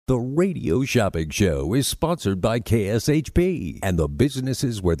The Radio Shopping Show is sponsored by KSHP and the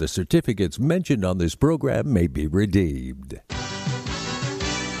businesses where the certificates mentioned on this program may be redeemed.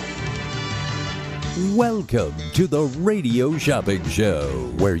 Welcome to the Radio Shopping Show,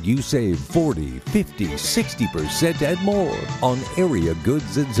 where you save 40, 50, 60% and more on area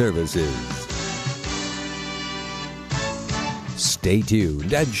goods and services. Stay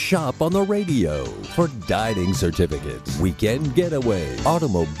tuned and shop on the radio for dining certificates, weekend getaway,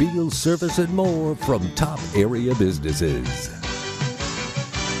 automobile service, and more from top area businesses.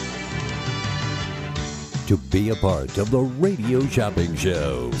 To be a part of the Radio Shopping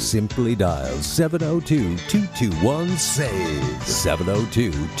Show, simply dial 702-221-SAVE,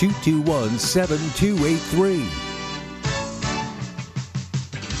 702-221-7283.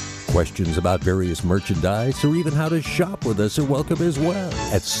 Questions about various merchandise or even how to shop with us are welcome as well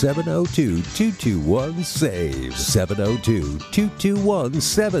at 702-221-SAVE,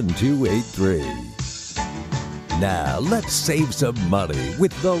 702-221-7283. Now, let's save some money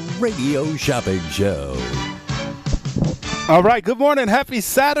with the Radio Shopping Show. All right, good morning. Happy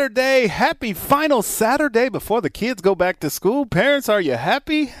Saturday. Happy final Saturday before the kids go back to school. Parents, are you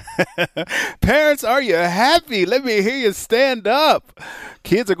happy? Parents, are you happy? Let me hear you stand up.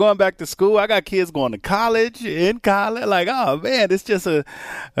 Kids are going back to school. I got kids going to college, in college. Like, oh, man, it's just a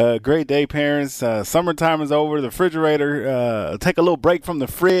great day, parents. Summertime is over. The refrigerator, take a little break from the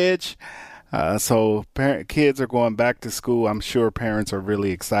fridge. So kids are going back to school. I'm sure parents are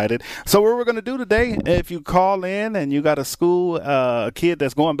really excited. So what we're going to do today, if you call in and you got a kid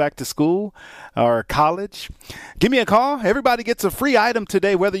that's going back to school or college, give me a call. Everybody gets a free item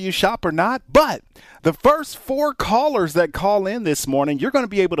today, whether you shop or not. But the first 4 callers that call in this morning, you're going to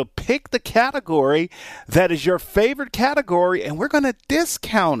be able to pick the category that is your favorite category, and we're going to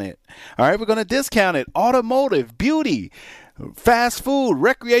discount it. All right, we're going to discount it. Automotive, beauty, fast food,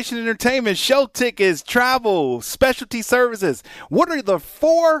 recreation, entertainment, show tickets, travel, specialty services. What are the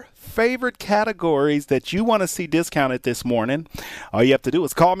 4 favorite categories that you want to see discounted this morning? All you have to do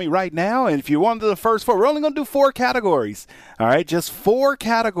is call me right now. And if you're one of the first 4, we're only going to do 4 categories. All right, just 4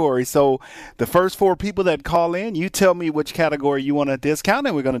 categories. So the first 4 people that call in, you tell me which category you want to discount,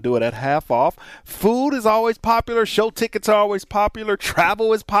 and we're going to do it at half off. Food is always popular. Show tickets are always popular.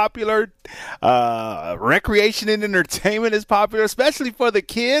 Travel is popular. Recreation and entertainment is popular, especially for the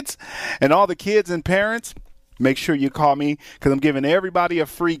kids and all the kids and parents. Make sure you call me because I'm giving everybody a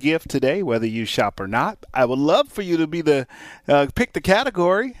free gift today, whether you shop or not. I would love for you to be pick the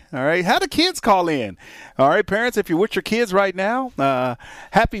category. All right. Have the kids call in. All right, parents, if you're with your kids right now,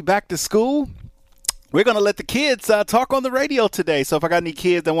 happy back to school. We're going to let the kids talk on the radio today. So if I got any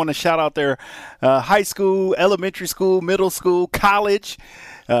kids that want to shout out their high school, elementary school, middle school, college,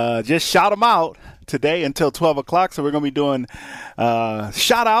 just shout them out today until 12 o'clock. So we're going to be doing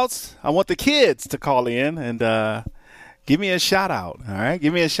shout outs. I want the kids to call in and give me a shout out. All right.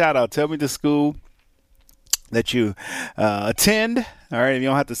 Give me a shout out. Tell me the school that you attend. All right. If you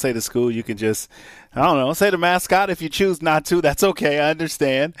don't have to say the school, you can just, I don't know, say the mascot. If you choose not to, that's okay. I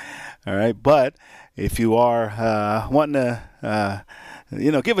understand. All right. But if you are wanting to,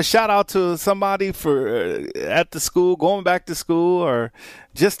 give a shout out to somebody for at the school, going back to school, or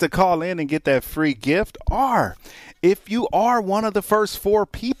just to call in and get that free gift. Or if you are one of the first 4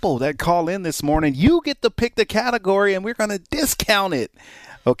 people that call in this morning, you get to pick the category and we're going to discount it.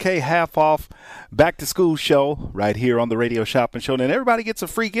 Okay, half off back to school show right here on the Radio Shopping Show. And everybody gets a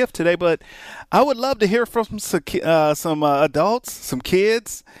free gift today, but I would love to hear from some adults, some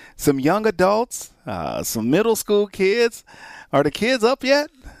kids, some young adults, some middle school kids. Are the kids up yet?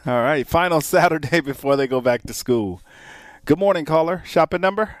 All right, final Saturday before they go back to school. Good morning, caller. Shopping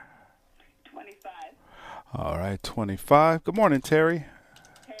number? 25. All right, 25. Good morning, Terry.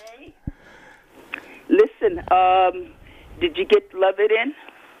 Hey. Listen, did you get Love It in?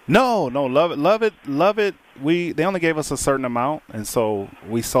 No, love it. They only gave us a certain amount, and so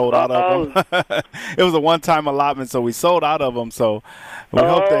we sold out of them. It was a one-time allotment, so we sold out of them. So we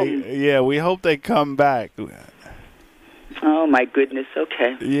hope they come back. Oh my goodness.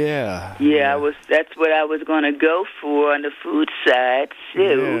 Okay. Yeah. That's what I was going to go for on the food side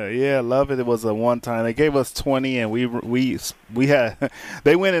too. Yeah. Love it. It was a one time. They gave us 20, and we had.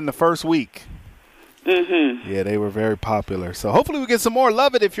 They went in the first week. Mm-hmm. Yeah, they were very popular. So hopefully we get some more.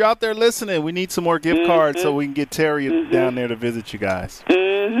 Love it. If you're out there listening, we need some more gift cards so we can get Terry down there to visit you guys.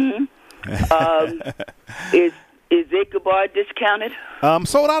 Mm-hmm. Is Ichabod discounted?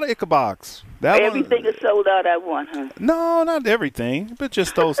 Sold out of Ichabod's. Everything is sold out. I want, huh? No, not everything, but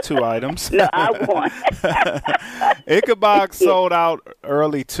just those 2 items. No, I want. Ichabod sold out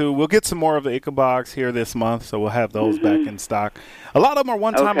early too. We'll get some more of the Ichabods here this month, so we'll have those back in stock. A lot of them are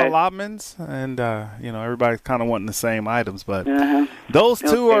one-time allotments, and everybody's kind of wanting the same items, but those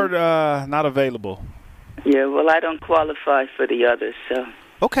 2 are not available. Yeah, well, I don't qualify for the others, so.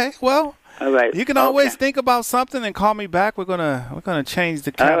 Okay, well. All right. You can always think about something and call me back. We're gonna change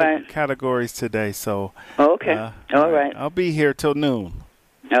the categories today. So okay. All right. I'll be here till noon.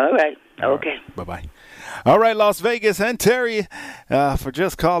 All right. Okay. Bye-bye. All right, Las Vegas and Terry, for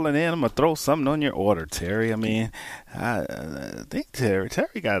just calling in. I'm gonna throw something on your order, Terry. I mean, I think Terry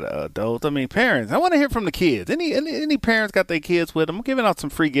got adults. I mean, parents. I want to hear from the kids. Any parents got their kids with them? I'm giving out some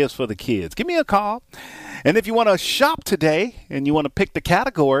free gifts for the kids. Give me a call. And if you want to shop today and you want to pick the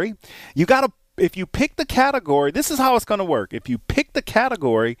category, if you pick the category, this is how it's going to work. If you pick the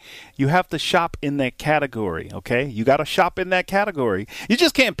category, you have to shop in that category, okay? You got to shop in that category. You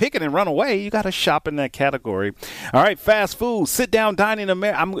just can't pick it and run away. You got to shop in that category. All right, fast food, sit-down dining,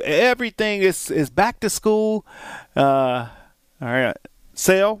 everything is back to school. All right,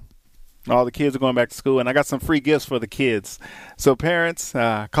 sale. All the kids are going back to school, and I got some free gifts for the kids. So parents,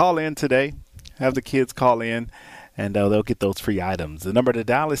 call in today. Have the kids call in, and they'll get those free items. The number to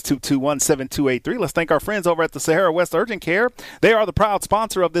dial is 221-7283. Let's thank our friends over at the Sahara West Urgent Care. They are the proud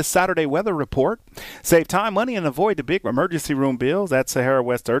sponsor of this Saturday weather report. Save time, money, and avoid the big emergency room bills at Sahara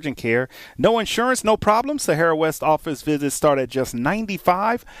West Urgent Care. No insurance, no problem. Sahara West office visits start at just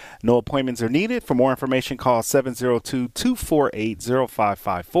 $95. No appointments are needed. For more information, call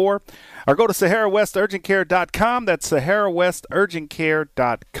 702-248-0554 or go to SaharaWestUrgentCare.com. That's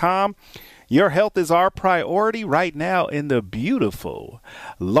SaharaWestUrgentCare.com. Your health is our priority right now in the beautiful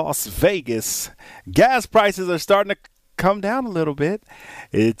Las Vegas. Gas prices are starting to come down a little bit.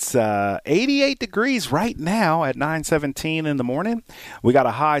 It's 88 degrees right now at 9:17 in the morning. We got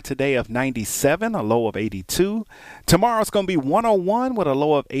a high today of 97, a low of 82. Tomorrow it's going to be 101 with a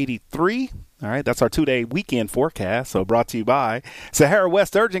low of 83. All right, that's our 2-day weekend forecast. So brought to you by Sahara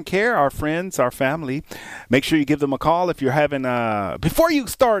West Urgent Care, our friends, our family. Make sure you give them a call if you're having, before you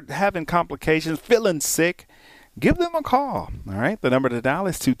start having complications, feeling sick, give them a call. All right, the number to dial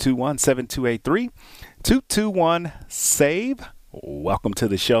is 221-7283, 221-SAVE. Welcome to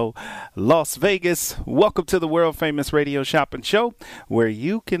the show, Las Vegas. Welcome to the world famous radio shopping show where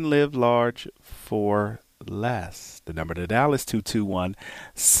you can live large for less. The number to dial is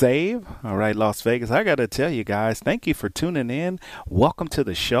 221-SAVE. All right, Las Vegas, I got to tell you guys, thank you for tuning in. Welcome to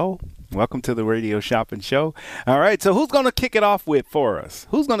the show. Welcome to the radio shopping show. All right, so who's going to kick it off with for us?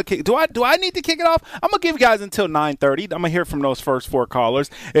 Who's going to kick? Do I need to kick it off? I'm going to give you guys until 9:30. I'm going to hear from those first 4 callers.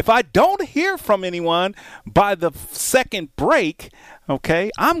 If I don't hear from anyone by the second break,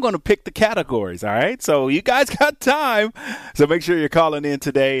 okay, I'm going to pick the categories, all right? So you guys got time. So make sure you're calling in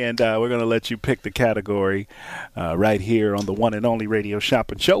today, and we're going to let you pick the category right here on the one and only radio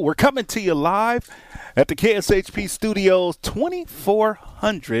shopping show. We're coming to you live at the KSHP Studios,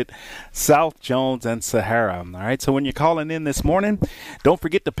 2400 South Jones and Sahara. All right, so when you're calling in this morning, don't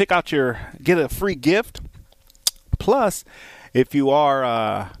forget to get a free gift. Plus, if you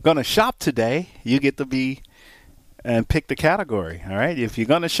are going to shop today, you get to be and pick the category. All right, if you're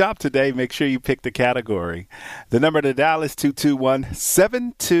going to shop today, make sure you pick the category. The number to dial is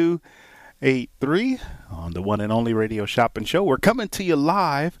 221-7283 on the one and only radio shopping show. We're coming to you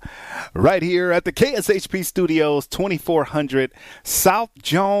live right here at the KSHP Studios, 2400 South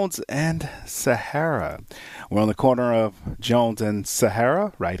Jones and Sahara. We're on the corner of Jones and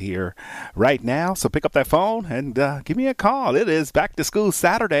Sahara right here, right now. So pick up that phone and give me a call. It is back to school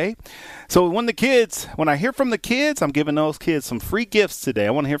Saturday. So when I hear from the kids, I'm giving those kids some free gifts today.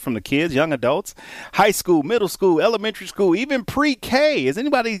 I want to hear from the kids, young adults, high school, middle school, elementary school, even pre-K. Does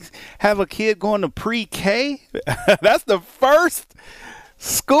anybody have a kid going to pre-K? That's the first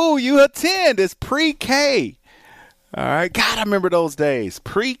school you attend is pre-K. All right. God, I remember those days.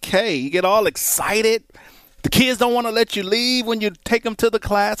 Pre-K. You get all excited. The kids don't want to let you leave when you take them to the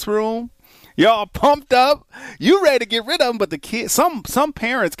classroom. You're all pumped up. You ready to get rid of them, but the kids, some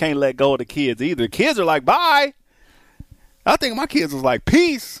parents can't let go of the kids either. Kids are like, bye. I think my kids was like,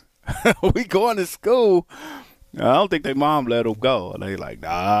 peace. We going to school. I don't think their mom let them go. They like,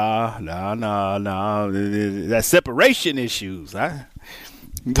 nah. That's separation issues.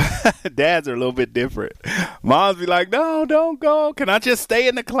 Dads are a little bit different. Moms be like, no, don't go. Can I just stay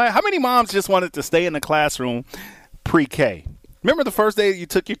in the class? How many moms just wanted to stay in the classroom pre-K? Remember the first day you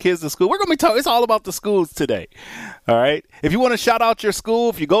took your kids to school? We're going to be talking. It's all about the schools today. All right. If you want to shout out your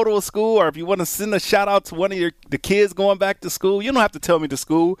school, if you go to a school, or if you want to send a shout out to one of the kids going back to school, you don't have to tell me the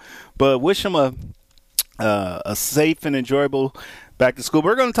school, but wish them a safe and enjoyable back to school.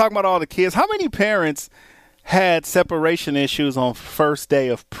 We're going to talk about all the kids. How many parents had separation issues on first day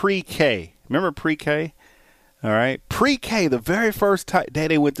of pre-K? Remember pre-K? All right. Pre-K, the very first day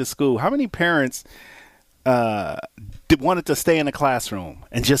they went to school. How many parents wanted to stay in the classroom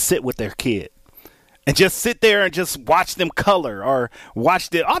and just sit with their kid and just sit there and just watch them color or watch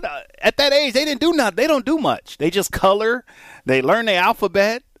them? At that age, they didn't do nothing. They don't do much. They just color. They learn the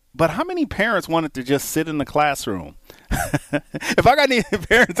alphabet. But how many parents wanted to just sit in the classroom? If I got any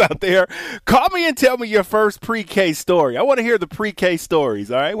parents out there, call me and tell me your first pre-K story. I want to hear the pre-K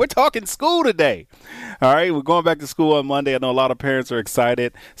stories, all right? We're talking school today, all right? We're going back to school on Monday. I know a lot of parents are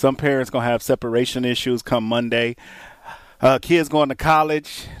excited. Some parents going to have separation issues come Monday. Kids going to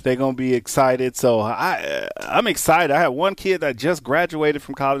college, they're going to be excited. So I'm excited. I have one kid that just graduated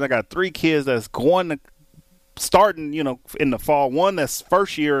from college. I got 3 kids that's starting, in the fall. One that's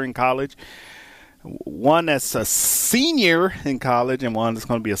first year in college, one that's a senior in college, and one that's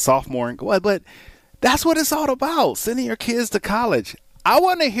going to be a sophomore. But that's what it's all about, sending your kids to college. I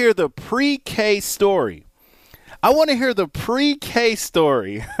want to hear the pre-K story.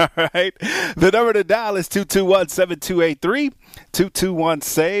 All right. The number to dial is 221-7283,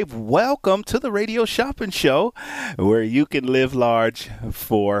 221-SAVE. Welcome to the Radio Shopping Show, where you can live large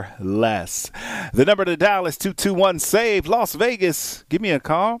for less. The number to dial is 221-SAVE, Las Vegas. Give me a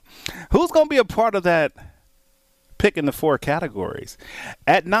call. Who's going to be a part of that? Picking the 4 categories.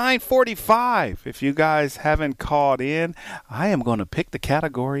 At 9:45, if you guys haven't called in, I am going to pick the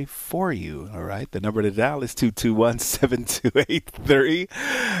category for you. All right. The number to dial is 221-7283.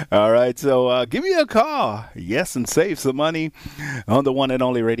 All right. So give me a call. Yes, and save some money on the one and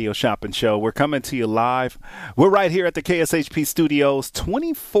only Radio Shopping Show. We're coming to you live. We're right here at the KSHP Studios,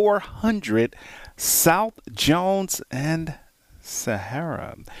 2400 South Jones and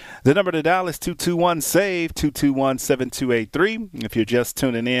Sahara. The number to dial is 221-SAVE, 221-7283. If you're just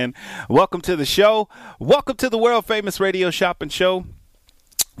tuning in, welcome to the show. Welcome to the world famous Radio Shopping Show.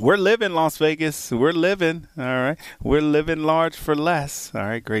 We're living Las Vegas. We're living. All right. We're living large for less. All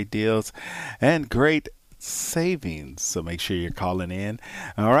right. Great deals and great savings. So make sure you're calling in.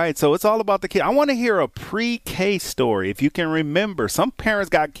 All right. So it's all about the kid. I want to hear a pre-K story. If you can remember, some parents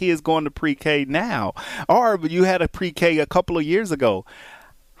got kids going to pre-K now, or you had a pre-K a couple of years ago.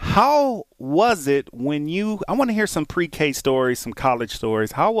 How was it I want to hear some pre-K stories, some college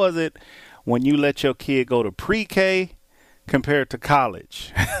stories. How was it when you let your kid go to pre-K compared to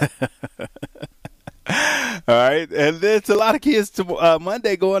college? All right. And there's a lot of kids to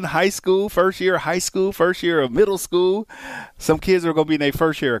Monday going to high school, first year of high school, first year of middle school. Some kids are going to be in their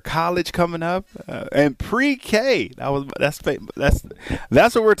first year of college coming up, and pre-K. That's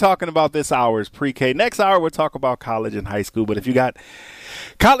what we're talking about this hour is pre-K. Next hour, we'll talk about college and high school. But if you got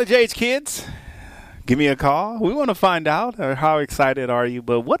college age kids, give me a call. We want to find out how excited are you.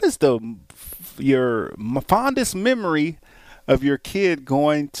 But what is your fondest memory of your kid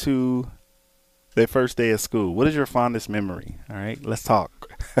going to their first day of school? What is your fondest memory? All right, let's talk.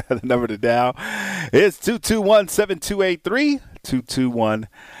 The number to dial is 221-7283,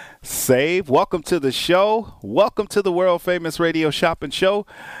 221-SAVE. Welcome to the show. Welcome to the world famous Radio Shopping Show.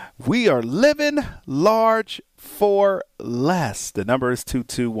 We are living large for less. The number is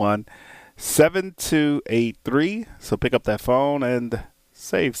 221-7283. So pick up that phone and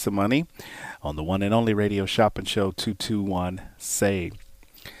save some money on the one and only Radio Shopping Show, 221-SAVE.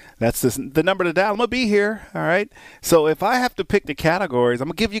 That's the number to dial. I'm going to be here, all right? So if I have to pick the categories, I'm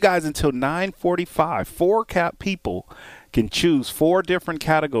going to give you guys until 9:45. 4 people can choose 4 different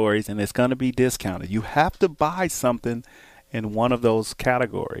categories, and it's going to be discounted. You have to buy something in one of those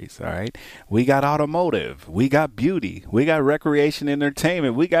categories, all right? We got automotive. We got beauty. We got recreation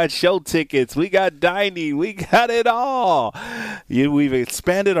entertainment. We got show tickets. We got dining. We got it all. We've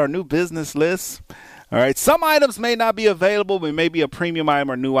expanded our new business list. All right. Some items may not be available. It may be a premium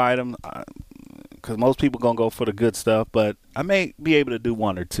item or new item because most people going to go for the good stuff. But I may be able to do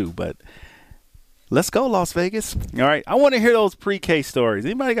 1 or 2. But let's go, Las Vegas. All right. I want to hear those pre-K stories.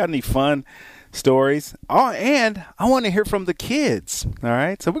 Anybody got any fun stories? Oh, and I want to hear from the kids. All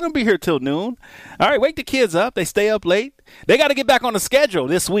right. So we're going to be here till noon. All right. Wake the kids up. They stay up late. They got to get back on the schedule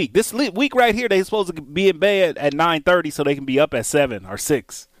this week. This week right here, they're supposed to be in bed at 9:30 so they can be up at 7 or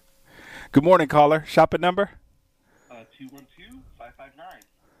 6. Good morning, caller. Shopping number?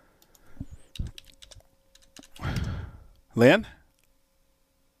 212-559. Lynn?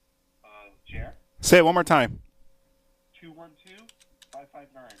 Chair? Say it one more time. 212-559.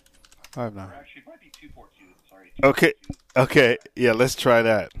 559. Actually, it might be 242. Sorry. Okay. Yeah, let's try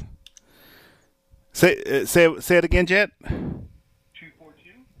that. Say it again, Jet. 242-559.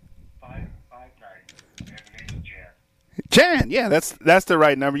 And the name is Jan. Jan, yeah, that's the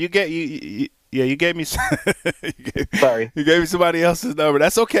right number. You gave me. You gave me somebody else's number.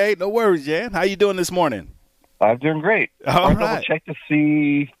 That's okay. No worries, Jan. How you doing this morning? I'm doing great. All I'll right. double check to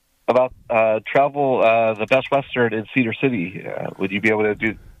see about travel, the Best Western in Cedar City. Would you be able to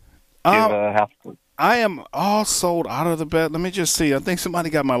give half? I am all sold out of the bet. Let me just see. I think somebody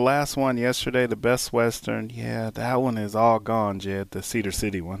got my last one yesterday, the Best Western. Yeah, that one is all gone, Jed, the Cedar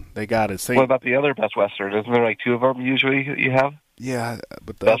City one. They got it. What about the other Best Western? Isn't there like two of them usually you have? Yeah,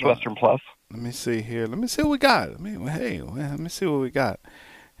 but the Best Western Plus? Let me see here. Let me see what we got. Let me see what we got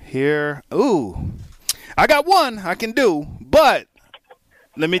here. Ooh, I got one I can do, but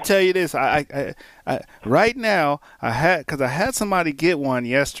let me tell you this. I right now I had somebody get one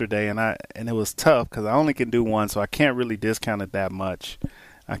yesterday, and it was tough because I only can do one, so I can't really discount it that much.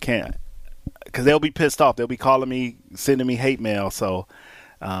 I can't because they'll be pissed off. They'll be calling me, sending me hate mail. So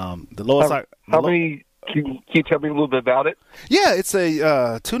the lowest. How many? Can you tell me a little bit about it? Yeah, it's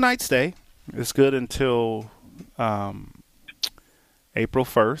a 2-night stay. It's good until April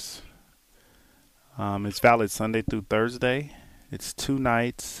 1st. It's valid Sunday through Thursday. It's 2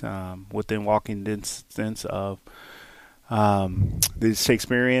 nights within walking distance of the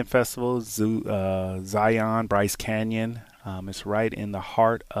Shakespearean Festival, Zion, Bryce Canyon. It's right in the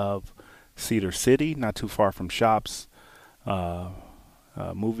heart of Cedar City, not too far from shops,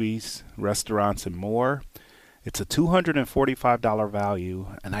 movies, restaurants, and more. It's a $245 value,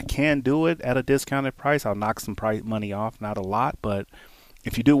 and I can do it at a discounted price. I'll knock some money off, not a lot, but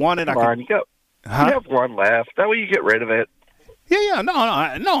if you do want it, You have one left. That way you get rid of it. Yeah. No.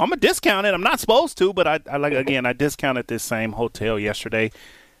 I'm gonna discount it. I'm not supposed to, but I discounted this same hotel yesterday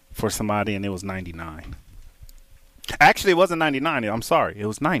for somebody, and it was $99. Actually, it wasn't $99. I'm sorry, it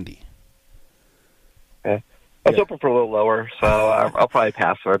was $90. Yeah. I was hoping for a little lower, so I'll probably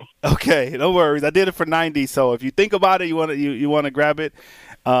pass it. Okay, no worries. I did it for $90. So if you think about it, you want to grab it.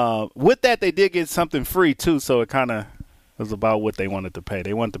 With that, they did get something free too. So it kind of was about what they wanted to pay.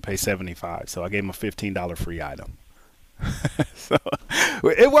 They wanted to pay $75, so I gave them a $15 free item. So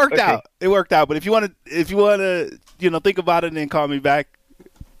it worked out. It worked out. But if you want to, think about it and then call me back.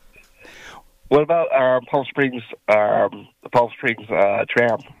 What about Palm Springs? The Palm Springs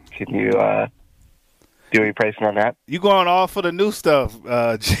tram. Can you do any pricing on that? You going all for the new stuff?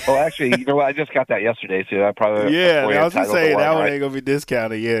 Actually, you know what? I just got that yesterday, so I probably I was gonna say that one ain't gonna be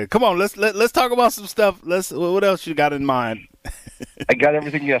discounted. Yeah, come on, let's talk about some stuff. What else you got in mind? I got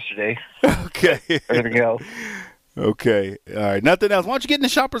everything yesterday. Okay, everything else. Okay, all right. Nothing else. Why don't you get in the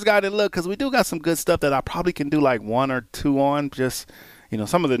Shopper's Guide and look? Because we do got some good stuff that I probably can do like 1 or 2 on. Just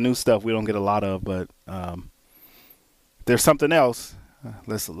some of the new stuff we don't get a lot of, but there's something else.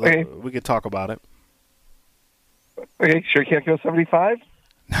 We can talk about it. Okay, sure can't go 75?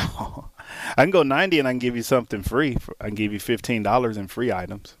 No. I can go 90 and I can give you something free. I can give you $15 in free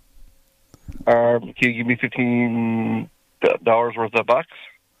items. Can you give me $15 worth of bucks?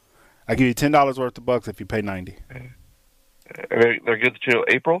 I give you $10 worth of bucks if you pay 90. They're good till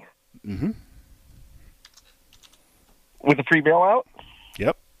April? Mm-hmm. With a free mail out?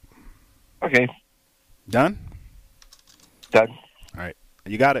 Yep. Okay. Done? Done. All right.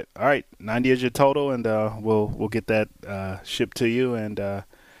 You got it. All right. 90 is your total, and we'll get that shipped to you, and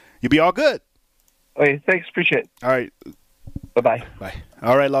you'll be all good. Okay, thanks. Appreciate it. All right. Bye-bye. Bye.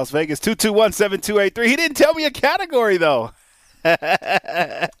 All right, Las Vegas, 221-7283. He didn't tell me a category, though. All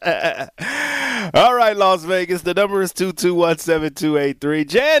right, Las Vegas. The number is 221-7283.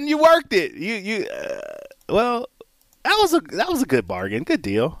 Jan, you worked it. Well, that was a good bargain. Good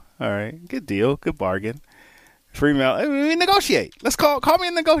deal. All right. Good deal. Good bargain. Free mail. We negotiate. Let's call me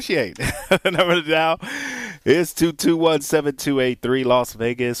and negotiate. The number now is 221-7283, Las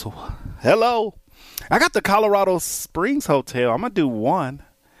Vegas. Hello. I got the Colorado Springs Hotel. I'm going to do one.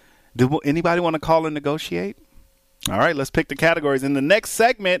 Do anybody want to call and negotiate? All right, let's pick the categories. In the next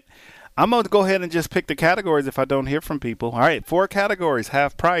segment, I'm going to go ahead and just pick the categories if I don't hear from people. All right, 4 categories,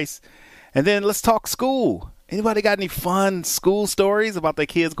 half price. And then let's talk school. Anybody got any fun school stories about their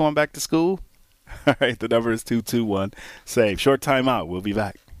kids going back to school? All right, the number is 221-SAVE. Short time out. We'll be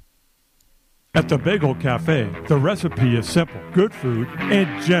back. At the Bagel Cafe, the recipe is simple, good food,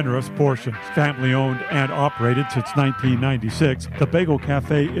 and generous portions. Family owned and operated since 1996, the Bagel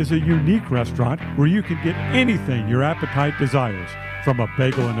Cafe is a unique restaurant where you can get anything your appetite desires. From a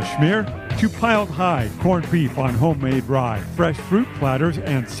bagel and a schmear to piled high corned beef on homemade rye, fresh fruit platters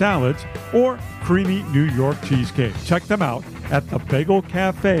and salads, or creamy New York cheesecake. Check them out at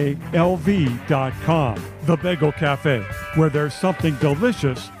thebagelcafeLV.com. The Bagel Cafe, where there's something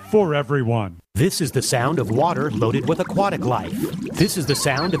delicious for everyone. This is the sound of water loaded with aquatic life. This is the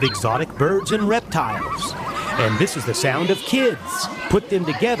sound of exotic birds and reptiles. And this is the sound of kids. Put them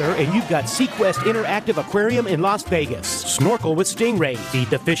together and you've got Sequest Interactive Aquarium in Las Vegas. Snorkel with stingrays, feed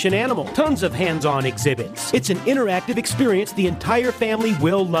the fish and animal, tons of hands-on exhibits. It's an interactive experience the entire family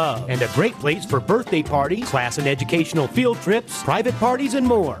will love. And a great place for birthday parties, class and educational field trips, private parties, and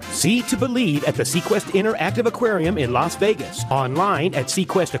more. See to believe at the Sequest Interactive Aquarium in Las Vegas. Online at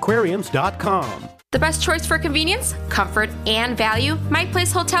sequestaquariums.com. The best choice for convenience, comfort, and value, My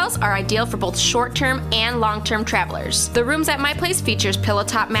Place hotels are ideal for both short-term and long-term travelers. The rooms at My Place features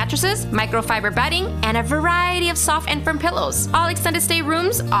pillow-top mattresses, microfiber bedding, and a variety of soft and firm pillows. All extended stay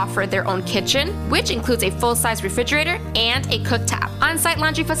rooms offer their own kitchen, which includes a full-size refrigerator and a cooktop. On-site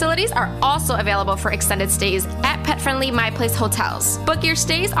laundry facilities are also available for extended stays at pet-friendly My Place hotels. Book your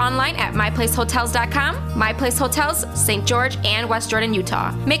stays online at myplacehotels.com. My Place Hotels, St. George and West Jordan,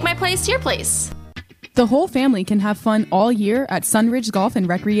 Utah. Make My Place your place. The whole family can have fun all year at Sunridge Golf and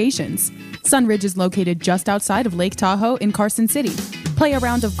Recreations. Sunridge is located just outside of Lake Tahoe in Carson City. Play a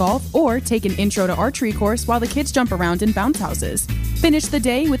round of golf or take an intro to archery course while the kids jump around in bounce houses. Finish the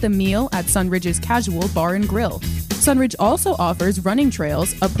day with a meal at Sunridge's Casual Bar and Grill. Sunridge also offers running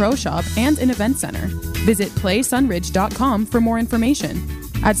trails, a pro shop, and an event center. Visit playsunridge.com for more information.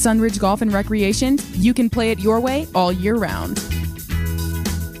 At Sunridge Golf and Recreations, you can play it your way all year round.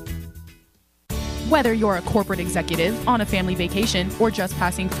 Whether you're a corporate executive, on a family vacation, or just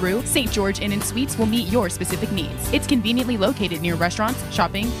passing through, St. George Inn & Suites will meet your specific needs. It's conveniently located near restaurants,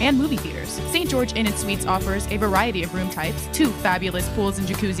 shopping, and movie theaters. St. George Inn & Suites offers a variety of room types, 2 fabulous pools and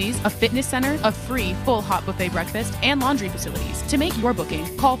jacuzzis, a fitness center, a free full hot buffet breakfast, and laundry facilities. To make your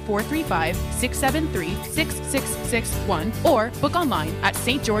booking, call 435-673-6661 or book online at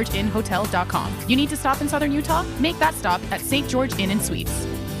stgeorgeinnhotel.com. You need to stop in Southern Utah? Make that stop at St. George Inn & Suites.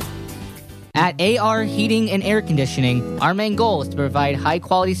 At AR Heating and Air Conditioning, our main goal is to provide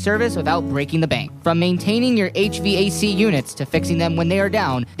high-quality service without breaking the bank. From maintaining your HVAC units to fixing them when they are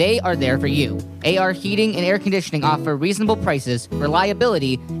down, they are there for you. AR Heating and Air Conditioning offer reasonable prices,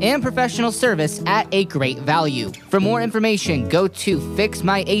 reliability, and professional service at a great value. For more information, go to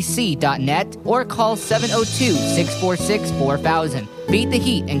fixmyac.net or call 702-646-4000. Beat the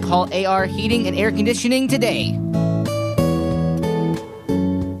heat and call AR Heating and Air Conditioning today.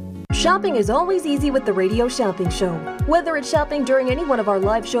 Shopping is always easy with the Radio Shopping Show. Whether it's shopping during any one of our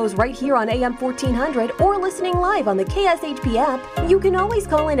live shows right here on AM 1400 or listening live on the KSHP app, you can always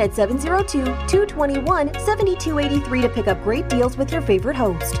call in at 702-221-7283 to pick up great deals with your favorite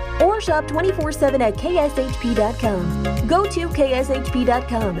host. Or shop 24/7 at kshp.com. Go to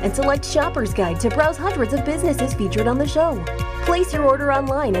kshp.com and select Shopper's Guide to browse hundreds of businesses featured on the show. Place your order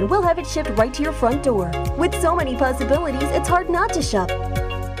online and we'll have it shipped right to your front door. With so many possibilities, it's hard not to shop.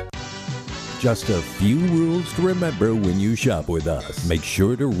 Just a few rules to remember when you shop with us. Make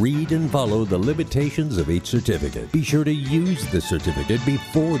sure to read and follow the limitations of each certificate. Be sure to use the certificate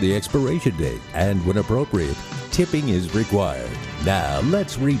before the expiration date. And when appropriate, tipping is required. Now,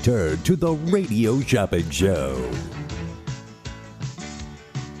 let's return to the Radio Shopping Show.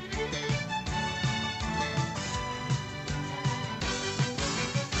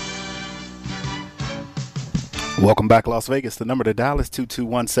 Welcome back, Las Vegas. The number to dial is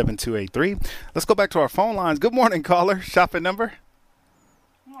 221-7283. Let's go back to our phone lines. Good morning, caller. Shopping number?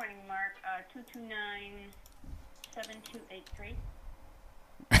 Good morning, Mark.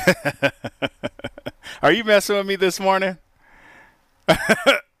 229-7283. Are you messing with me this morning? Did I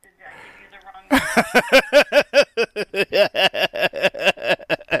give you the wrong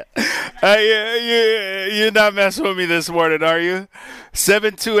You're not messing with me this morning, are you?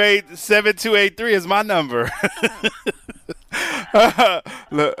 728-7283 is my number.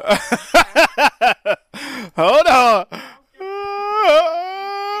 Look. Hold on.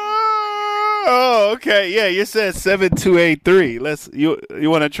 Oh, okay. Yeah, you said 7283. You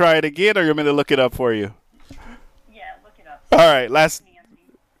want to try it again, or you want me to look it up for you? Yeah, look it up. All right, last.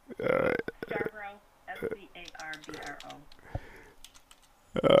 Scarborough, Scarbro.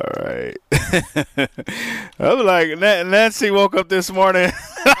 All right. I'm like, Nancy woke up this morning.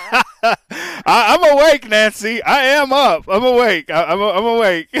 I'm awake, Nancy. I am up. I'm awake. I'm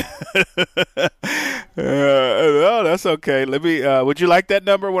awake. Oh, that's okay. Let me. Would you like that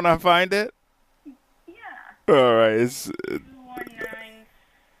number when I find it? Yeah. All right. It's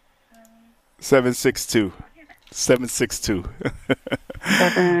 762. 762.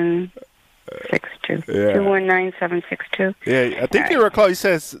 762. Yeah. 219-762. Yeah, I think you were close. You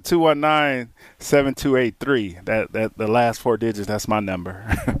said 219-7283. That the last four digits. That's my number.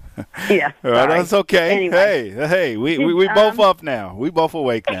 Yeah. That's okay. Anyway. Hey, we both up now. We both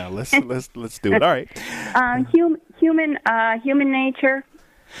awake now. Let's do it. All right. Human nature.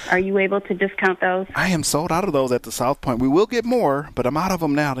 Are you able to discount those? I am sold out of those at the South Point. We will get more, but I'm out of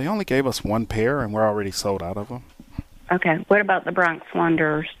them now. They only gave us one pair, and we're already sold out of them. Okay. What about the Bronx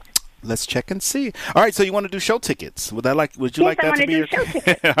Wanderers? Let's check and see. All right, so you want to do show tickets? Would you like Yes, that to be your show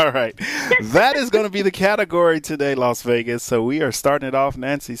tickets. All right. That is going to be the category today, Las Vegas. So we are starting it off.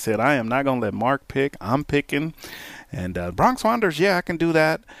 Nancy said, I am not going to let Mark pick. I'm picking. And Bronx Wanderers, yeah, I can do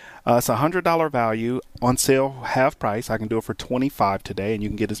that. It's a $100 value on sale, half price. I can do it for $25 today, and you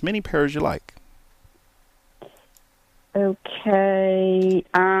can get as many pairs as you like. Okay.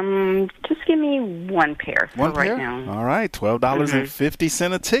 Just give me one pair for One pair? right now. All right,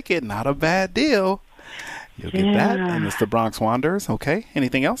 $12.50 a ticket. Not a bad deal. You'll get that, and it's the Bronx Wanderers. Okay,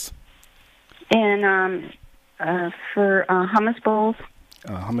 anything else? And for hummus bowls.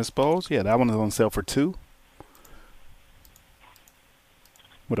 Hummus bowls, yeah, that one is on sale for $2.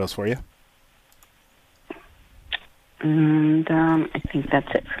 What else for you? And I think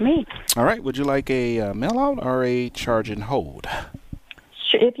that's it for me. All right. Would you like a mail out or a charge and hold?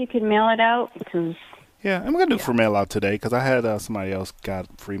 Sure, if you could mail it out, because yeah, I'm gonna do for mail out today because I had somebody else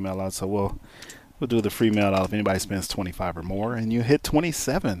got free mail out, so we'll do the free mail out if anybody spends $25 or more, and you hit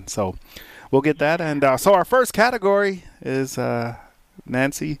 27. So we'll get that. And so our first category is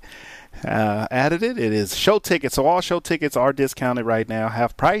Nancy added it. It is show tickets. So all show tickets are discounted right now,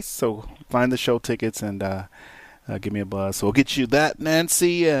 half price. So find the show tickets and give me a buzz. So we'll get you that,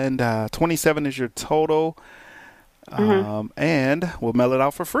 Nancy, and 27 is your total. And we'll mail it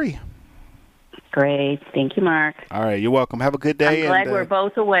out for free. great. Thank you, Mark. All right, you're welcome. Have a good day. I'm glad we're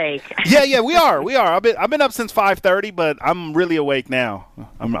both awake. Yeah, we are. I've been up since 5:30, but I'm really awake now.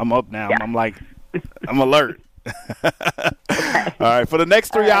 I'm up now. Yeah. I'm alert. All right, for the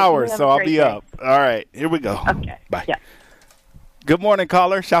next 3 hours, so I'll be up. All right, here we go. Okay. Bye. Yeah. Good morning,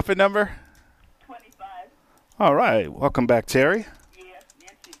 caller. Shopping number? 25. All right. Welcome back, Terry. Yes,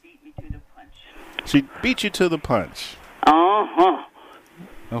 Nancy beat me to the punch. She beat you to the punch. Uh-huh.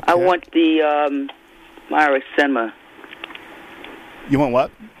 Okay. I want the Myra Cinema. You want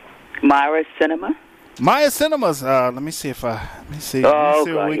what? Myra Cinema? Maya Cinemas. Let me see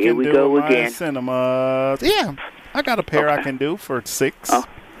what we here can we do go with Maya again. Cinemas. Yeah, I got a pair I can do for $6. Oh,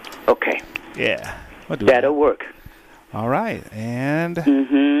 okay. Yeah. That'll work. All right. And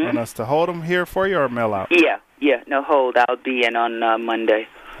Mm-hmm. want us to hold them here for you or mail out? Yeah. No, hold. I'll be in on Monday.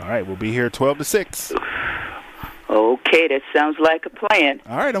 All right. We'll be here 12 to 6. Okay, that sounds like a plan.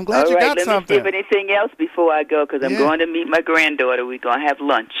 All right. I'm glad you got something. Let me see if anything else before I go, because I'm going to meet my granddaughter. We're going to have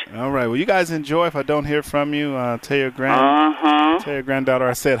lunch. All right. Well, you guys enjoy. If I don't hear from you, tell your Uh-huh. tell your granddaughter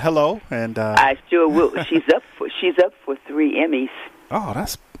I said hello. And I sure will. She's up for 3 Emmys. Oh,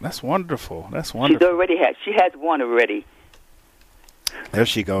 that's wonderful. That's She's wonderful. she has one already. There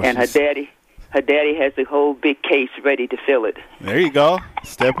she goes. And her daddy has the whole big case ready to fill it. There you go.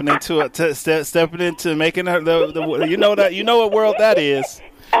 Stepping into it. Stepping into making her the you know what world that is.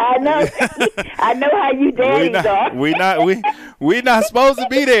 I know. I know how you daddies are. We not supposed to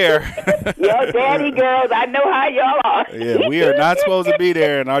be there. Your daddy girls, I know how y'all are. Yeah, we are not supposed to be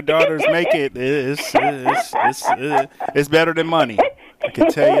there, and our daughters make it. It's better than money. I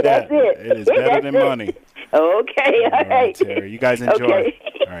can tell you that. It is better than money. Okay, all right. Terry, you guys enjoy. Okay.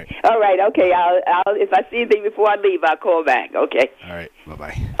 All right. Okay. I'll if I see anything before I leave, I'll call back. Okay. All right.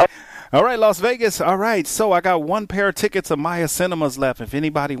 Bye-bye. All right, Las Vegas. All right, so I got one pair of tickets of Maya Cinemas left. If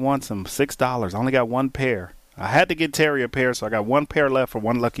anybody wants them, $6. I only got one pair. I had to get Terry a pair, so I got one pair left for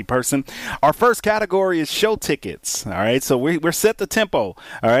one lucky person. Our first category is show tickets. All right, so we're set the tempo.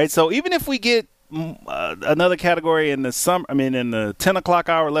 All right, so even if we get another category in the 10 o'clock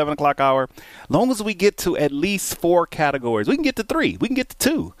hour, 11 o'clock hour, long as we get to at least 4 categories. We can get to 3. We can get to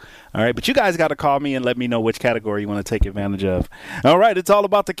 2. All right, but you guys got to call me and let me know which category you want to take advantage of. All right, it's all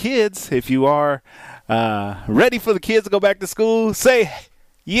about the kids. If you are ready for the kids to go back to school, say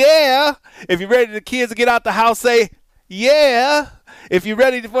yeah. If you're ready for the kids to get out the house, say yeah. If you're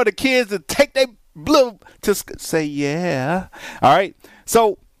ready for the kids to take their blue to say yeah. All right,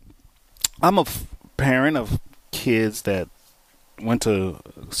 so I'm a parent of kids that went to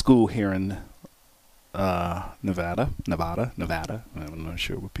school here in Nevada. I'm not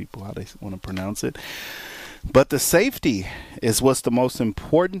sure how they want to pronounce it. But the safety is what's the most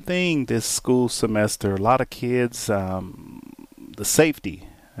important thing this school semester. A lot of kids, the safety.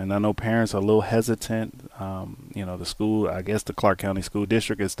 and I know parents are a little hesitant. The school, I guess the Clark County School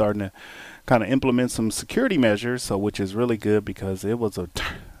District is starting to kind of implement some security measures, so which is really good because it was a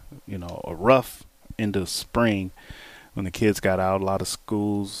rough into spring when the kids got out. A lot of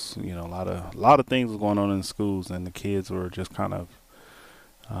schools, a lot of things was going on in the schools, and the kids were just kind of,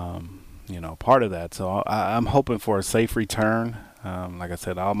 part of that. So I'm hoping for a safe return. Like I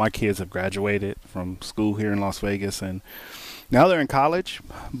said, all my kids have graduated from school here in Las Vegas, and now they're in college.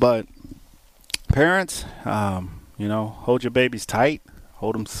 But parents, hold your babies tight,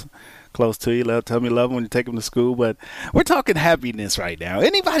 hold them close to you. Tell them you love them when you take them to school. But we're talking happiness right now.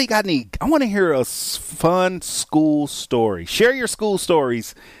 Anybody got any? I want to hear a fun school story. Share your school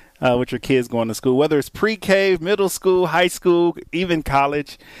stories with your kids going to school, whether it's pre-K, middle school, high school, even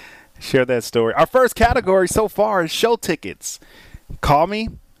college. Share that story. Our first category so far is show tickets. Call me.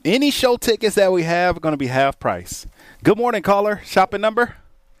 Any show tickets that we have are going to be half price. Good morning, caller. Shopping number?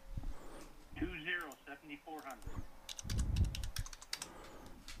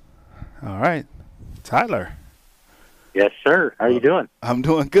 207400. All right. Tyler. Yes, sir. How are you doing? I'm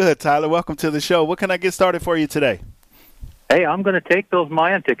doing good, Tyler. Welcome to the show. What can I get started for you today? Hey, I'm going to take those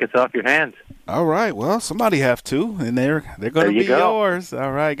Mayan tickets off your hands. All right. Well, somebody have to, and they're going to be yours.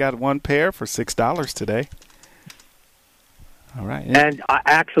 All right. Got one pair for $6 today. All right. And I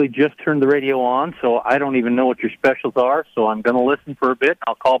actually just turned the radio on, so I don't even know what your specials are, so I'm going to listen for a bit.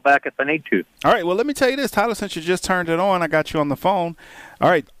 I'll call back if I need to. All right. Well, let me tell you this, Tyler, since you just turned it on, I got you on the phone. All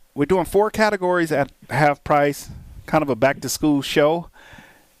right. We're doing 4 categories at half price, kind of a back-to-school show.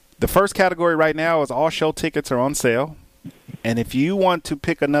 The first category right now is all show tickets are on sale. And if you want to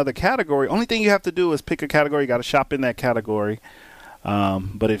pick another category, only thing you have to do is pick a category. You got to shop in that category.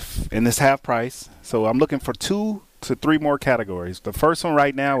 But in this half price, so I'm looking for 2 to 3 more categories. The first one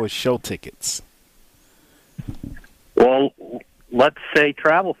right now is show tickets. Well, let's say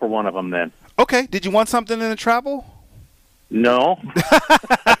travel for one of them then. Okay. Did you want something in the travel? No.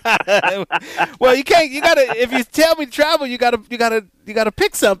 Well, you can't. You gotta. If you tell me travel, you gotta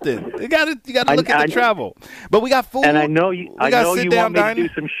pick something. You gotta look at the travel. But we got food. And I know you want me to do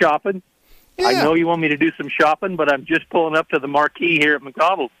some shopping. Yeah. I know you want me to do some shopping, but I'm just pulling up to the marquee here at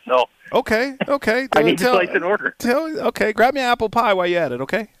McDonald's. So okay. I need to place an order. Okay, grab me an apple pie while you're at it.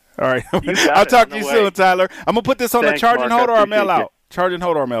 Okay. All right. I'll talk to you soon, Tyler. I'm gonna put this on the charging holder or mail out. Charging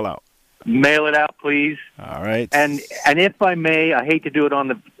holder or mail out. Mail it out, please. All right. And if I may, I hate to do it on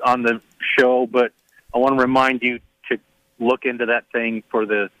the show, but I want to remind you to look into that thing for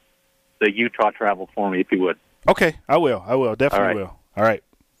the Utah travel for me, if you would. Okay, I will. Definitely will. All right.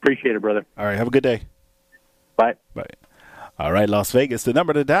 Appreciate it, brother. All right. Have a good day. Bye. Bye. All right, Las Vegas. The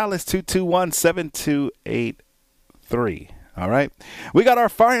number to dial is 221-7283. All right. We got our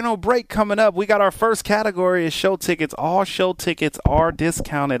final break coming up. We got our first category is show tickets. All show tickets are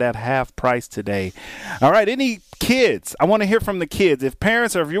discounted at half price today. All right. Any kids? I want to hear from the kids. If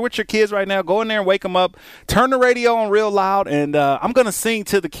parents or if you're with your kids right now, go in there and wake them up. Turn the radio on real loud, and I'm going to sing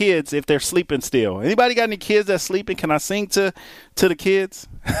to the kids if they're sleeping still. Anybody got any kids that's sleeping? Can I sing to the kids?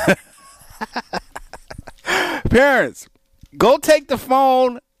 Parents, go take the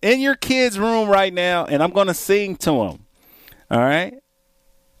phone in your kids' room right now, and I'm going to sing to them. All right,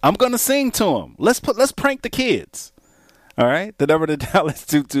 I'm gonna sing to them. Let's prank the kids. All right, the number to dial is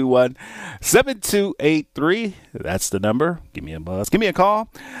 221-7283. That's the number. Give me a buzz. Give me a call.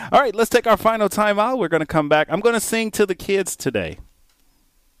 All right, let's take our final time out. We're gonna come back. I'm gonna sing to the kids today.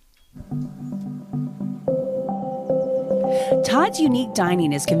 Todd's Unique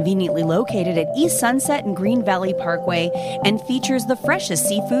Dining is conveniently located at East Sunset and Green Valley Parkway and features the freshest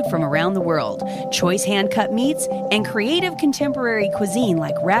seafood from around the world, choice hand-cut meats, and creative contemporary cuisine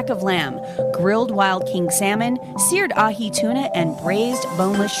like rack of lamb, grilled wild king salmon, seared ahi tuna, and braised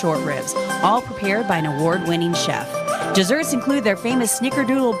boneless short ribs, all prepared by an award-winning chef. Desserts include their famous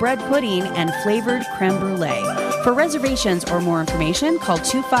snickerdoodle bread pudding and flavored creme brulee. For reservations or more information, call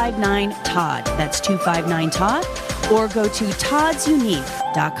 259-TODD. That's 259-TODD. Or go to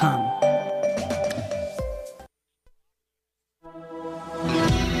toddsunique.com.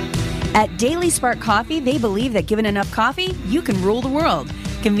 At Daily Spark Coffee, they believe that given enough coffee, you can rule the world.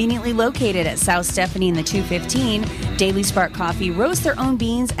 Conveniently located at South Stephanie in the 215, Daily Spark Coffee roasts their own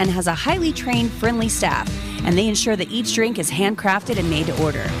beans and has a highly trained, friendly staff. And they ensure that each drink is handcrafted and made to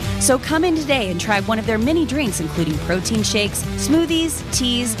order. So come in today and try one of their many drinks, including protein shakes, smoothies,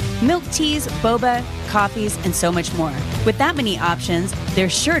 teas, milk teas, boba, coffees, and so much more. With that many options,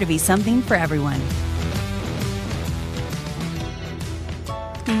 there's sure to be something for everyone.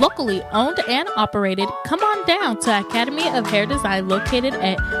 Locally owned and operated, come on down to Academy of Hair Design located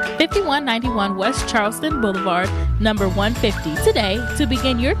at 5191 West Charleston Boulevard, number 150, today to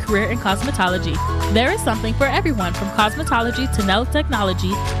begin your career in cosmetology. There is something for everyone from cosmetology to nail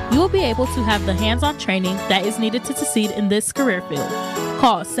technology. You will be able to have the hands-on training that is needed to succeed in this career field.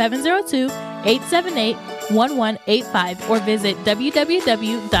 Call 702-878-1185 or visit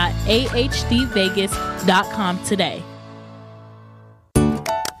www.ahdvegas.com today.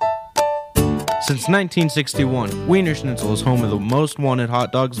 Since 1961, Wiener Schnitzel is home of the most wanted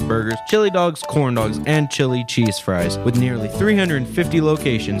hot dogs, burgers, chili dogs, corn dogs, and chili cheese fries. With nearly 350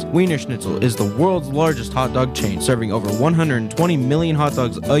 locations, Wiener Schnitzel is the world's largest hot dog chain, serving over 120 million hot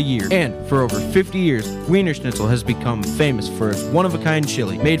dogs a year. And for over 50 years, Wiener Schnitzel has become famous for its one-of-a-kind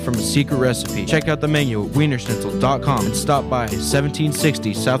chili made from a secret recipe. Check out the menu at wienerschnitzel.com and stop by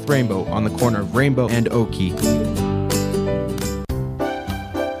 1760 South Rainbow on the corner of Rainbow and Oakey.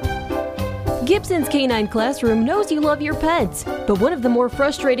 Gibson's Canine Classroom knows you love your pets, but one of the more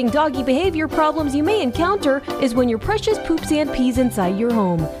frustrating doggy behavior problems you may encounter is when your precious poops and pees inside your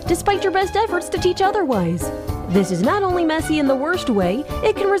home, despite your best efforts to teach otherwise. This is not only messy in the worst way,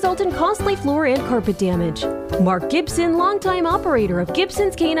 it can result in costly floor and carpet damage. Mark Gibson, longtime operator of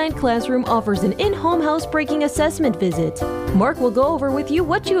Gibson's Canine Classroom, offers an in-home housebreaking assessment visit. Mark will go over with you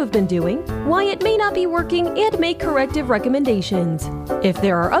what you have been doing, why it may not be working, and make corrective recommendations. If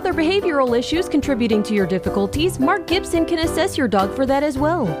there are other behavioral issues contributing to your difficulties, Mark Gibson can assess your dog for that as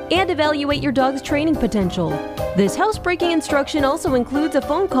well, and evaluate your dog's training potential. This housebreaking instruction also includes a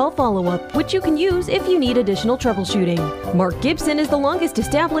phone call follow-up, which you can use if you need additional troubleshooting. Mark Gibson is the longest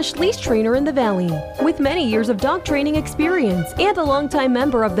established leash trainer in the Valley, with many years of dog training experience and a longtime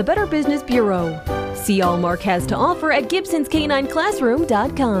member of the Better Business Bureau. See all Mark has to offer at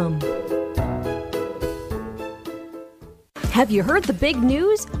Gibson'sCanineClassroom.com. Have you heard the big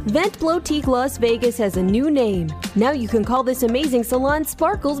news? Vent Blotique Las Vegas has a new name. Now you can call this amazing salon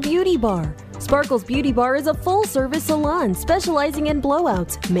Sparkles Beauty Bar. Sparkles Beauty Bar is a full-service salon specializing in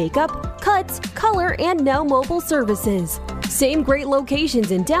blowouts, makeup, cuts, color, and now mobile services. Same great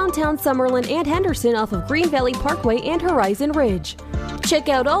locations in downtown Summerlin and Henderson off of Green Valley Parkway and Horizon Ridge. Check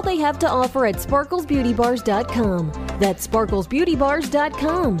out all they have to offer at sparklesbeautybars.com. That's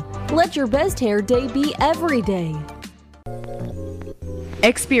sparklesbeautybars.com. Let your best hair day be every day.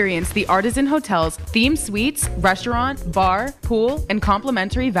 Experience the Artisan Hotel's themed suites, restaurant, bar, pool, and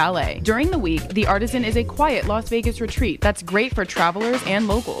complimentary valet. During the week, the Artisan is a quiet Las Vegas retreat that's great for travelers and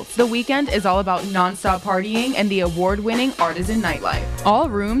locals. The weekend is all about nonstop partying and the award-winning Artisan nightlife. All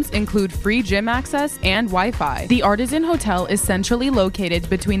rooms include free gym access and Wi-Fi. The Artisan Hotel is centrally located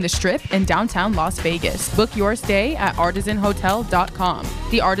between the Strip and downtown Las Vegas. Book your stay at artisanhotel.com.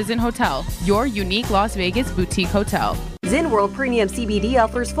 The Artisan Hotel, your unique Las Vegas boutique hotel. ZenWorld Premium CBD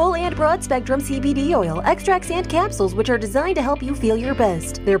offers full and broad spectrum CBD oil, extracts, and capsules which are designed to help you feel your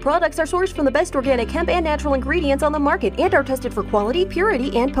best. Their products are sourced from the best organic hemp and natural ingredients on the market and are tested for quality,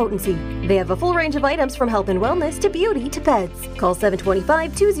 purity, and potency. They have a full range of items from health and wellness to beauty to pets. Call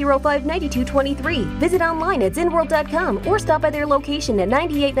 725-205-9223. Visit online at ZenWorld.com or stop by their location at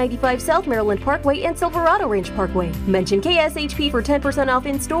 9895 South Maryland Parkway and Silverado Range Parkway. Mention KSHP for 10% off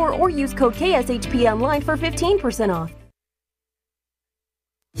in store or use code KSHP online for 15% off.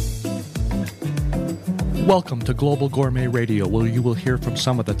 Welcome to Global Gourmet Radio, where you will hear from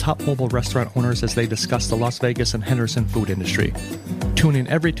some of the top mobile restaurant owners as they discuss the Las Vegas and Henderson food industry. Tune in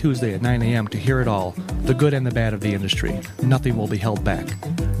every Tuesday at 9 a.m. to hear it all, the good and the bad of the industry. Nothing will be held back.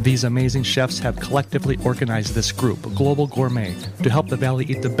 These amazing chefs have collectively organized this group, Global Gourmet, to help the Valley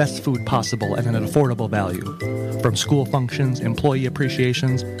eat the best food possible at an affordable value. From school functions, employee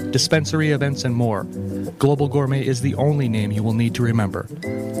appreciations, dispensary events, and more, Global Gourmet is the only name you will need to remember.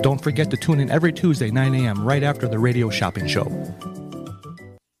 Don't forget to tune in every Tuesday, 9 a.m., right after the radio shopping show.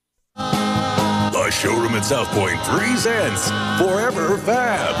 The showroom at South Point presents Forever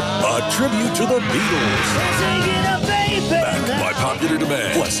Fab, a tribute to the Beatles. Backed by popular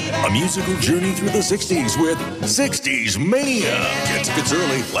demand, plus a musical journey through the 60s with 60s Mania. Get tickets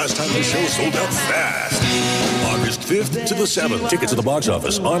early. Last time the show sold out fast. August 5th to the 7th. Tickets at the box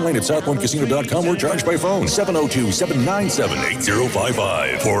office, online at southpointcasino.com or charged by phone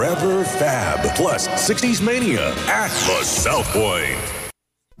 702-797-8055. Forever Fab, plus 60s Mania at the South Point.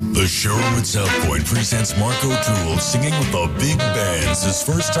 The showroom at South Point presents Mark O'Toole singing with the big bands. His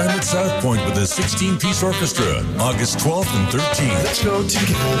first time at South Point with a 16-piece orchestra, August 12th and 13th. Let's go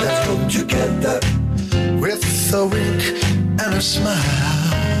together with a wink and a smile.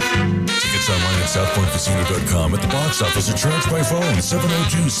 Tickets online at southpointcasino.com, at the box office, or charged by phone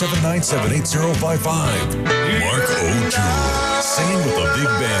 702-797-8055. Mark O'Toole, singing with the big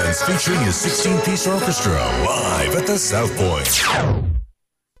bands featuring his 16-piece orchestra live at the South Point.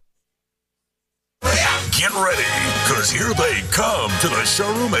 Get ready, because here they come to the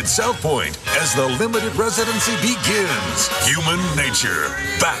showroom at South Point as the limited residency begins. Human Nature,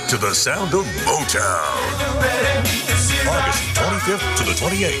 back to the sound of Motown. August 25th to the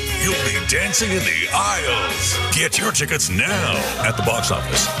 28th, you'll be dancing in the aisles. Get your tickets now at the box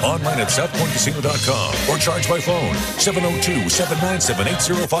office, online at southpointcasino.com, or charge by phone,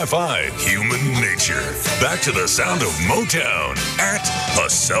 702-797-8055. Human Nature, back to the sound of Motown at the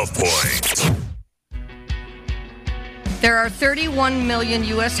South Point. There are 31 million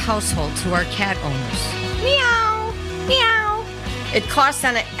U.S. households who are cat owners. Meow, meow. It costs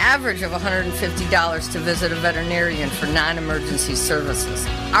on an average of $150 to visit a veterinarian for non-emergency services.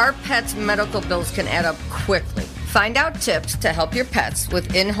 Our pets' medical bills can add up quickly. Find out tips to help your pets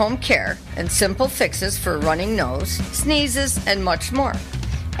with in-home care and simple fixes for running nose, sneezes, and much more.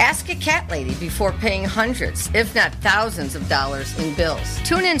 Ask a cat lady before paying hundreds, if not thousands of dollars in bills.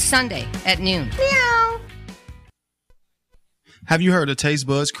 Tune in Sunday at noon. Meow. Have you heard of Taste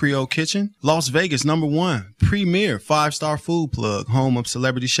Buds Creole Kitchen? Las Vegas' #1 premier 5-star food plug, home of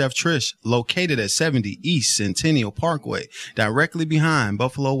celebrity chef Trish, located at 70 East Centennial Parkway, directly behind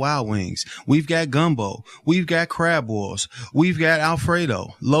Buffalo Wild Wings. We've got gumbo, we've got crab boils, we've got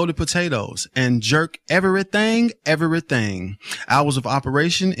Alfredo, loaded potatoes, and jerk everything. Hours of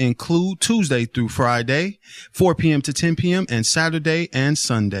operation include Tuesday through Friday, 4 p.m. to 10 p.m., and Saturday and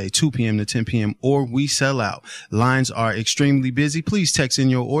Sunday, 2 p.m. to 10 p.m., or we sell out. Lines are extremely busy. Please text in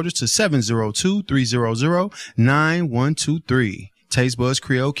your orders to 702-300-9123. Taste Buds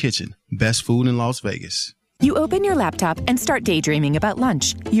Creole Kitchen. Best food in Las Vegas. You open your laptop and start daydreaming about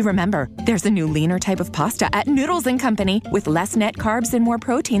lunch. You remember, there's a new leaner type of pasta at Noodles & Company with less net carbs and more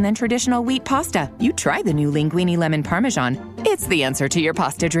protein than traditional wheat pasta. You try the new Linguine Lemon Parmesan. It's the answer to your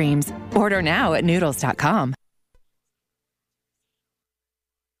pasta dreams. Order now at noodles.com.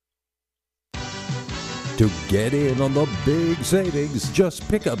 To get in on the big savings, just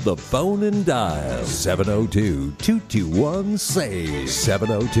pick up the phone and dial 702-221-SAVE,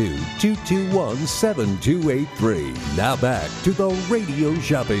 702-221-7283. Now back to the Radio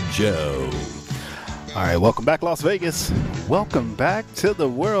Shopping Show. All right, welcome back, Las Vegas. Welcome back to the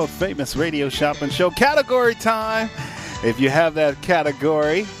world-famous Radio Shopping Show. Category time. If you have that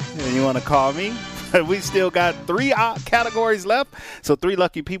category and you want to call me, we still got 3 categories left. So 3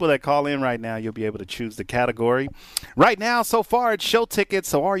 lucky people that call in right now, you'll be able to choose the category. Right now, so far, it's show tickets.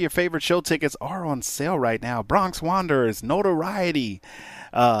 So all your favorite show tickets are on sale right now. Bronx Wanderers, Notoriety,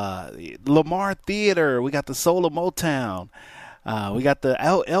 Lamar Theater. We got the Soul of Motown. We got the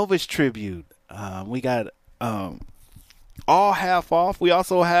Elvis Tribute. We got all half off. We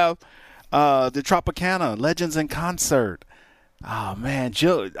also have the Tropicana, Legends in Concert. Oh, man.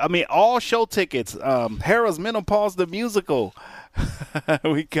 All show tickets. Harrah's Menopause, the musical.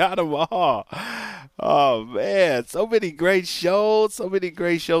 We got them all. Oh, man. So many great shows. So many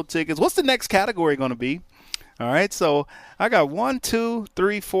great show tickets. What's the next category going to be? All right. So I got 1, 2,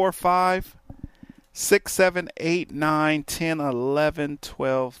 3, 4, 5, 6, 7, 8, 9, 10, 11,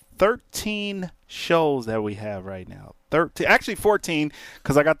 12, 13 shows that we have right now. 13. Actually, 14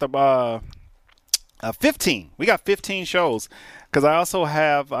 because I got the 15. We got 15 shows because I also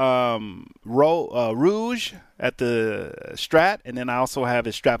have Rouge at the Strat, and then I also have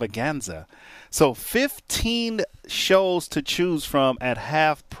Extravaganza. So 15 shows to choose from at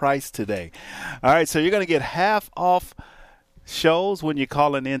half price today. All right, so you're going to get half off shows when you're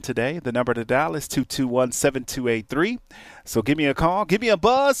calling in today. The number to dial is 221-7283. So give me a call, give me a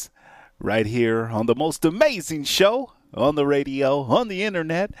buzz right here on the most amazing show on the radio, on the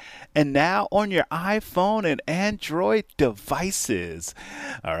internet, and now on your iPhone and Android devices.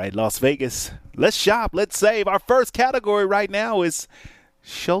 All right, Las Vegas, let's shop, let's save. Our first category right now is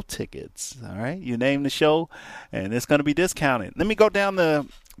show tickets. All right, you name the show, and it's going to be discounted. Let me go down the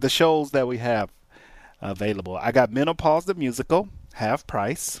shows that we have available. I got Menopause the Musical, half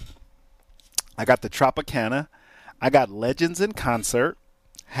price. I got the Tropicana. I got Legends in Concert,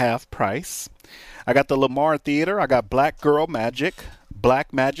 half price. I got the Lamar Theater. I got Black Magic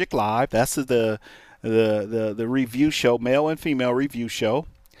Live. That's the review show, male and female review show.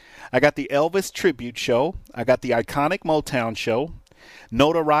 I got the Elvis Tribute Show. I got the Iconic Motown Show.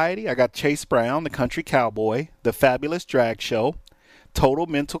 Notoriety. I got Chase Brown, the Country Cowboy. The Fabulous Drag Show. Total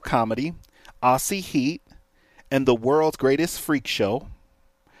Mental Comedy. Aussie Heat. And the World's Greatest Freak Show.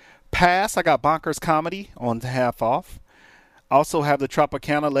 Pass. I got Bonkers Comedy on half off. Also have the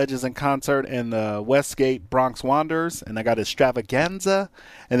Tropicana Legends in Concert and the Westgate Bronx Wanderers. And I got Extravaganza.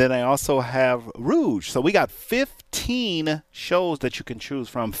 And then I also have Rouge. So we got 15 shows that you can choose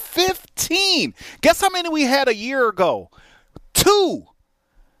from. 15! Guess how many we had a year ago? 2!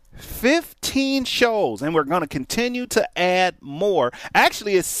 15 shows, and we're going to continue to add more.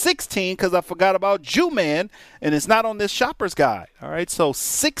 Actually, it's 16 because I forgot about Jew-Man, and it's not on this shopper's guide. All right, so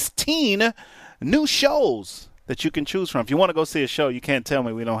 16 new shows that you can choose from. If you want to go see a show, you can't tell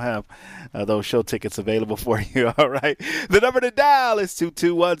me we don't have those show tickets available for you. All right, the number to dial is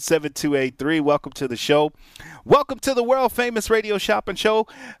 221-7283. Welcome to the show. Welcome to the world famous radio shopping show.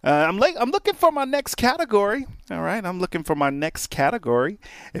 I'm looking for my next category. All right, I'm looking for my next category.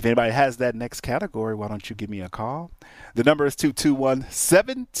 If anybody has that next category, why don't you give me a call? The number is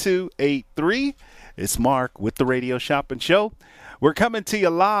 221-7283. It's Mark with the radio shopping show. We're coming to you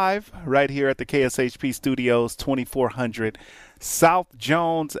live right here at the KSHP Studios, 2400 South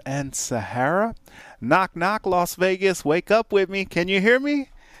Jones and Sahara. Knock, knock, Las Vegas. Wake up with me. Can you hear me?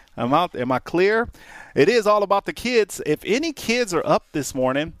 I'm out. Am I clear? It is all about the kids. If any kids are up this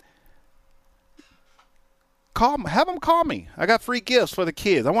morning, have them call me. I got free gifts for the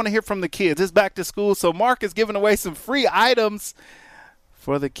kids. I want to hear from the kids. It's back to school, so Mark is giving away some free items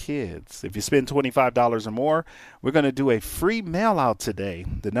for the kids. If you spend $25 or more, we're going to do a free mail out today.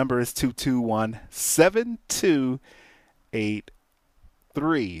 The number is 221-7283.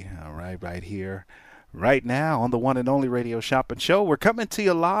 All right here, right now on the one and only radio shopping show. We're coming to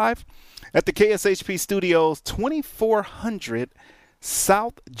you live at the KSHP Studios, 2400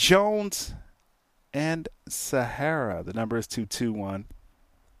 South Jones and Sahara. The number is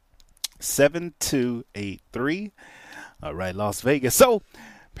 221-7283. All right, Las Vegas. So,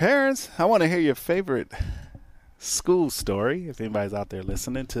 parents, I want to hear your favorite school story, if anybody's out there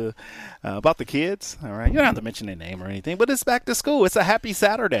listening to about the kids. All right, you don't have to mention their name or anything, but it's back to school. It's a happy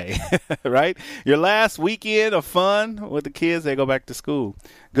Saturday, right? Your last weekend of fun with the kids, they go back to school.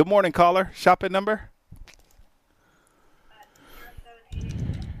 Good morning, caller. Shopping number?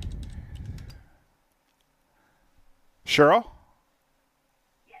 Cheryl?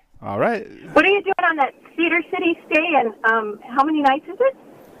 All right. What are you doing on that Cedar City stay, and how many nights is it?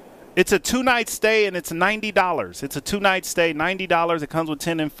 It's a 2-night stay, and it's $90. It's a 2-night stay, $90. It comes with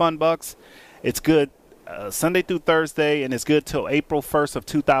 10 in fun bucks. It's good Sunday through Thursday, and it's good till April 1st of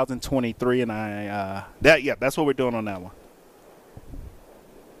 2023. And that's what we're doing on that one.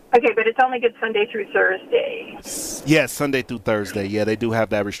 Okay, but it's only good Sunday through Thursday. Yes, Sunday through Thursday. Yeah, they do have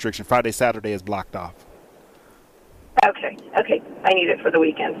that restriction. Friday, Saturday is blocked off. Okay. I need it for the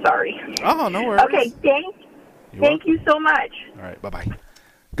weekend. Sorry. Oh, no worries. Okay, thank you so much. All right, bye-bye.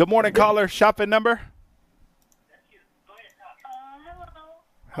 Good morning, caller. Shopping number?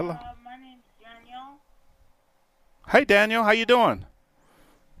 Hello. My name's Daniel. Hey, Daniel. How you doing?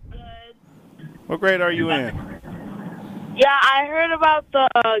 Good. What grade are you in? Yeah, I heard about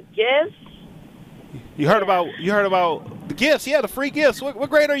the gifts. You heard about the gifts? Yeah, the free gifts. What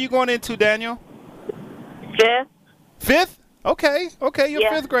grade are you going into, Daniel? 5th. 5th? Okay, you're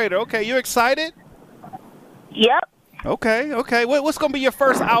a 5th grader. Okay, you excited? Yep. Okay. What's going to be your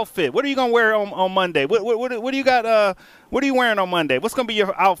first outfit? What are you going to wear on Monday? What do you got? What are you wearing on Monday? What's going to be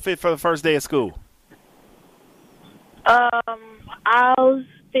your outfit for the first day of school? I was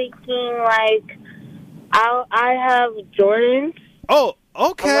thinking like I have Jordans. Oh,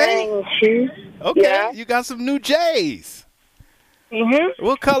 okay. I'm wearing shoes. Okay, yeah. You got some new J's. Mhm.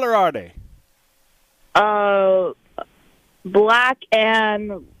 What color are they? Black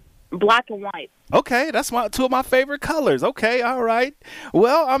and white. Okay, that's two of my favorite colors. Okay, all right.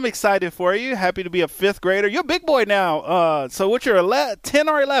 Well, I'm excited for you. Happy to be a 5th grader. You're a big boy now. So what's your 10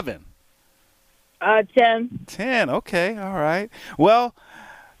 or 11? 10. 10. Okay, all right. Well,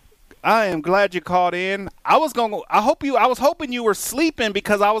 I am glad you called in. I was hoping you were sleeping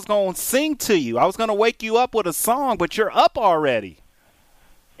because I was going to sing to you. I was going to wake you up with a song, but you're up already.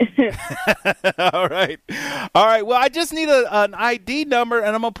 All right. Well, I just need an ID number,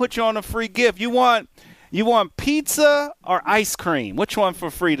 and I'm gonna put you on a free gift. You want pizza or ice cream? Which one for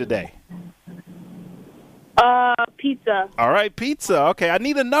free today? Pizza. All right, pizza. Okay. I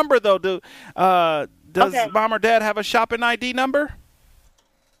need a number though. Does Mom or Dad have a shopping ID number?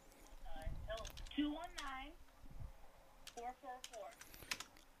 219-444.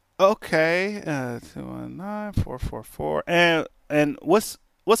 Okay. 219-444. And what's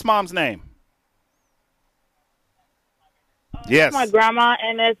Mom's name? Yes. My grandma,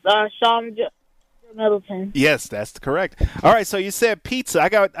 and it's Sean Middleton. Yes, that's correct. All right, so you said pizza. I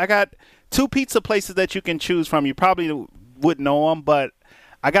got 2 pizza places that you can choose from. You probably wouldn't know them, but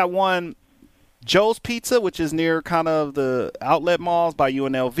I got one Joe's Pizza, which is near kind of the outlet malls by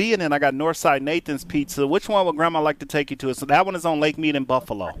UNLV, and then I got Northside Nathan's Pizza. Which one would Grandma like to take you to? So that one is on Lake Mead in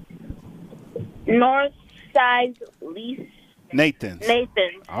Buffalo. Northside Nathan's.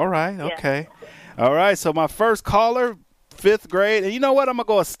 Nathan's. All right, okay. All right, so my first caller, 5th grade. And you know what? I'm going to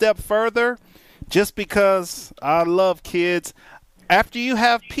go a step further just because I love kids. After you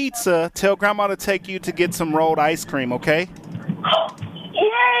have pizza, tell Grandma to take you to get some rolled ice cream, okay?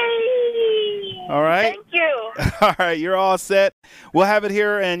 Yay! All right. Thank you. All right, you're all set. We'll have it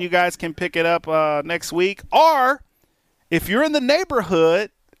here, and you guys can pick it up next week. Or if you're in the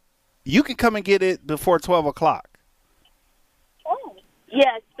neighborhood, you can come and get it before 12 o'clock. Oh,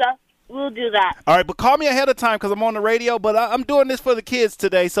 yes, we'll do that. All right, but call me ahead of time because I'm on the radio, but I'm doing this for the kids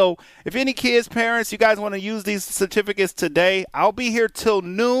today. So if any kids, parents, you guys want to use these certificates today, I'll be here till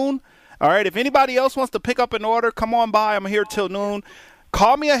noon. All right, if anybody else wants to pick up an order, come on by. I'm here till noon.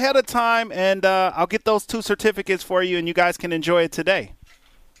 Call me ahead of time, and I'll get those 2 certificates for you, and you guys can enjoy it today.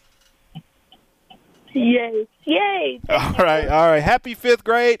 Yay. Yay. All right. Happy 5th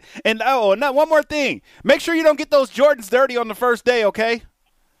grade. And one more thing. Make sure you don't get those Jordans dirty on the first day, okay?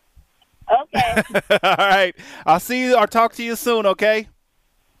 Okay. All right. I'll see you or talk to you soon, okay?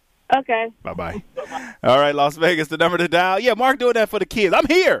 Okay. Bye-bye. All right, Las Vegas, the number to dial. Yeah, Mark doing that for the kids. I'm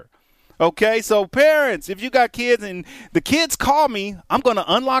here. Okay, so parents, if you got kids and the kids call me, I'm going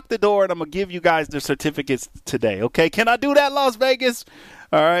to unlock the door and I'm going to give you guys their certificates today, okay? Can I do that, Las Vegas?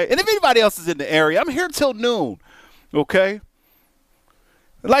 All right. And if anybody else is in the area, I'm here till noon, okay?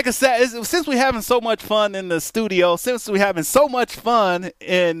 Like I said, since we're having so much fun in the studio, since we're having so much fun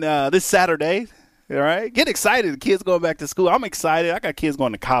in this Saturday, all right, get excited. The kids going back to school. I'm excited. I got kids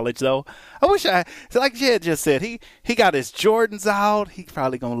going to college, though. I wish like Jed just said, he got his Jordans out. He's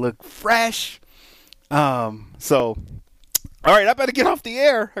probably going to look fresh. All right, I better get off the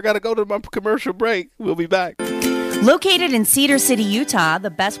air. I got to go to my commercial break. We'll be back. Located in Cedar City, Utah,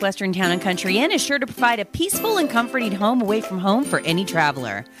 the Best Western Town and Country Inn is sure to provide a peaceful and comforting home away from home for any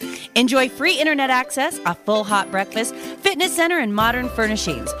traveler. Enjoy free internet access, a full hot breakfast, fitness center, and modern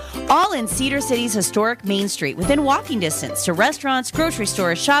furnishings. All in Cedar City's historic Main Street, within walking distance to restaurants, grocery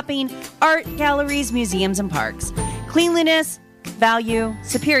stores, shopping, art, galleries, museums, and parks. Cleanliness, value,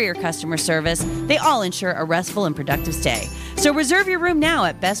 superior customer service, they all ensure a restful and productive stay. So reserve your room now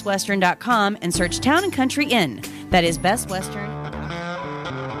at bestwestern.com and search Town and Country Inn. That is Best Western.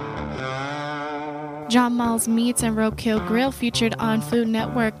 John Mull's Meats and Roadkill Grill featured on Food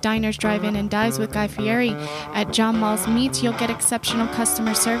Network, Diners, Drive-In, and Dives with Guy Fieri. At John Mull's Meats, you'll get exceptional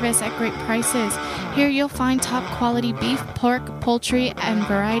customer service at great prices. Here you'll find top quality beef, pork, poultry, and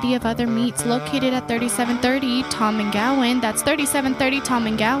variety of other meats located at 3730 Tom and Gowan. That's 3730 Tom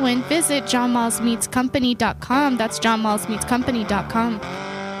and Gowan. Visit johnmallsmeatscompany.com. That's johnmallsmeatscompany.com.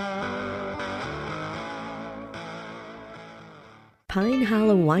 Pine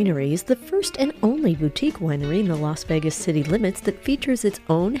Hollow Winery is the first and only boutique winery in the Las Vegas city limits that features its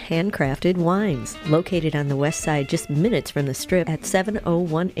own handcrafted wines. Located on the west side, just minutes from the Strip at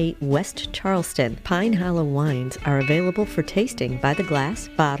 7018 West Charleston, Pine Hollow wines are available for tasting by the glass,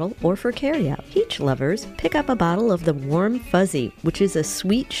 bottle, or for carryout. Peach lovers, pick up a bottle of the Warm Fuzzy, which is a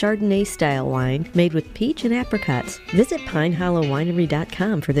sweet Chardonnay-style wine made with peach and apricots. Visit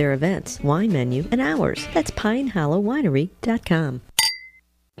PineHollowWinery.com for their events, wine menu, and hours. That's PineHollowWinery.com.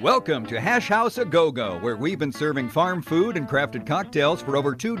 Welcome to Hash House A Go-Go, where we've been serving farm food and crafted cocktails for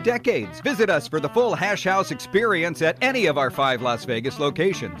over 2 decades. Visit us for the full Hash House experience at any of our 5 Las Vegas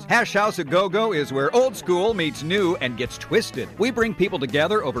locations. Hash House A Go-Go is where old school meets new and gets twisted. We bring people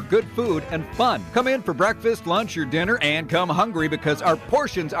together over good food and fun. Come in for breakfast, lunch, or dinner, and come hungry because our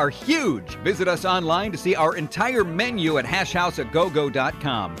portions are huge. Visit us online to see our entire menu at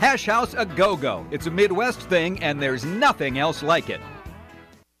hashhouseagogo.com. Hash House A Go-Go. It's a Midwest thing, and there's nothing else like it.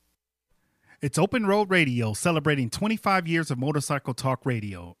 It's Open Road Radio, celebrating 25 years of motorcycle talk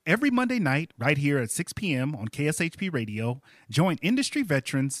radio. Every Monday night, right here at 6 p.m. on KSHP Radio, join industry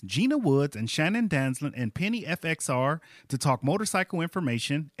veterans Gina Woods and Shannon Danslin and Penny FXR to talk motorcycle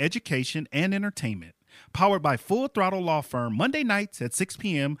information, education, and entertainment. Powered by Full Throttle Law Firm, Monday nights at 6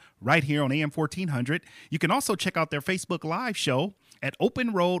 p.m. right here on AM 1400. You can also check out their Facebook Live show at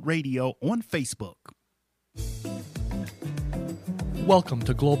Open Road Radio on Facebook. Welcome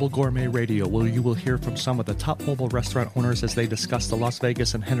to Global Gourmet Radio, where you will hear from some of the top mobile restaurant owners as they discuss the Las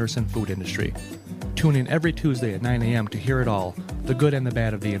Vegas and Henderson food industry. Tune in every Tuesday at 9 a.m. to hear it all, the good and the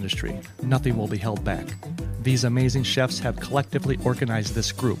bad of the industry. Nothing will be held back. These amazing chefs have collectively organized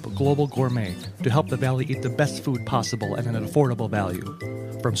this group, Global Gourmet, to help the Valley eat the best food possible at an affordable value.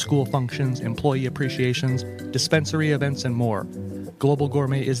 From school functions, employee appreciations, dispensary events, and more, Global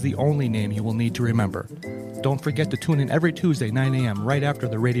Gourmet is the only name you will need to remember. Don't forget to tune in every Tuesday, 9 a.m., right after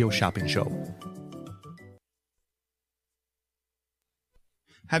the radio shopping show.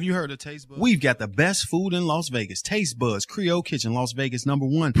 Have you heard of Taste Buds? We've got the best food in Las Vegas. Taste Buds Creole Kitchen, Las Vegas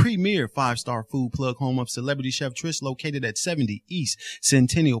 #1 premier 5-star food plug, home of celebrity chef Trish, located at 70 East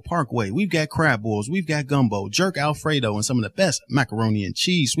Centennial Parkway. We've got crab boils, we've got gumbo, jerk Alfredo, and some of the best macaroni and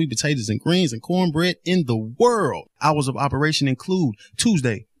cheese, sweet potatoes and greens, and cornbread in the world. Hours of operation include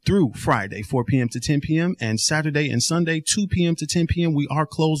Tuesday through Friday, 4 p.m. to 10 p.m., and Saturday and Sunday, 2 p.m. to 10 p.m. We are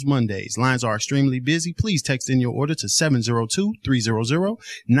closed Mondays. Lines are extremely busy. Please text in your order to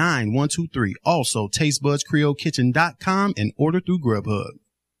 702-300-9123. Also, TasteBudsCreoleKitchen.com and order through Grubhub.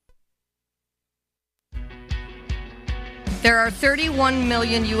 There are 31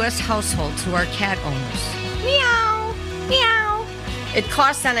 million U.S. households who are cat owners. Meow, meow. It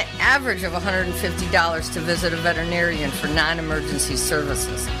costs on an average of $150 to visit a veterinarian for non-emergency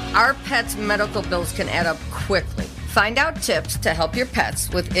services. Our pets' medical bills can add up quickly. Find out tips to help your pets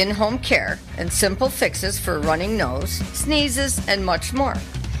with in-home care and simple fixes for running nose, sneezes, and much more.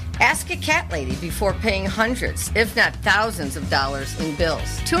 Ask a cat lady before paying hundreds, if not thousands of dollars in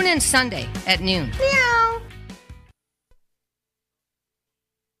bills. Tune in Sunday at noon. Meow.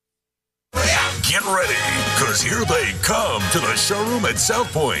 Get ready, because here they come to the showroom at South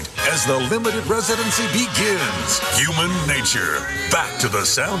Point as the limited residency begins. Human Nature, back to the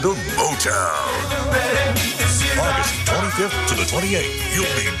sound of Motown. August 25th to the 28th, you'll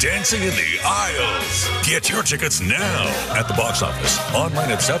be dancing in the aisles. Get your tickets now at the box office,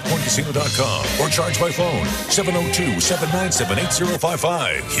 online at southpointcasino.com, or charge by phone,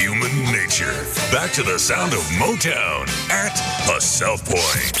 702-797-8055. Human Nature, back to the sound of Motown at the South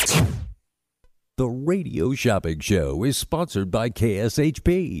Point. The Radio Shopping Show is sponsored by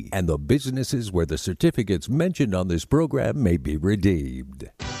KSHP and the businesses where the certificates mentioned on this program may be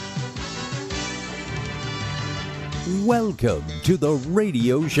redeemed. Welcome to the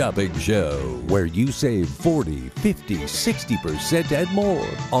Radio Shopping Show, where you save 40, 50, 60% and more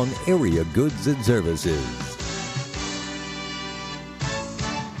on area goods and services.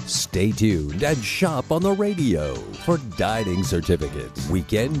 Stay tuned and shop on the radio for dining certificates,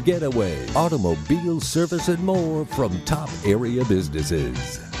 weekend getaway, automobile service, and more from top area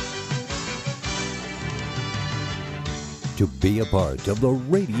businesses. To be a part of the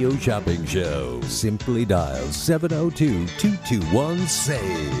Radio Shopping Show, simply dial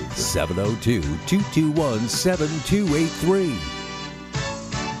 702-221-SAVE, 702-221-7283.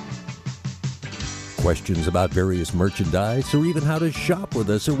 Questions about various merchandise or even how to shop with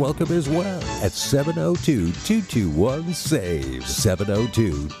us are welcome as well at 702-221-SAVE,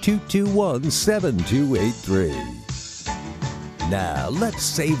 702-221-7283. Now, let's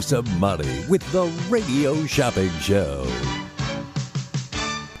save some money with the Radio Shopping Show.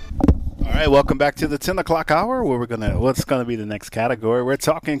 All right, welcome back to the 10 o'clock hour where what's going to be the next category. We're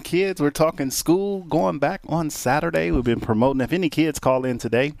talking kids. We're talking school going back on Saturday. We've been promoting. If any kids call in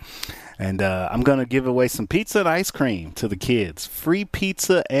today, and I'm going to give away some pizza and ice cream to the kids. Free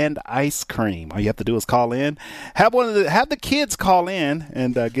pizza and ice cream. All you have to do is call in. Have the kids call in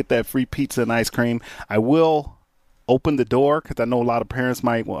and get that free pizza and ice cream. I will open the door because I know a lot of parents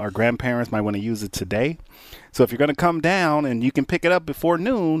or grandparents might want to use it today. So if you're going to come down and you can pick it up before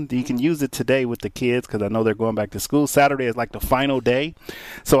noon, you can use it today with the kids because I know they're going back to school. Saturday is like the final day.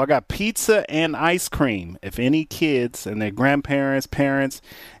 So I got pizza and ice cream. If any kids and their grandparents, parents,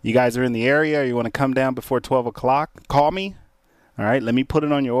 you guys are in the area or you want to come down before 12 o'clock, call me. All right, let me put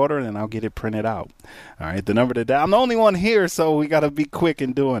it on your order and then I'll get it printed out. All right, the number to dial. I'm the only one here, so we got to be quick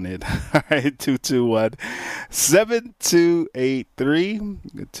in doing it. All right, 221-7283,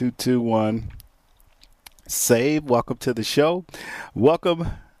 221-SAVE. Welcome to the show. Welcome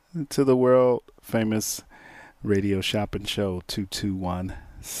to the world famous Radio Shopping Show,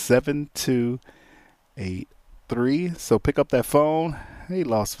 221-7283. So pick up that phone. Hey,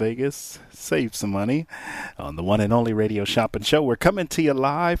 Las Vegas, save some money on the one and only Radio Shopping Show. We're coming to you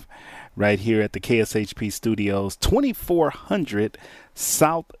live right here at the KSHP Studios, 2400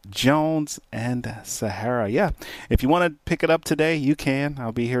 South Jones and Sahara. Yeah, if you want to pick it up today, you can.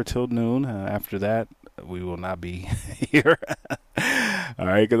 I'll be here till noon. After that, we will not be here. All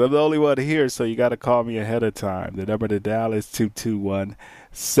right, because I'm the only one here, so you got to call me ahead of time. The number to dial is 221-7283.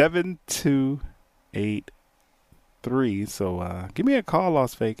 So give me a call,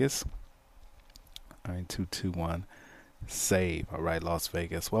 Las Vegas. All right, 221-SAVE. All right, Las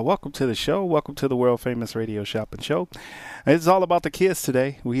Vegas. Well, welcome to the show. Welcome to the world famous Radio Shopping Show. It's all about the kids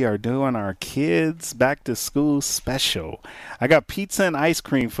today. We are doing our kids back to school special. I got pizza and ice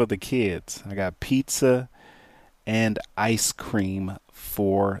cream for the kids. I got pizza and ice cream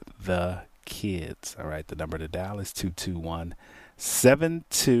for the kids. All right, the number to dial is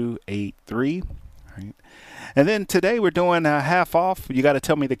 221-7283. All right. And then today we're doing half off. You got to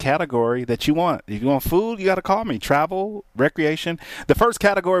tell me the category that you want. If you want food, you got to call me. Travel, recreation. The first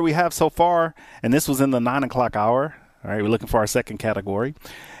category we have so far, and this was in the 9 o'clock hour. All right, we're looking for our second category.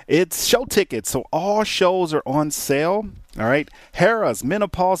 It's show tickets. So all shows are on sale. All right. Harrah's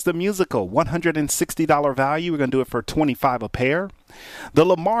Menopause the Musical, $160 value. We're going to do it for $25 a pair. The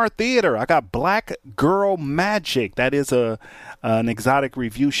Lamar Theater, I got Black Girl Magic. That is an exotic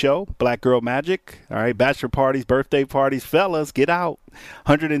review show, Black Girl Magic. All right, bachelor parties, birthday parties, fellas, get out.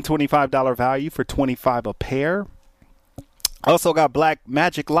 $125 value for $25 a pair. Also got Black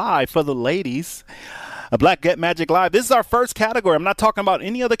Magic Live for the ladies. A Black Get Magic Live. This is our first category. I'm not talking about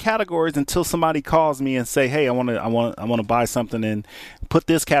any other categories until somebody calls me and say, "Hey, I want to buy something and put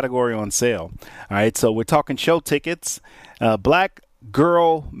this category on sale." All right, so we're talking show tickets. Black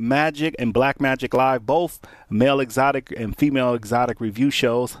Girl Magic and Black Magic Live, both male exotic and female exotic review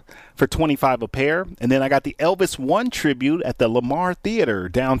shows for $25 a pair. And then I got the Elvis One tribute at the Lamar Theater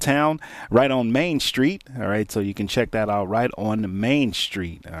downtown, right on Main Street. All right, so you can check that out right on Main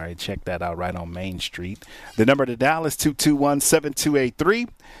Street. All right, check that out right on Main Street. The number to dial is 221-7283.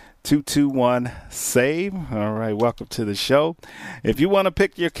 221-SAVE. All right, welcome to the show. If you want to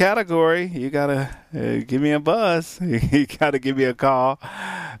pick your category, you got to give me a buzz. You got to give me a call.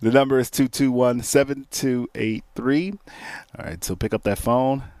 The number is 221-7283. All right, so pick up that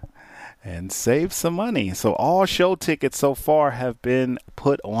phone and save some money. So all show tickets so far have been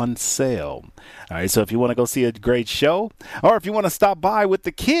put on sale. All right, so if you want to go see a great show, or if you want to stop by with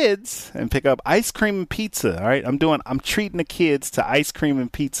the kids and pick up ice cream and pizza, all right, I'm treating the kids to ice cream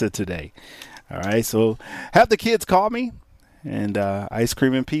and pizza today. All right, so have the kids call me and ice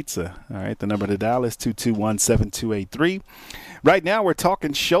cream and pizza. All right, the number to dial is 221-7283. Right now we're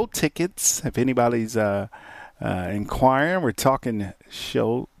talking show tickets. If anybody's inquiring, we're talking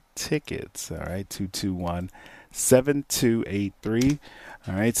show tickets. All right, 221-7283.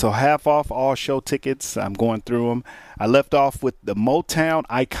 All right, so half off all show tickets. I'm going through them. I left off with the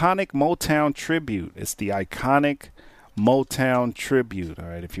iconic Motown tribute. It's the iconic Motown tribute. All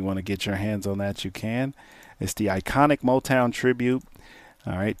right, if you want to get your hands on that, you can. It's the iconic Motown tribute.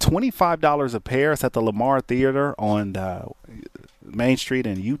 All right, $25 a pair. It's at the Lamar Theater on Main Street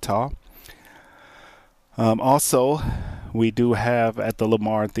in Utah. Also, we do have at the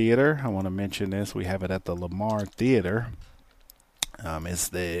Lamar Theater, I want to mention this, we have it at the Lamar Theater. It's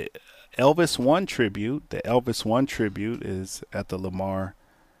the Elvis One tribute. The Elvis One tribute is at the Lamar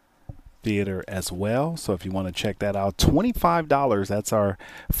Theater as well. So if you want to check that out, $25. That's our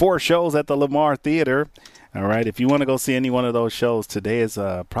 4 shows at the Lamar Theater. All right. If you want to go see any one of those shows, today is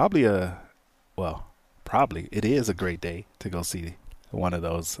probably it is a great day to go see one of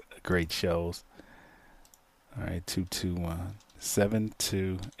those great shows. All right,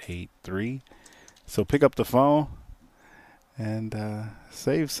 221-7283. So pick up the phone and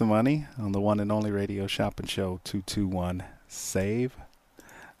save some money on the one and only radio shopping show, 221-SAVE.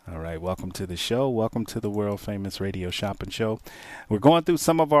 All right, welcome to the show. Welcome to the world famous radio shopping show. We're going through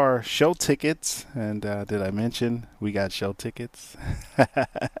some of our show tickets. And did I mention we got show tickets?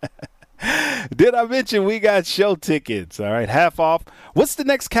 Did I mention we got show tickets? All right, half off. What's the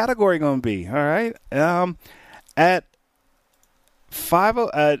next category going to be? All right. At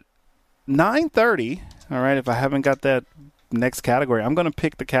 9:30, all right, if I haven't got that next category, I'm going to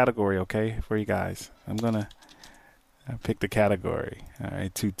pick the category, okay, for you guys. I'm going to pick the category. All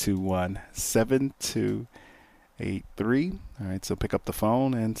right, 221-7283. All right, so pick up the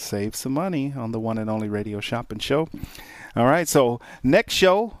phone and save some money on the one and only radio shopping show. All right, so next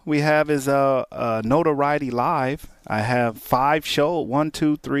show we have is Notoriety Live. I have 5 shows,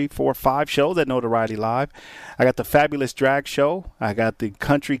 5 shows at Notoriety Live. I got the Fabulous Drag Show. I got the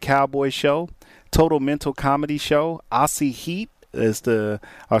Country Cowboy Show, Total Mental Comedy Show, Aussie Heat is the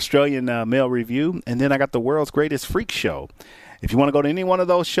Australian male review, and then I got the World's Greatest Freak Show. If you want to go to any one of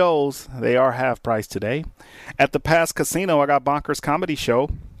those shows, they are half price today. At the Pass Casino, I got Bonkers Comedy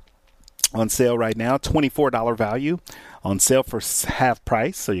Show on sale right now, $24 value. On sale for half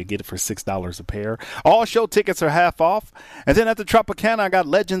price, so you get it for $6 a pair. All show tickets are half off. And then at the Tropicana, I got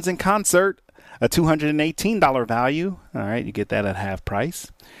Legends in Concert, a $218 value. All right, you get that at half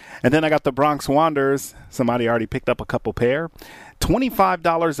price. And then I got the Bronx Wanderers. Somebody already picked up a couple pair.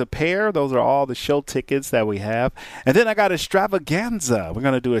 $25 a pair. Those are all the show tickets that we have. And then I got Extravaganza. We're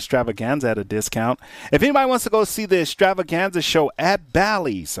going to do Extravaganza at a discount. If anybody wants to go see the Extravaganza show at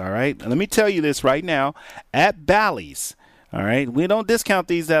Bally's, all right, let me tell you this right now. At Bally's, all right, we don't discount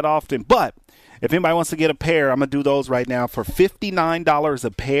these that often, but If anybody wants to get a pair, I'm going to do those right now for $59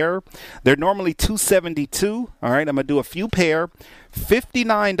 a pair. They're normally $272. All right, I'm going to do a few pair.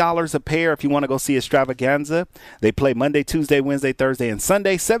 $59 a pair if you want to go see Extravaganza. They play Monday, Tuesday, Wednesday, Thursday, and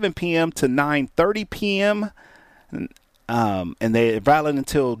Sunday, 7 p.m. to 9:30 p.m. And they're valid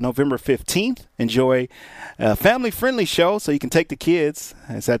until November 15th. Enjoy a family-friendly show so you can take the kids.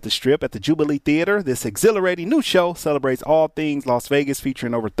 It's at the Strip at the Jubilee Theater. This exhilarating new show celebrates all things Las Vegas,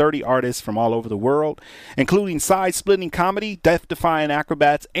 featuring over 30 artists from all over the world, including side-splitting comedy, death-defying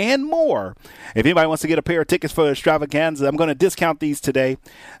acrobats, and more. If anybody wants to get a pair of tickets for Extravaganza, I'm going to discount these today.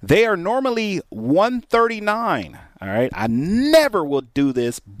 They are normally $139. All right, I never will do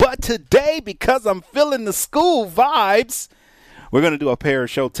this, but today, because I'm feeling the school vibes, we're going to do a pair of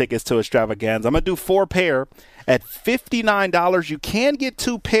show tickets to Extravaganza. I'm going to do 4 pair at $59. You can get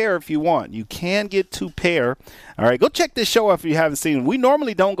 2 pair if you want. You can get 2 pair. All right, go check this show out if you haven't seen it. We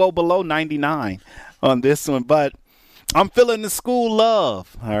normally don't go below $99 on this one, but I'm feeling the school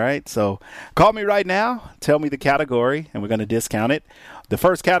love. All right, so call me right now. Tell me the category, and we're going to discount it. The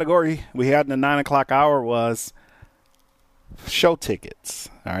first category we had in the 9 o'clock hour was show tickets.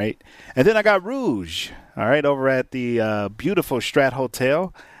 All right, and then I got Rouge. All right, over at the beautiful Strat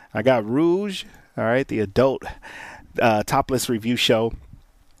Hotel, I got Rouge. All right, the adult topless review show,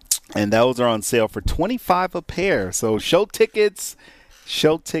 and those are on sale for $25 a pair. So show tickets,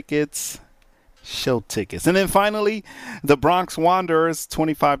 and then finally the Bronx Wanderers,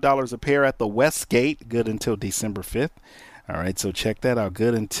 $25 a pair at the Westgate, good until December 5th. All right, so check that out,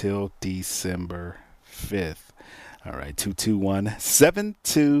 good until December 5th. All right,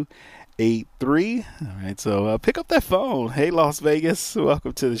 221-7283. All right, so pick up that phone. Hey, Las Vegas,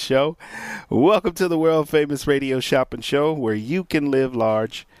 welcome to the show. Welcome to the world-famous radio shopping show where you can live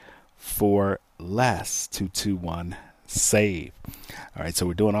large for less. 221-SAVE. All right, so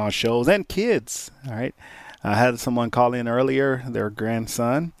we're doing all shows and kids. All right, I had someone call in earlier, their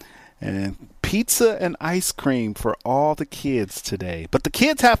grandson, and pizza and ice cream for all the kids today. But the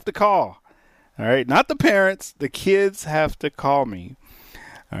kids have to call. All right, not the parents. The kids have to call me.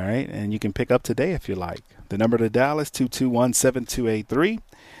 All right, and you can pick up today if you like. The number to dial is 221-7283.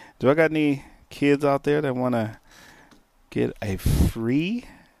 Do I got any kids out there that want to get a free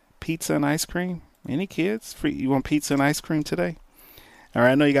pizza and ice cream? Any kids? Free? You want pizza and ice cream today? All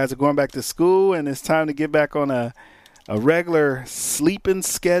right, I know you guys are going back to school, and it's time to get back on a regular sleeping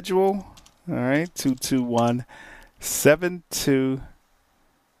schedule. All right,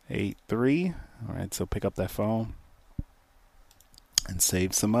 221-7283. All right, so pick up that phone and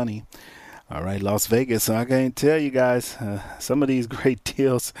save some money. All right, Las Vegas. So I can tell you guys, some of these great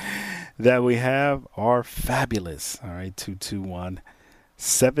deals that we have are fabulous. All right,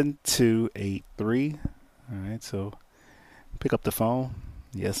 221-7283. All right, so pick up the phone,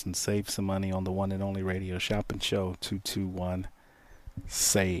 yes, and save some money on the one and only radio shopping show,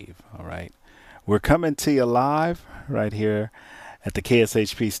 221-SAVE. All right, we're coming to you live right here at the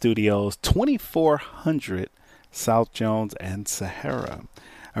KSHP Studios, 2400 South Jones and Sahara.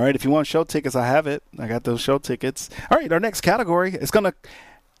 All right, if you want show tickets, I have it. I got those show tickets. All right, our next category is I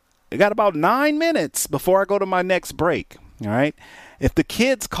got about 9 minutes before I go to my next break. All right, if the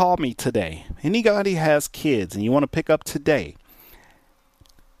kids call me today, anybody has kids and you want to pick up today,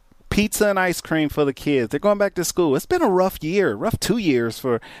 pizza and ice cream for the kids. They're going back to school. It's been a rough 2 years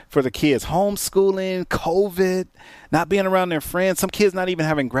for the kids. Homeschooling, COVID, not being around their friends. Some kids not even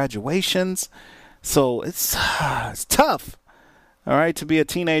having graduations. So it's tough, all right, to be a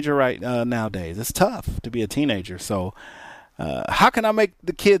teenager nowadays. It's tough to be a teenager. So how can I make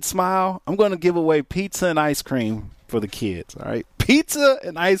the kids smile? I'm going to give away pizza and ice cream for the kids, all right? Pizza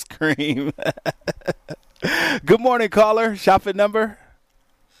and ice cream. Good morning, caller. Shopping number?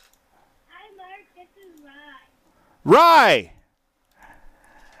 Rye.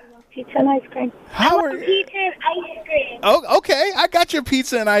 Pizza and ice cream. How are you? Pizza and ice cream. Oh, okay. I got your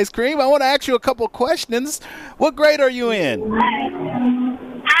pizza and ice cream. I want to ask you a couple questions. What grade are you in? I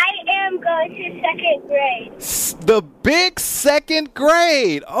am going to second grade. The big second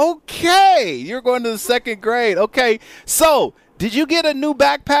grade. Okay. You're going to the second grade. Okay. So, did you get a new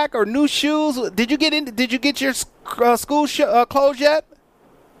backpack or new shoes? Did you get your school clothes yet?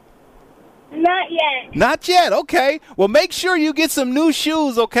 Not yet. Not yet. Okay. Well, make sure you get some new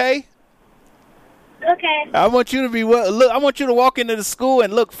shoes, okay? Okay. I want you to I want you to walk into the school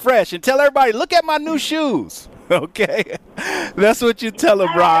and look fresh and tell everybody, look at my new shoes. Okay. That's what you tell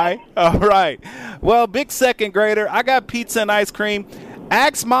them, Rye. All right. Well, big second grader, I got pizza and ice cream.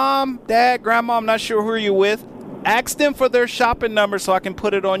 Ask mom, dad, grandma, I'm not sure who you're with. Ask them for their shopping number so I can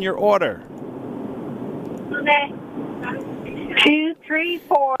put it on your order. Okay.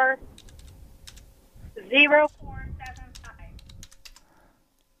 234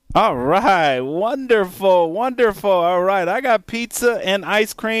 All right, wonderful, wonderful. All right, I got pizza and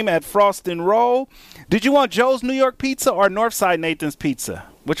ice cream at Frost and Roll. Did you want Joe's New York Pizza or Northside Nathan's Pizza?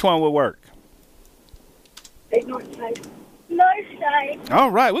 Which one would work? Northside. Northside.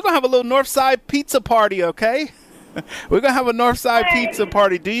 All right, we're going to have a little Northside pizza party, okay? We're going to have a Northside pizza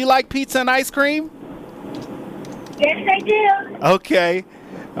party. Do you like pizza and ice cream? Yes, I do. Okay.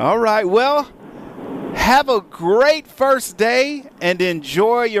 All right, well, have a great first day and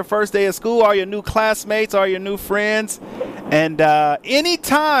enjoy your first day of school, all your new classmates, all your new friends. And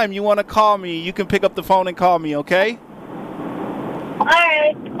anytime you want to call me, you can pick up the phone and call me, okay? All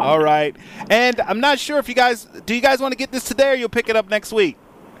right. All right. And I'm not sure if you guys want to get this today or you'll pick it up next week?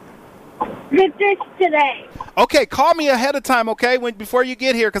 Get this today. Okay, call me ahead of time, okay? Before you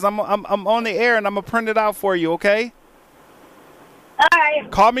get here, because I'm on the air and I'm going to print it out for you, okay? All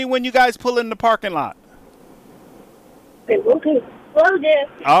right. Call me when you guys pull in the parking lot. Okay, will do. Will do.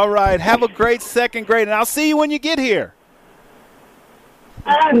 All right. Have a great second grade, and I'll see you when you get here.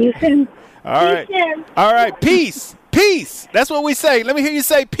 You can. All right. All right. Peace. Peace. That's what we say. Let me hear you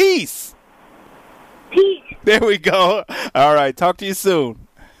say peace. Peace. There we go. All right. Talk to you soon.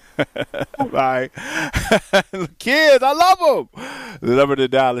 Bye. Kids, I love them. The number to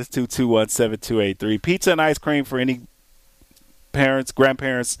dial is 221-7283. Pizza and ice cream for any parents,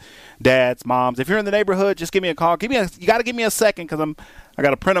 grandparents, dads, moms. If you're in the neighborhood, just give me a call. You got to give me a second because I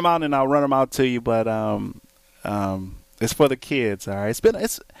got to print them out and I'll run them out to you. But it's for the kids. All right.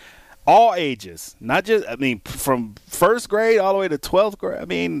 It's all ages, not just from first grade all the way to 12th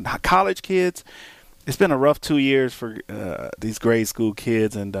grade. College kids. It's been a rough 2 years for these grade school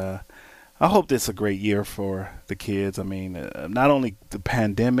kids, and I hope this is a great year for the kids. Not only the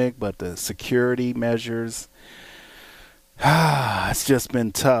pandemic, but the security measures. It's just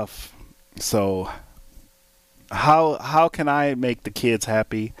been tough. So how can I make the kids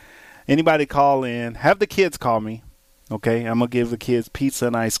happy? Anybody call in. Have the kids call me. Okay, I'm going to give the kids pizza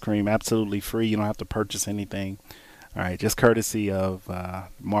and ice cream absolutely free. You don't have to purchase anything. All right, just courtesy of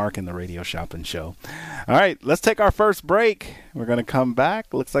Mark and the Radio Shopping Show. All right, let's take our first break. We're going to come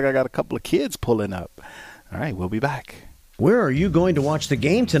back. Looks like I got a couple of kids pulling up. All right, we'll be back. Where are you going to watch the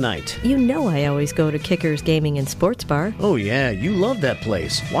game tonight? You know I always go to Kickers Gaming and Sports Bar. Oh, yeah, you love that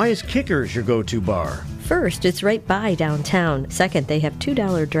place. Why is Kickers your go-to bar? First, it's right by downtown. Second, they have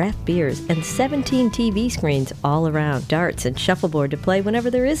 $2 draft beers and 17 TV screens all around, darts and shuffleboard to play whenever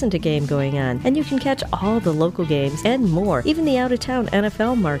there isn't a game going on. And you can catch all the local games and more, even the out-of-town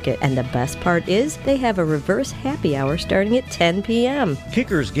NFL market. And the best part is they have a reverse happy hour starting at 10 p.m.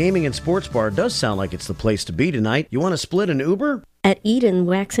 Kickers Gaming and Sports Bar does sound like it's the place to be tonight. You want to split an Uber? At Eden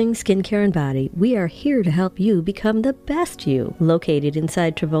Waxing, Skincare and Body, we are here to help you become the best you. Located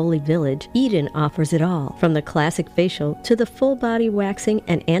inside Tivoli Village, Eden offers it all, from the classic facial to the full body waxing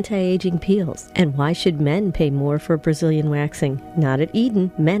and anti-aging peels. And why should men pay more for Brazilian waxing? Not at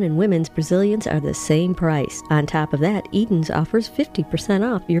Eden. Men and women's Brazilians are the same price. On top of that, Eden's offers 50%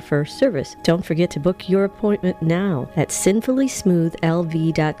 off your first service. Don't forget to book your appointment now at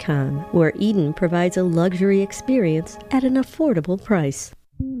sinfullysmoothlv.com, where Eden provides a luxury experience at an affordable price.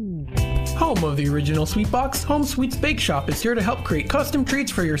 Home of the original Sweet Box, Home Sweets Bake Shop is here to help create custom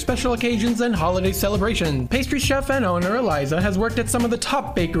treats for your special occasions and holiday celebration. Pastry chef and owner Eliza has worked at some of the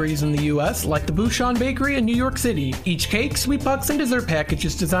top bakeries in the U.S., like the Bouchon Bakery in New York City. Each cake, Sweet Box, and dessert package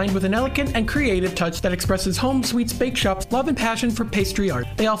is designed with an elegant and creative touch that expresses Home Sweets Bake Shop's love and passion for pastry art.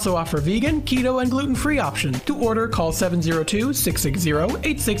 They also offer vegan, keto, and gluten-free options. To order, call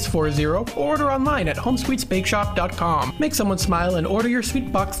 702-660-8640 or order online at homesweetsbakeshop.com. Make someone smile and order your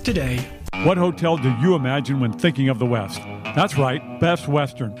Sweet Box today. What hotel do you imagine when thinking of the West? That's right, Best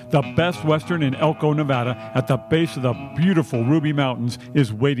Western. The Best Western in Elko, Nevada, at the base of the beautiful Ruby Mountains,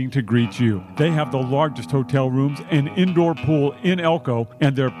 is waiting to greet you. They have the largest hotel rooms and indoor pool in Elko,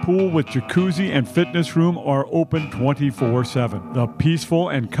 and their pool with jacuzzi and fitness room are open 24/7. The peaceful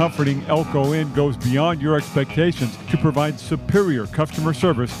and comforting Elko Inn goes beyond your expectations to provide superior customer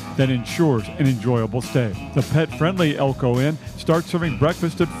service that ensures an enjoyable stay. The pet-friendly Elko Inn starts serving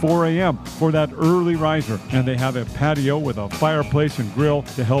breakfast at 4 a.m. for that early riser, and they have a patio with a fireplace and grill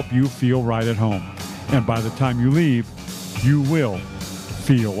to help you feel right at home. And by the time you leave, you will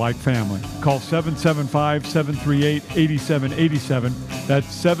feel like family. Call 775-738-8787. That's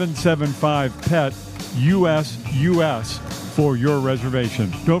 775-PET-US for your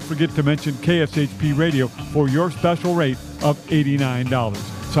reservation. Don't forget to mention KSHP Radio for your special rate of $89.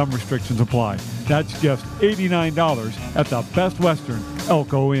 Some restrictions apply. That's just $89 at the Best Western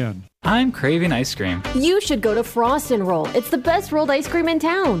Elko Inn. I'm craving ice cream. You should go to Frost and Roll. It's the best rolled ice cream in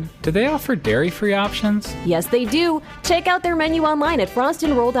town. Do they offer dairy-free options? Yes, they do. Check out their menu online at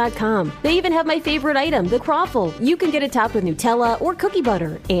frostandroll.com. They even have my favorite item, the Croffle. You can get it topped with Nutella or cookie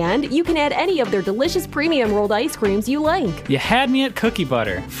butter. And you can add any of their delicious premium rolled ice creams you like. You had me at cookie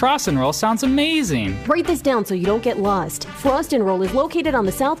butter. Frost and Roll sounds amazing. Write this down so you don't get lost. Frost and Roll is located on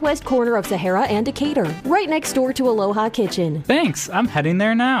the southwest corner of Sahara and Decatur, right next door to Aloha Kitchen. Thanks, I'm heading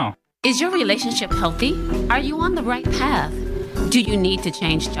there now. Is your relationship healthy? Are you on the right path? Do you need to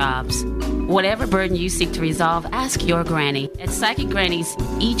change jobs? Whatever burden you seek to resolve, ask your granny. At Psychic Grannies,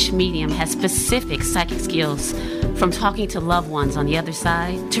 each medium has specific psychic skills, from talking to loved ones on the other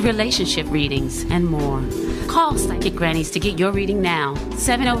side to relationship readings and more. Call Psychic Grannies to get your reading now,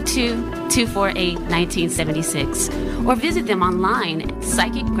 702-248-1976, or visit them online at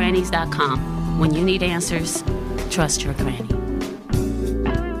psychicgrannies.com. When you need answers, trust your granny.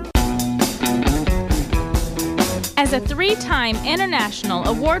 As a 3-time international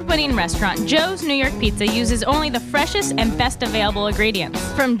award-winning restaurant, Joe's New York Pizza uses only the freshest and best available ingredients.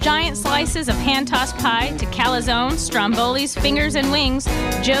 From giant slices of hand-tossed pie to calzone, strombolis, fingers, and wings,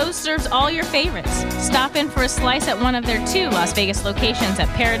 Joe's serves all your favorites. Stop in for a slice at one of their 2 Las Vegas locations at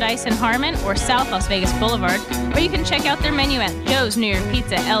Paradise and Harmon or South Las Vegas Boulevard, or you can check out their menu at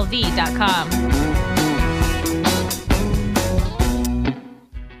joesnewyorkpizzalv.com.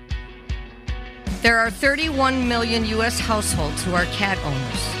 There are 31 million U.S. households who are cat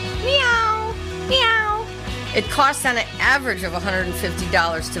owners. Meow, meow. It costs on an average of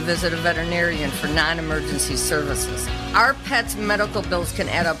 $150 to visit a veterinarian for non-emergency services. Our pets' medical bills can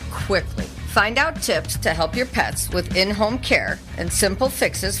add up quickly. Find out tips to help your pets with in-home care and simple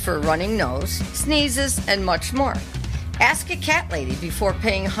fixes for running nose, sneezes, and much more. Ask a cat lady before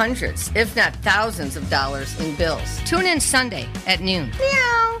paying hundreds, if not thousands of dollars in bills. Tune in Sunday at noon.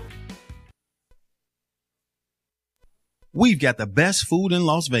 Meow. We've got the best food in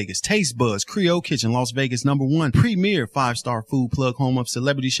Las Vegas. Taste Buds Creole Kitchen, Las Vegas #1 premier 5-star food plug, home of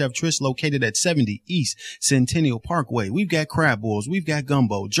celebrity chef Trish, located at 70 East Centennial Parkway. We've got crab boils, we've got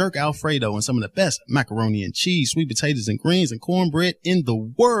gumbo, jerk Alfredo, and some of the best macaroni and cheese, sweet potatoes and greens, and cornbread in the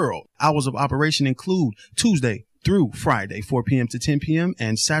world. Hours of operation include Tuesday through Friday, 4 p.m. to 10 p.m.,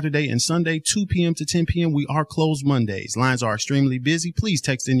 and Saturday and Sunday, 2 p.m. to 10 p.m. We are closed Mondays. Lines are extremely busy. Please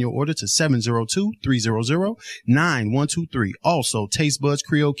text in your order to 702-300-9123. Also,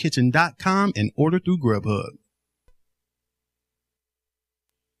 TasteBudsCreoleKitchen.com and order through Grubhub.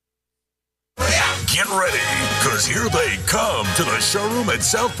 Get ready, because here they come to the showroom at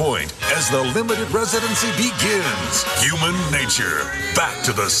South Point as the limited residency begins. Human Nature, back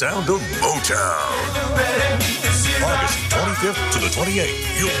to the sound of Motown. August 25th to the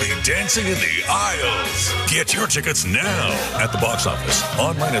 28th, you'll be dancing in the aisles. Get your tickets now at the box office,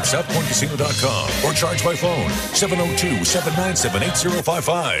 online at southpointcasino.com, or charge by phone,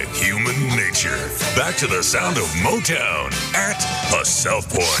 702-797-8055. Human Nature, back to the sound of Motown at the South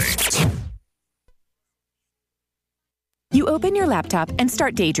Point. You open your laptop and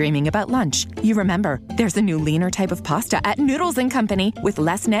start daydreaming about lunch. You remember, there's a new leaner type of pasta at Noodles & Company with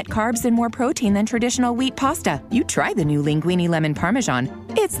less net carbs and more protein than traditional wheat pasta. You try the new Linguini Lemon Parmesan.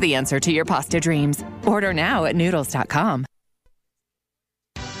 It's the answer to your pasta dreams. Order now at noodles.com.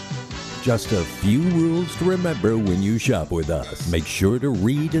 Just a few rules to remember when you shop with us. Make sure to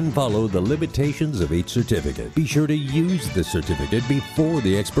read and follow the limitations of each certificate. Be sure to use the certificate before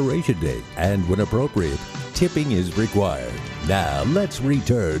the expiration date. And when appropriate, tipping is required. Now, let's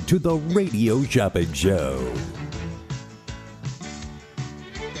return to the Radio Shopping Show.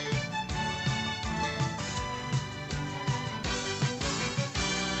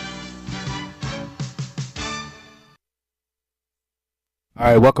 All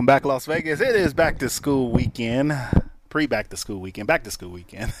right, welcome back, Las Vegas. It is back to school weekend. Pre-back to school weekend. Back to school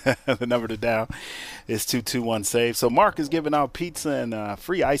weekend. The number to dial is 221-SAVE. So Mark is giving out pizza and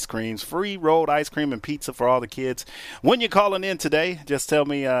free ice creams, free rolled ice cream and pizza for all the kids. When you're calling in today, just tell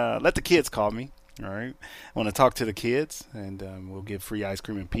me, let the kids call me. All right. I want to talk to the kids, and we'll give free ice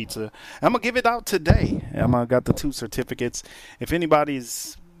cream and pizza. I'm going to give it out today. I got the 2 certificates. If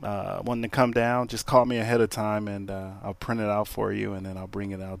anybody's wanting to come down, just call me ahead of time, and I'll print it out for you, and then I'll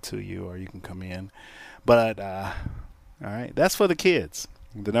bring it out to you, or you can come in. But all right, that's for the kids.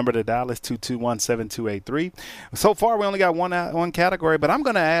 The number to dial is 221-7283. So far, we only got one category, but I'm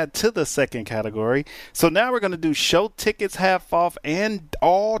going to add to the second category. So now we're going to do show tickets half off and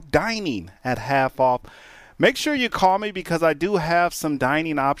all dining at half off. Make sure you call me, because I do have some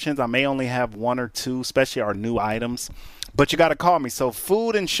dining options. I may only have 1 or 2, especially our new items. But you got to call me. So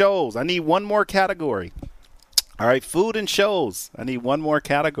food and shows. I need one more category. All right, food and shows. I need one more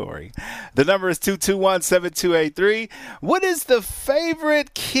category. The number is 221-7283. What is the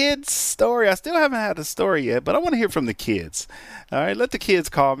favorite kids story? I still haven't had a story yet, but I want to hear from the kids. All right, let the kids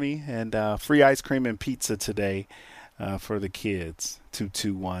call me, and free ice cream and pizza today for the kids.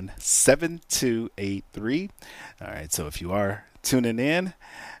 221-7283. All right, so if you are tuning in,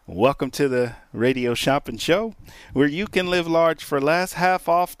 welcome to the Radio Shopping Show, where you can live large for less. Half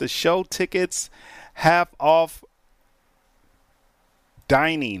off the show tickets, half off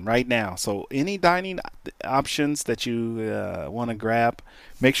dining right now. So any dining options that you want to grab,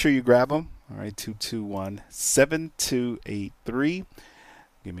 make sure you grab them. All right, 221-7283.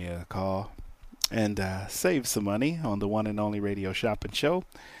 Give me a call and save some money on the one and only Radio Shopping Show.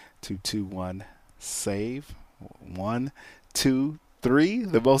 221-SAVE-123.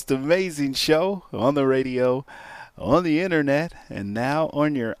 The most amazing show on the radio, on the internet, and now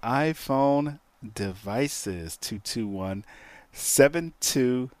on your iPhone devices. 221-7283.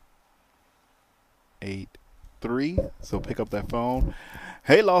 So pick up that phone.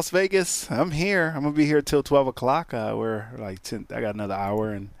 Hey, Las Vegas, I'm here. I'm gonna be here till 12 o'clock. We're like 10. I got another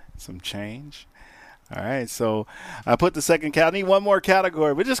hour and some change. All right, so I put the second I need one more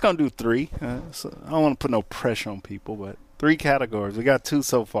category. We're just gonna do 3. So I don't want to put no pressure on people, but 3 categories. We got 2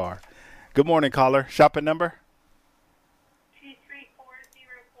 so far. Good morning, caller. Shopping number? 2340475.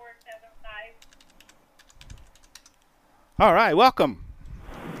 All right, welcome.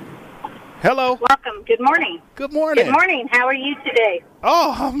 Hello. Welcome. Good morning. Good morning. Good morning. How are you today?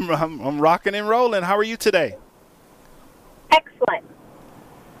 Oh, I'm rocking and rolling. How are you today? Excellent.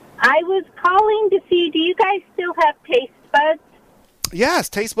 I was calling to see, do you guys still have Taste Buds? Yes,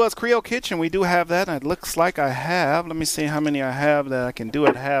 Taste Buds Creole Kitchen. We do have that. It looks like I have. Let me see how many I have that I can do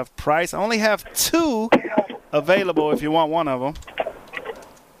at half price. I only have 2 available if you want one of them.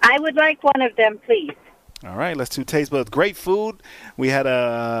 I would like one of them, please. All right, let's do Taste Buds. Great food. We had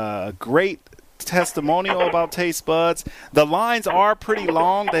a great testimonial about Taste Buds. The lines are pretty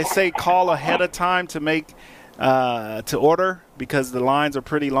long. They say call ahead of time to order, because the lines are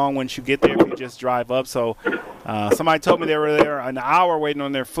pretty long once you get there if you just drive up. So somebody told me they were there an hour waiting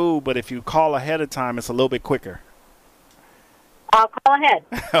on their food, but if you call ahead of time, it's a little bit quicker. I'll call ahead.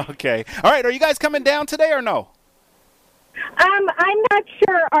 Okay. All right, are you guys coming down today or no? I'm not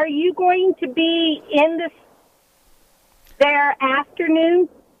sure. Are you going to be in there afternoon?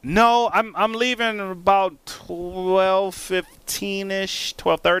 No, I'm leaving about 12:15ish,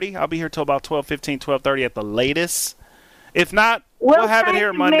 12:30. I'll be here till about 12:15, 12:30 at the latest. If not, we'll have it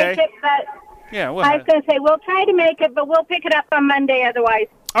here Monday. Yeah, I was going to say we'll try to make it, but we'll pick it up on Monday otherwise.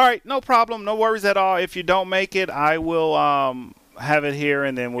 All right, no problem, no worries at all. If you don't make it, I will have it here,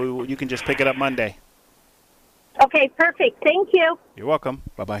 and then you can just pick it up Monday. Okay, perfect. Thank you. You're welcome.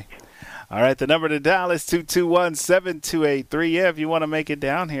 Bye-bye. All right, the number to dial is 221-7283. Yeah, if you want to make it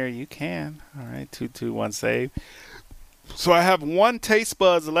down here, you can. All right, 221-SAVE. So I have 1 Taste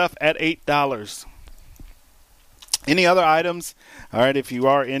Buds left at $8. Any other items? All right, if you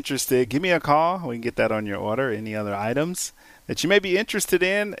are interested, give me a call. We can get that on your order. Any other items that you may be interested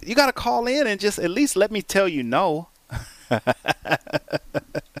in, you got to call in and just at least let me tell you no.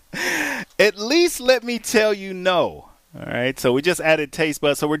 At least let me tell you no. All right, so we just added Taste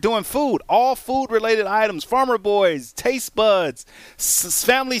Buds. So we're doing food, all food-related items, Farmer Boys, Taste Buds,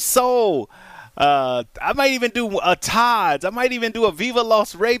 Family Soul. I might even do a Todd's. I might even do a Viva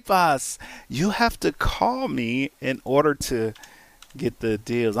Los Repas. You have to call me in order to get the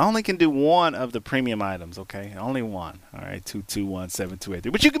deals. I only can do 1 of the premium items, okay? Only 1. All right,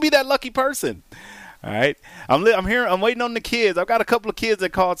 221-7283. But you could be that lucky person. All right, I'm here. I'm waiting on the kids. I've got a couple of kids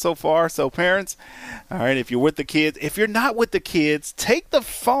that called so far. So parents, all right, if you're with the kids, if you're not with the kids, take the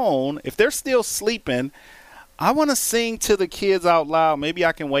phone. If they're still sleeping, I want to sing to the kids out loud. Maybe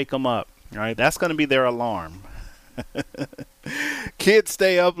I can wake them up. All right, that's going to be their alarm. Kids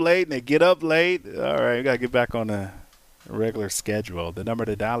stay up late and they get up late. All right, we got to get back on the regular schedule. The number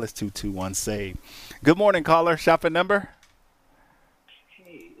to dial is 221-SAVE. Good morning, caller. Shopping number?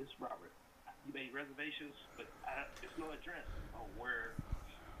 Reservations, but there's no address on where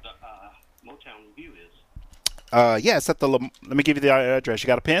the Motown Review is. Yeah, it's at the. Let me give you the address. You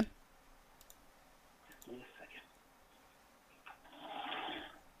got a pen? Give me a second.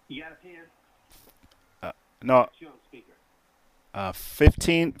 You got a pen? No. You're on speaker.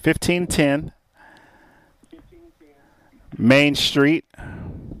 1510 Main Street.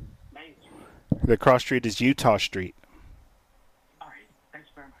 The cross street is Utah Street. All right. Thanks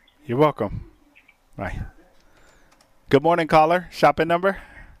very much. You're welcome. Bye. Good morning, caller. Shopping number?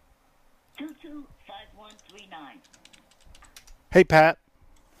 225139. Hey, Pat.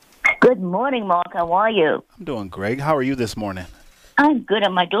 Good morning, Mark. How are you? I'm doing great. How are you this morning? I'm good,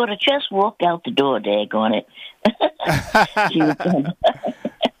 and my daughter just walked out the door, daggone it. She was going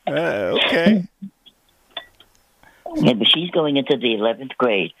okay. Yeah, but she's going into the 11th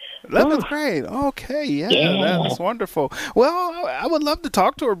grade. 11th grade. Okay, yeah, that's wonderful. Well, I would love to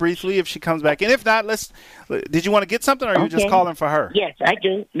talk to her briefly if she comes back. And if not, did you want to get something, or are you just calling for her? Yes, I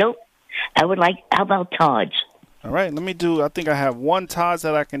do. Nope. I would like, how about Todd's? All right, I think I have one Todd's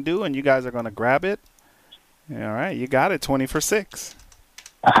that I can do, and you guys are going to grab it. All right, you got it, 20 for 6.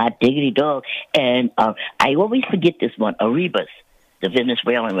 Hot diggity dog. And I always forget this one, Arribas, the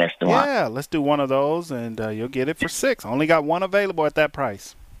Venezuelan restaurant. Yeah, let's do one of those, and you'll get it for 6. Only got one available at that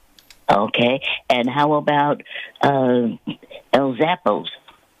price. Okay, and how about El Zappos?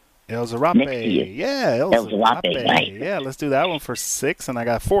 El Zarape. Yeah, El Zarape, right. Yeah, let's do that one for 6, and I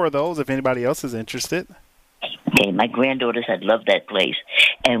got 4 of those if anybody else is interested. Okay, my granddaughters had loved that place.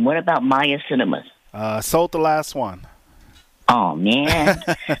 And what about Maya Cinemas? Sold the last one. Oh, man.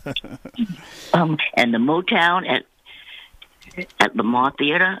 And the Motown at Lamar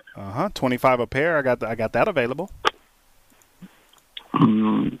Theater? 25 a pair. I got that available.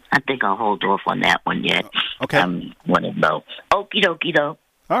 I think I'll hold off on that one yet. Okay. One of those. Okie dokie, though.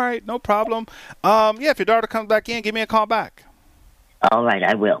 All right, no problem. If your daughter comes back in, give me a call back. All right,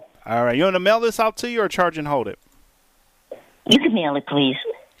 I will. All right, you want to mail this out to you or charge and hold it? You can mail it, please.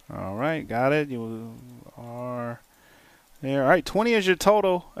 All right, got it. You are there. All right, 20 is your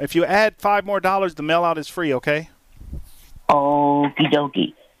total. If you add $5 more, the mail out is free, okay? Okie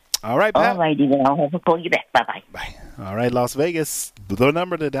dokie. All right, Pat. All righty, then I'll have to call you back. Bye-bye. Bye. All right, Las Vegas, the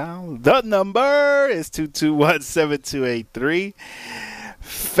number to dial. The number is 221-7283.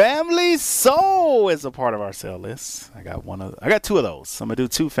 Family Soul is a part of our sale list. I got 2 of those. I'm going to do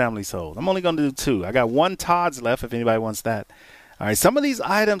 2 Family Souls. I'm only going to do 2. I got 1 Todd's left if anybody wants that. All right, some of these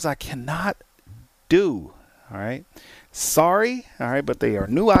items I cannot do. All right. Sorry. All right, but they are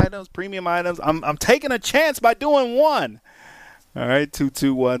new items, premium items. I'm taking a chance by doing 1. All right,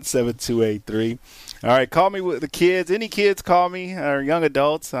 221-7283. All right, call me with the kids. Any kids, call me, or young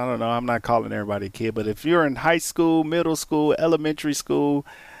adults. I don't know. I'm not calling everybody a kid, but if you're in high school, middle school, elementary school,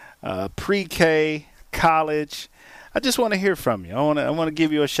 pre-K, college, I just want to hear from you. I want to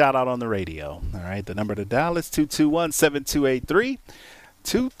give you a shout out on the radio. All right, the number to dial is 221-7283.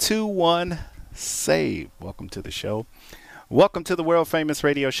 221-SAVE. Welcome to the show. Welcome to the world famous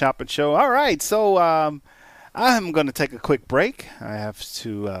radio shopping show. All right, so I'm going to take a quick break. I have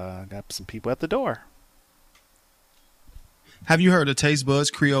to got some people at the door. Have you heard of Taste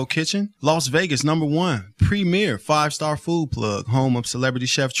Buds Creole Kitchen? Las Vegas #1 premier 5-star food plug, home of celebrity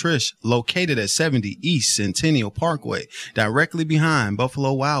chef Trish, located at 70 East Centennial Parkway, directly behind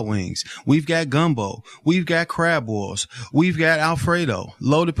Buffalo Wild Wings. We've got gumbo, we've got crab balls, we've got Alfredo,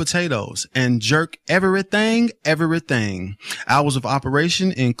 loaded potatoes, and jerk everything. Hours of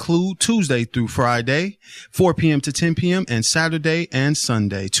operation include Tuesday through Friday, 4 p.m. to 10 p.m., and Saturday and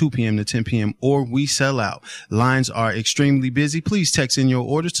Sunday, 2 p.m. to 10 p.m., or we sell out. Lines are extremely busy. Please text in your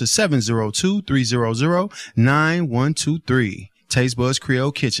orders to 702-300-9123. Taste Buds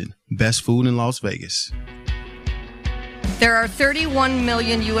Creole Kitchen. Best food in Las Vegas. There are 31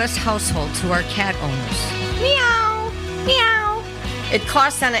 million U.S. households who are cat owners. Meow, meow. It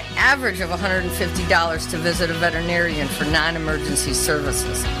costs on an average of $150 to visit a veterinarian for non-emergency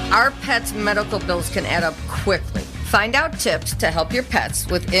services. Our pets' medical bills can add up quickly. Find out tips to help your pets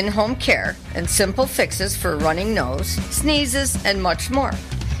with in-home care and simple fixes for running nose, sneezes, and much more.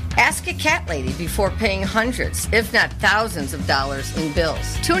 Ask a cat lady before paying hundreds, if not thousands of dollars in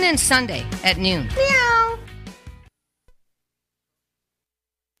bills. Tune in Sunday at noon. Meow.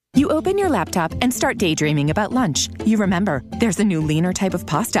 You open your laptop and start daydreaming about lunch. You remember, there's a new leaner type of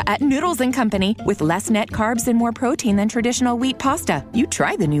pasta at Noodles & Company with less net carbs and more protein than traditional wheat pasta. You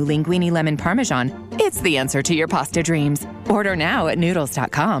try the new Linguini Lemon Parmesan. It's the answer to your pasta dreams. Order now at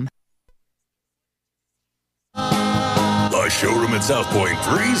noodles.com. The showroom at South Point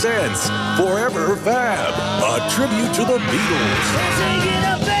presents Forever Fab, a tribute to the Beatles.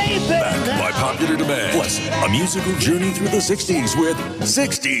 Backed by popular demand. Plus, a musical journey through the 60s with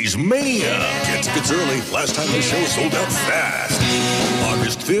 60s Mania. Get tickets early. Last time the show sold out fast.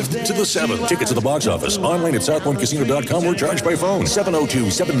 August 5th to the 7th. Tickets at the box office, online at southpointcasino.com or charged by phone.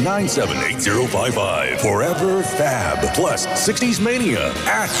 702-797-8055. Forever Fab. Plus, 60s Mania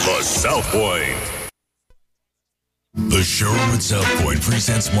at the South Point. The showroom at South Point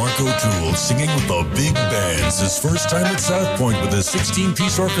presents Mark O'Toole singing with the big bands. His first time at South Point with a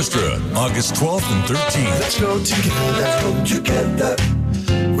 16-piece orchestra, August 12th and 13th. Let's go together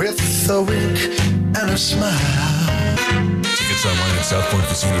with a wink and a smile. Tickets tickets online at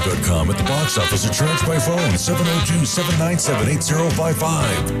southpointcasino.com, at the box office, or charge by phone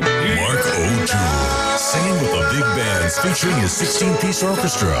 702-797-8055. Mark O'Toole, singing with the big bands, featuring his 16-piece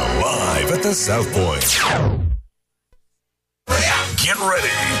orchestra live at the South Point. Get ready,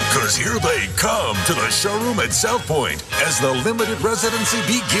 because here they come to the showroom at South Point as the limited residency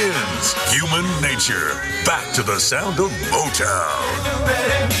begins. Human Nature, back to the sound of Motown.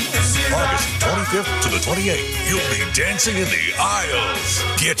 August 25th to the 28th, you'll be dancing in the aisles.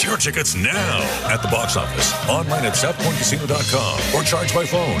 Get your tickets now at the box office, online at southpointcasino.com, or charge by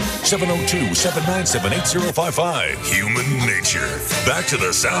phone 702-797-8055. Human Nature, back to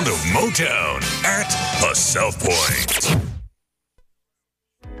the sound of Motown at the South Point.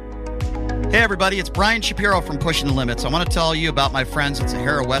 Hey everybody, it's Brian Shapiro from Pushing the Limits. I want to tell you about my friends at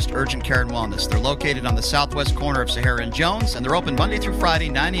Sahara West Urgent Care and Wellness. They're located on the southwest corner of Sahara and Jones, and they're open Monday through Friday,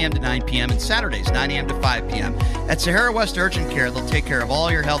 9 a.m. to 9 p.m., and Saturdays, 9 a.m. to 5 p.m. At Sahara West Urgent Care, they'll take care of all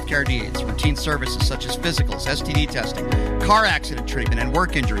your healthcare needs, routine services such as physicals, STD testing, car accident treatment, and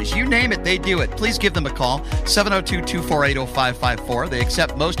work injuries. You name it, they do it. Please give them a call, 702-248-0554. They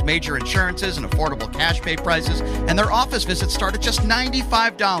accept most major insurances and affordable cash pay prices, and their office visits start at just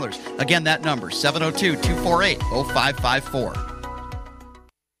 $95. Again, that number,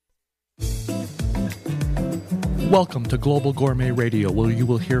 702-248-0554. Welcome to Global Gourmet Radio, where you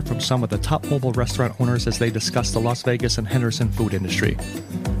will hear from some of the top mobile restaurant owners as they discuss the Las Vegas and Henderson food industry.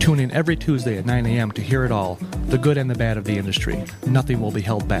 Tune in every Tuesday at 9 a.m. to hear it all, the good and the bad of the industry. Nothing will be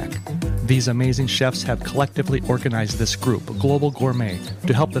held back. These amazing chefs have collectively organized this group, Global Gourmet,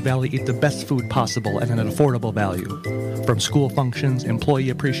 to help the Valley eat the best food possible at an affordable value. From school functions,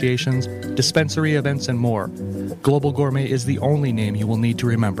 employee appreciations, dispensary events, and more, Global Gourmet is the only name you will need to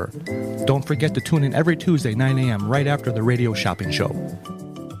remember. Don't forget to tune in every Tuesday, 9 a.m., right after the radio shopping show.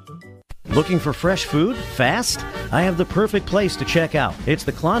 Looking for fresh food? Fast? I have the perfect place to check out. It's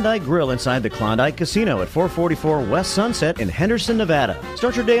the Klondike Grill inside the Klondike Casino at 444 West Sunset in Henderson, Nevada.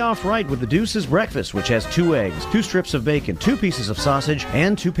 Start your day off right with the Deuce's Breakfast, which has 2 eggs, 2 strips of bacon, 2 pieces of sausage,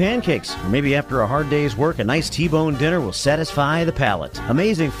 and 2 pancakes. Or maybe after a hard day's work, a nice T-bone dinner will satisfy the palate.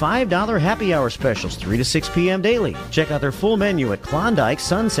 Amazing $5 happy hour specials, 3 to 6 p.m. daily. Check out their full menu at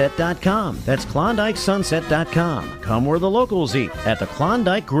KlondikeSunset.com. That's KlondikeSunset.com. Come where the locals eat at the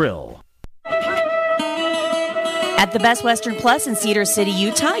Klondike Grill. At the Best Western Plus in Cedar City,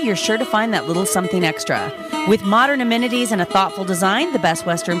 Utah, you're sure to find that little something extra. With modern amenities and a thoughtful design, the Best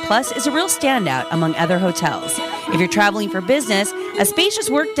Western Plus is a real standout among other hotels. If you're traveling for business, a spacious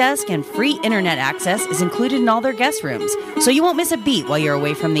work desk and free internet access is included in all their guest rooms, so you won't miss a beat while you're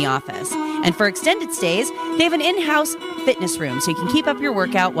away from the office. And for extended stays, they have an in-house fitness room so you can keep up your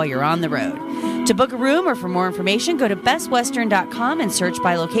workout while you're on the road. To book a room or for more information, go to bestwestern.com and search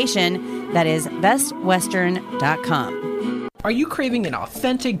by location. That is bestwestern.com. Are you craving an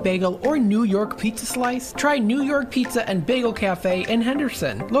authentic bagel or New York pizza slice? Try New York Pizza and Bagel Cafe in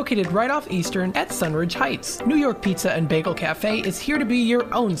Henderson, located right off Eastern at Sunridge Heights. New York Pizza and Bagel Cafe is here to be your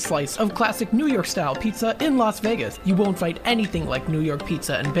own slice of classic New York-style pizza in Las Vegas. You won't find anything like New York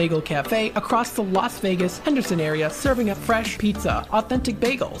Pizza and Bagel Cafe across the Las Vegas, Henderson area, serving up fresh pizza, authentic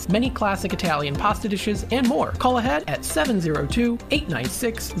bagels, many classic Italian pasta dishes, and more. Call ahead at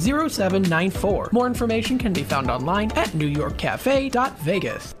 702-896-0794. More information can be found online at NewYorkCafe.Vegas.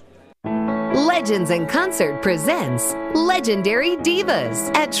 Legends in Concert presents Legendary Divas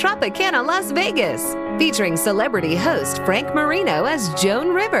at Tropicana Las Vegas, featuring celebrity host Frank Marino as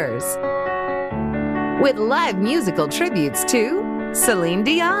Joan Rivers, with live musical tributes to Celine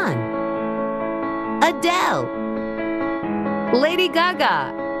Dion, Adele, Lady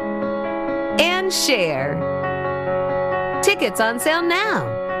Gaga, and Cher. Tickets on sale now.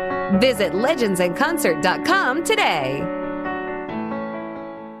 Visit legendsandconcert.com today.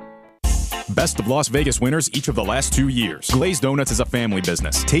 Best of Las Vegas winners each of the last 2 years. Glazed Donuts is a family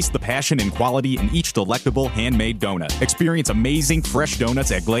business. Taste the passion and quality in each delectable handmade donut. Experience amazing fresh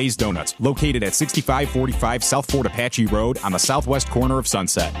donuts at Glazed Donuts, located at 6545 South Fort Apache Road on the southwest corner of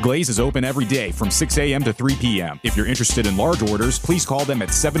Sunset. Glaze is open every day from 6 a.m. to 3 p.m. If you're interested in large orders, please call them at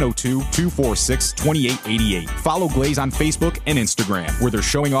 702-246-2888. Follow Glaze on Facebook and Instagram, where they're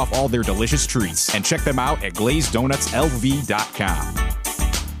showing off all their delicious treats. And check them out at glazedonutslv.com.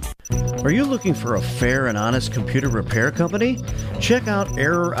 Are you looking for a fair and honest computer repair company? Check out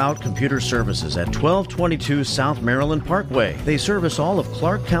Error Out Computer Services at 1222 South Maryland Parkway. They service all of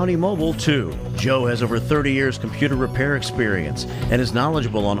Clark County Mobile, too. Joe has over 30 years computer repair experience and is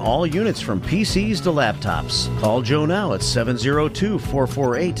knowledgeable on all units from PCs to laptops. Call Joe now at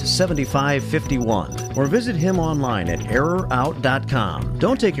 702-448-7551 or visit him online at errorout.com.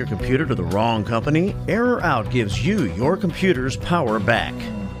 Don't take your computer to the wrong company. Error Out gives you your computer's power back.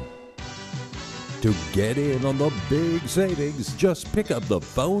 To get in on the big savings, just pick up the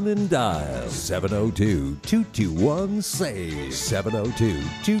phone and dial 702-221-SAVE.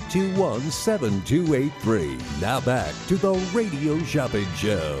 702-221-7283. Now back to the Radio Shopping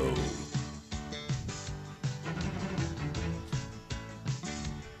Show.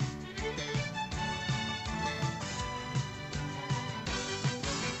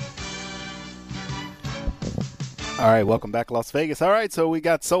 All right, welcome back, Las Vegas. All right, so we're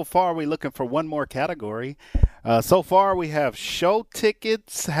looking for one more category. So far, we have show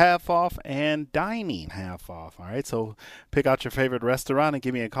tickets half off and dining half off. All right, so pick out your favorite restaurant and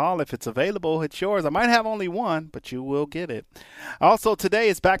give me a call. If it's available, it's yours. I might have only one, but you will get it. Also, today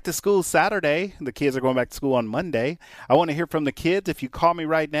is back to school Saturday. The kids are going back to school on Monday. I want to hear from the kids. If you call me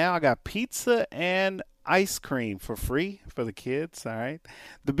right now, I got pizza and ice cream for free for the kids. All right,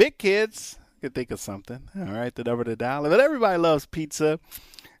 the big kids could think of something. All right, the number to dial. But everybody loves pizza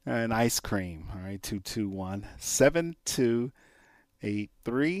and ice cream. All right,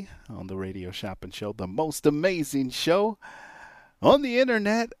 221-7283 on the Radio Shopping Show, the most amazing show on the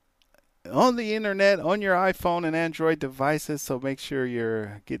internet, on your iPhone and Android devices. So make sure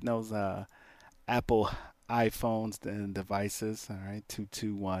you're getting those Apple iPhones and devices. All right,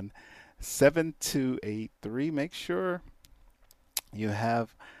 221-7283. Make sure you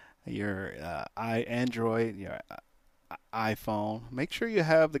have your Android, your iPhone. Make sure you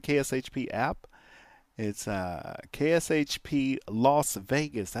have the KSHP app. It's KSHP Las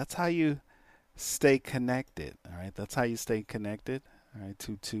Vegas. That's how you stay connected. All right, that's how you stay connected. All right,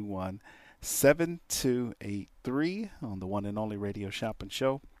 221-7283 on the one and only Radio Shopping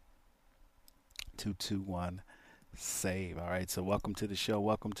Show. 221-SAVE. All right, so welcome to the show.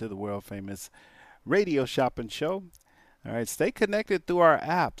 Welcome to the world famous Radio Shopping Show. All right, stay connected through our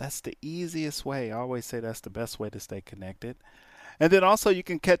app. That's the easiest way. I always say that's the best way to stay connected. And then also you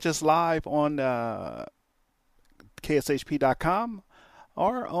can catch us live on KSHP.com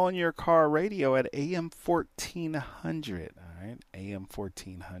or on your car radio at AM 1400. All right, AM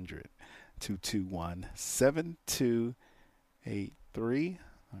 1400. 221-7283.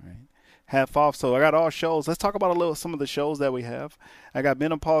 All right. Half off. So I got all shows. Let's talk about some of the shows that we have. I got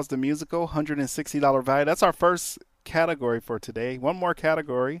Menopause the Musical, $160 value. That's our first category for today. One more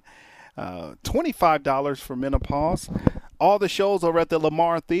category, $25 for Menopause. All the shows over at the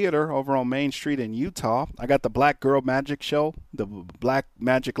Lamar Theater over on Main Street in Utah. I got the Black Girl Magic Show, the Black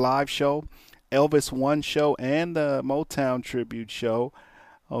Magic Live Show, Elvis One Show, and the Motown Tribute Show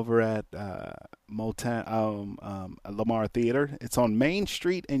over at Lamar Theater. It's on Main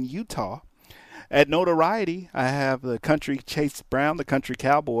Street in Utah. At Notoriety, I have the Country Chase Brown, the Country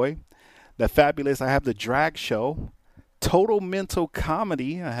Cowboy. The Fabulous, I have the Drag Show. Total Mental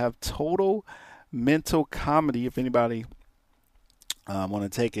Comedy, I have Total Mental Comedy. If anybody want to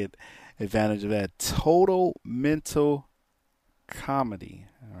take advantage of that, Total Mental Comedy.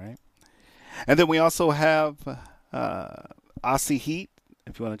 All right. And then we also have Aussie Heat.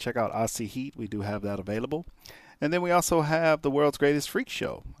 If you want to check out Aussie Heat, we do have that available. And then we also have the World's Greatest Freak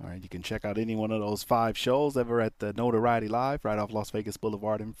Show. All right, you can check out any one of those 5 shows ever at the Notoriety Live right off Las Vegas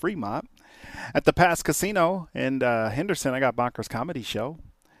Boulevard in Fremont. At the Pass Casino in Henderson, I got Bonkers Comedy Show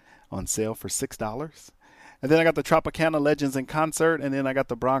on sale for $6. And then I got the Tropicana Legends in Concert, and then I got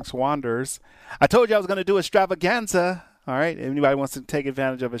the Bronx Wanderers. I told you I was going to do Extravaganza. All right, if anybody wants to take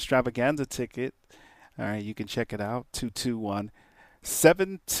advantage of Extravaganza ticket, all right, you can check it out,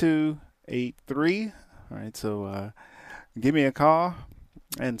 221-7283. All right, so give me a call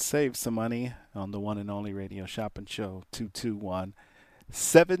and save some money on the one and only Radio Shopping Show,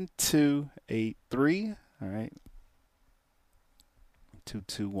 221-7283. All right,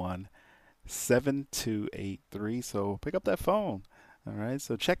 221-7283. So pick up that phone. All right,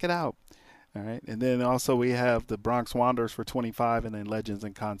 so check it out. All right, and then also we have the Bronx Wanderers for $25, and then Legends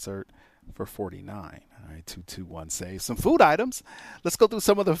in Concert for $49. All right, 221-SAVE. Some food items. Let's go through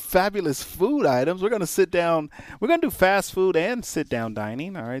some of the fabulous food items. We're going to sit down. We're going to do fast food and sit-down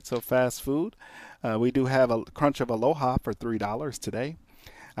dining. All right, so fast food. We do have a Crunch of Aloha for $3 today.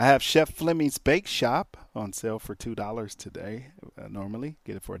 I have Chef Fleming's Bake Shop on sale for $2 today. Normally,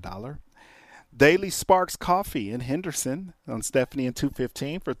 get it for $1. Daily Sparks Coffee in Henderson on Stephanie and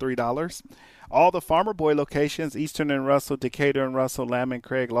 215 for $3. All the Farmer Boy locations, Eastern and Russell, Decatur and Russell, Lamb and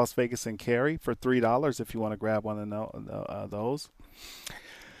Craig, Las Vegas and Cary for $3 if you want to grab one of those.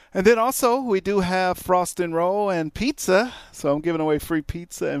 And then also we do have Frost and Roll and pizza. So I'm giving away free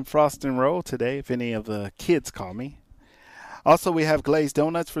pizza and Frost and Roll today if any of the kids call me. Also, we have glazed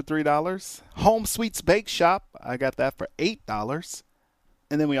donuts for $3. Home Sweets Bake Shop, I got that for $8.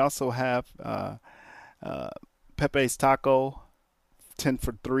 And then we also have Pepe's Taco, 10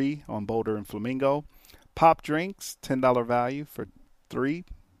 for $3 on Boulder and Flamingo. Pop Drinks, $10 value for $3.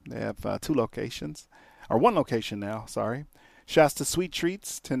 They have 2 locations, or 1 location now, sorry. Shasta Sweet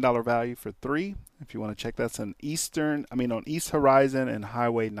Treats, $10 value for $3. If you want to check, that's on East Horizon and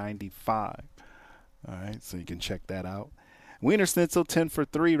Highway 95. All right, so you can check that out. Wiener Schnitzel, 10 for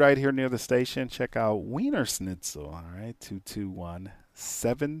 $3 right here near the station. Check out Wiener Schnitzel, all right,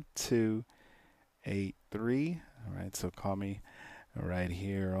 221-7283. All right, so call me right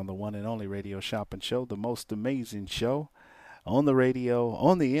here on the one and only Radio Shopping Show, the most amazing show on the radio,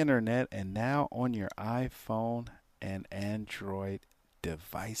 on the internet, and now on your iPhone and Android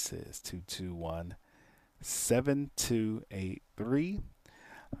devices. 221-7283.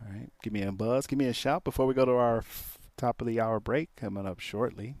 All right, give me a buzz, give me a shout before we go to our top of the hour break coming up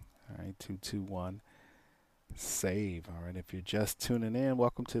shortly. All right, 221-SAVE. All right, if you're just tuning in,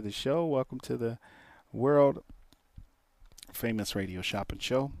 welcome to the show. Welcome to the world famous Radio Shopping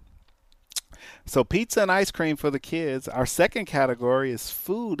Show. So pizza and ice cream for the kids. Our second category is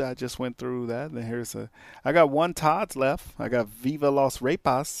food. I just went through that. And I got 1 Todd's left. I got Viva Los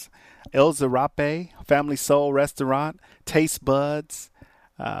Repas, El Zarape, Family Soul Restaurant, Taste Buds,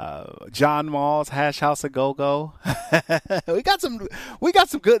 John Mall's Hash House a Go-Go. we got some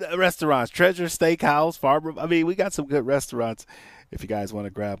good restaurants. Treasure Steakhouse, Farmer. We got some good restaurants if you guys want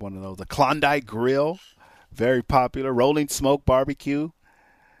to grab one of those. The Klondike Grill, very popular. Rolling Smoke Barbecue.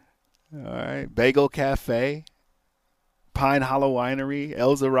 All right, Bagel Cafe, Pine Hollow Winery,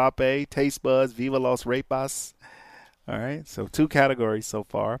 El Zarape, Taste Buds, Viva Los Repas. All right, so 2 categories so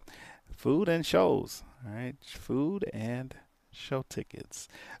far. Food and shows. All right, food and show tickets.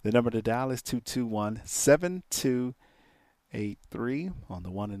 The number to dial is 221-7283 on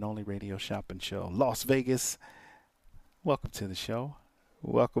the one and only Radio Shopping Show. Las Vegas, welcome to the show.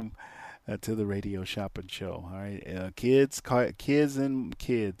 Welcome to the Radio Shopping Show. All right, kids.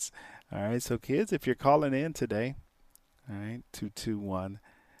 All right, so kids, if you're calling in today, all right,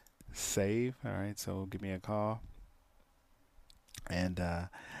 221-SAVE. All right, so give me a call and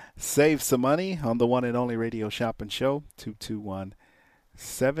save some money on the one and only Radio Shopping Show,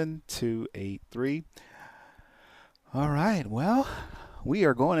 221-7283. All right, well, we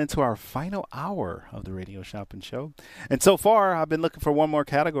are going into our final hour of the Radio Shopping Show. And so far, I've been looking for one more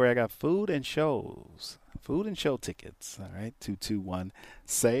category. I got food and shows. Food and show tickets. All right,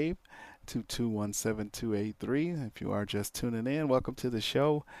 221-SAVE, 221-7283. If you are just tuning in, welcome to the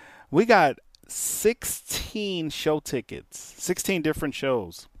show. We got 16 show tickets, 16 different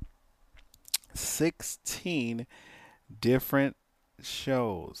shows. 16 different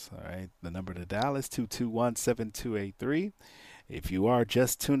shows. All right, the number to dial is 221-7283. If you are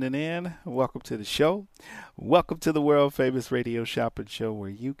just tuning in, welcome to the show. Welcome to the world famous Radio Shopping Show where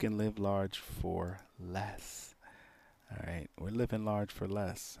you can live large for less. All right, we're living large for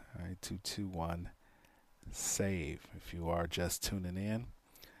less. All right, 221-SAVE. If you are just tuning in,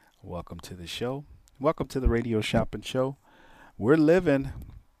 welcome to the show. Welcome to the Radio Shopping Show. We're living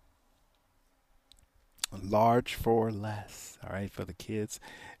large for less. All right, for the kids.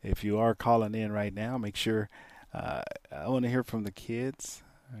 If you are calling in right now, make sure I want to hear from the kids.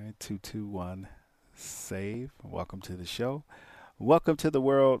 All right, 221-SAVE. Welcome to the show. Welcome to the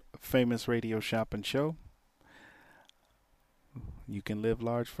world famous Radio Shopping Show. You can live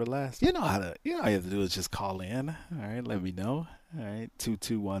large for less. You know all you have to do is just call in. All right, let me know. All right,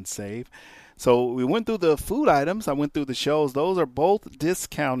 221-SAVE. So we went through the food items. I went through the shows. Those are both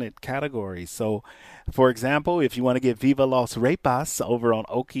discounted categories. So, for example, if you want to get Viva Los Repas over on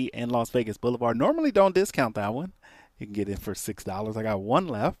Oakey and Las Vegas Boulevard, normally don't discount that one. You can get it for $6. I got 1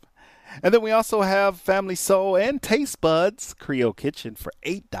 left. And then we also have Family Soul and Taste Buds Creole Kitchen for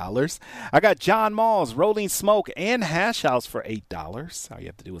 $8. I got John Mall's Rolling Smoke and Hash House for $8. All you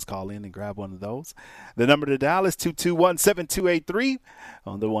have to do is call in and grab one of those. The number to dial is 221-7283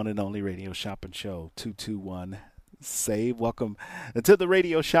 on the one and only Radio Shopping Show, 221-SAVE. Welcome to the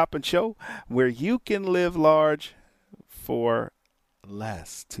Radio Shopping Show where you can live large for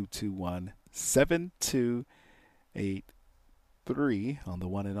less. 221-7283 on the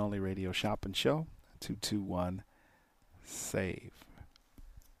one and only Radio Shopping Show, 221-SAVE.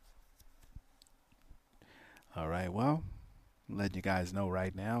 All right, well, I'm letting you guys know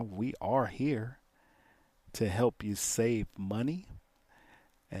right now, we are here to help you save money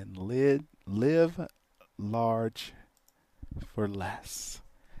and live large for less.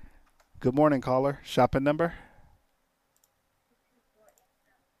 Good morning, caller. Shopping number?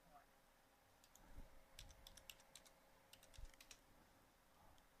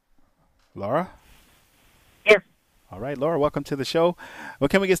 Laura? Yes. All right, Laura, welcome to the show. What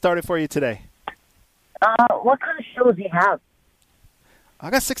can we get started for you today? What kind of shows do you have? I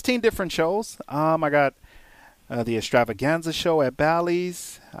got 16 different shows. I got the Extravaganza show at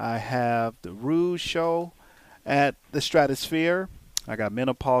Bally's. I have the Rouge show at the Stratosphere. I got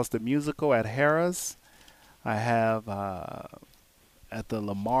Menopause the Musical at Harrah's. I have at the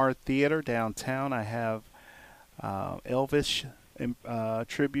Lamar Theater downtown, I have Elvis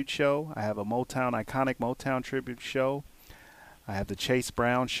tribute show. I have a iconic Motown tribute show. I have the Chase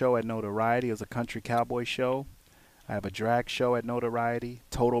Brown show at Notoriety. It was a country cowboy show. I have a drag show at Notoriety.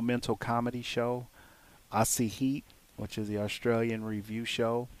 Total Mental Comedy show. Aussie Heat, which is the Australian review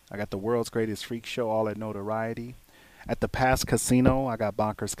show. I got the World's Greatest Freak show, all at Notoriety. At the Pass Casino, I got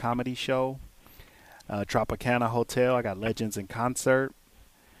Bonkers Comedy show. Tropicana Hotel, I got Legends in Concert.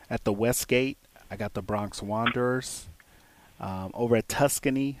 At the Westgate, I got the Bronx Wanderers. Over at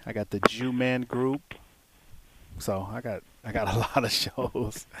Tuscany, I got the Jew Man Group. So I got a lot of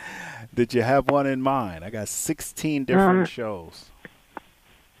shows. Did you have one in mind? I got 16 different shows.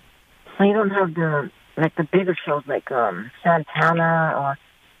 So you don't have the bigger shows like Santana or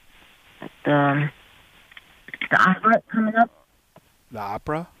like the iHeart coming up? The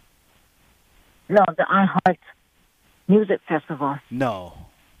opera? No, the iHeart Music Festival. No,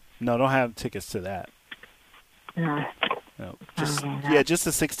 don't have tickets to that. No. No, just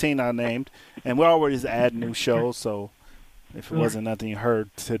the 16 I named, and we always add new shows. So if it wasn't nothing you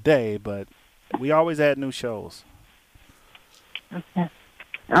heard today, but we always add new shows. Okay.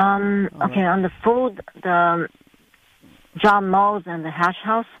 Okay. On the food, the John Mull's and the Hash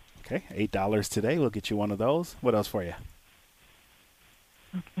House. Okay, $8 today. We'll get you one of those. What else for you?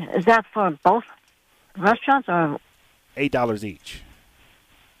 Okay. Is that for both restaurants or $8 each?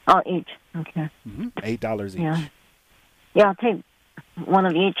 Oh, each. Okay. $8 each. Yeah, I'll take one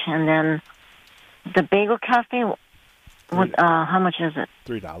of each, and then the Bagel Cafe. What? How much is it?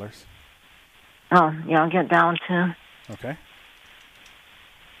 $3. Oh, yeah, I'll get that one too. Okay.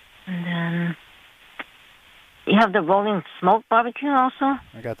 And then you have the Rolling Smoke Barbecue also.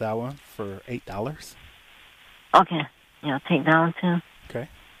 I got that one for $8. Okay. Yeah, I'll take that one too. Okay.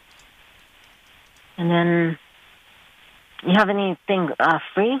 And then you have anything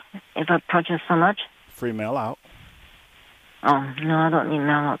free if I purchase so much? Free mail out. Oh, no, I don't need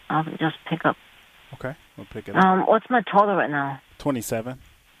mail. I'll just pick up. Okay, we'll pick it up. What's my total right now? 27.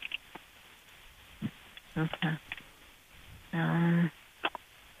 Okay.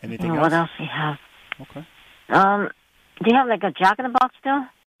 Anything else? What else do you have? Okay. Do you have like a Jack in the Box still?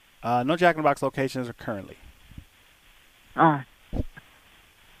 No Jack in the Box locations are currently. Oh. Okay.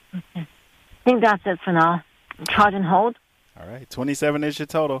 I think that's it for now. Charge and hold. All right, 27 is your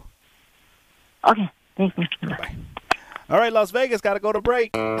total. Okay, thank you. Bye. All right, Las Vegas, got to go to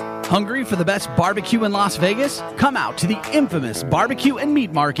break. Hungry for the best barbecue in Las Vegas? Come out to the infamous barbecue and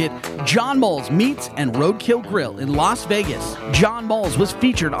meat market, John Mull's Meats and Roadkill Grill in Las Vegas. John Mull's was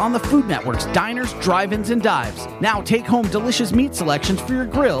featured on the Food Network's Diners, Drive-Ins, and Dives. Now take home delicious meat selections for your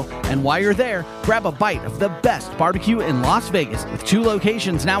grill, and while you're there, grab a bite of the best barbecue in Las Vegas. With 2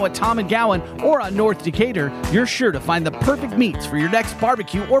 locations now at Tom and Gowan or on North Decatur, you're sure to find the perfect meats for your next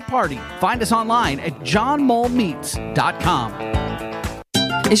barbecue or party. Find us online at johnmullmeats.com.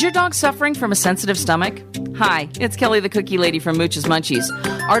 Is your dog suffering from a sensitive stomach? Hi, it's Kelly the Cookie Lady from Mooch's Munchies.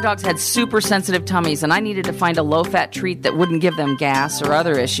 Our dogs had super sensitive tummies, and I needed to find a low-fat treat that wouldn't give them gas or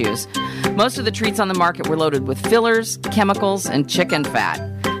other issues. Most of the treats on the market were loaded with fillers, chemicals, and chicken fat.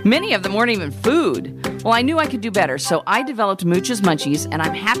 Many of them weren't even food. Well, I knew I could do better, so I developed Mooch's Munchies, and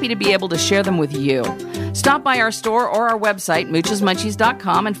I'm happy to be able to share them with you. Stop by our store or our website,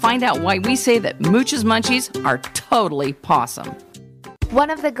 moochesmunchies.com, and find out why we say that Mooch's Munchies are totally pawsome. One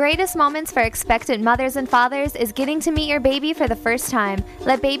of the greatest moments for expectant mothers and fathers is getting to meet your baby for the first time.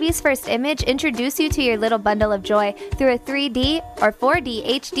 Let Baby's First Image introduce you to your little bundle of joy through a 3D or 4D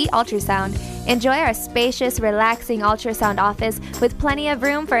HD ultrasound. Enjoy our spacious, relaxing ultrasound office with plenty of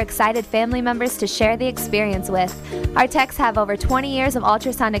room for excited family members to share the experience with. Our techs have over 20 years of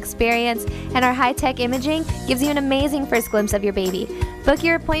ultrasound experience, and our high-tech imaging gives you an amazing first glimpse of your baby. Book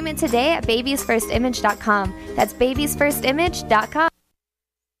your appointment today at babiesfirstimage.com. That's babiesfirstimage.com.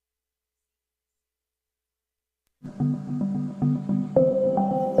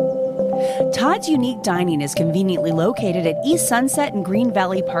 Todd's Unique Dining is conveniently located at East Sunset and Green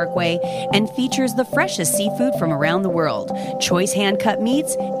Valley Parkway and features the freshest seafood from around the world, choice hand-cut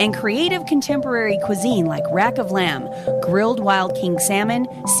meats, and creative contemporary cuisine like rack of lamb, grilled wild king salmon,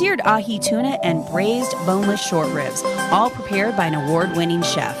 seared ahi tuna, and braised boneless short ribs, all prepared by an award-winning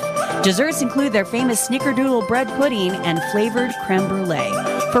chef. Desserts include their famous snickerdoodle bread pudding and flavored creme brulee.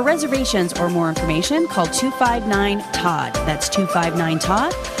 For reservations or more information, call 259-TODD. That's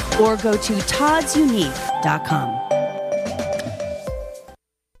 259-TODD. Or go to toddsunique.com.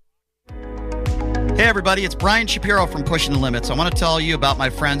 Hey everybody, it's Brian Shapiro from Pushing the Limits. I want to tell you about my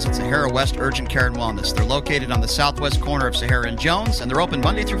friends at Sahara West Urgent Care and Wellness. They're located on the southwest corner of Sahara and Jones, and they're open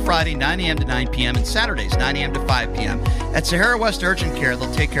Monday through Friday, 9 a.m. to 9 p.m., and Saturdays, 9 a.m. to 5 p.m. At Sahara West Urgent Care,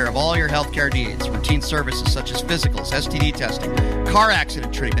 they'll take care of all your healthcare needs, routine services such as physicals, STD testing, car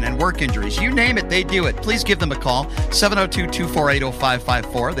accident treatment, and work injuries. You name it, they do it. Please give them a call,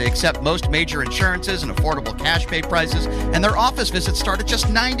 702-248-0554. They accept most major insurances and affordable cash pay prices, and their office visits start at just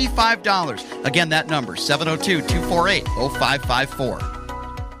 $95. Again, that number,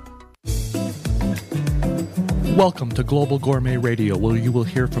 702-248-0554. Welcome to Global Gourmet Radio, where you will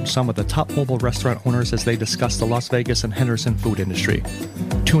hear from some of the top mobile restaurant owners as they discuss the Las Vegas and Henderson food industry.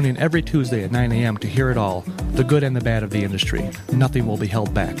 Tune in every Tuesday at 9 a.m. to hear it all, the good and the bad of the industry. Nothing will be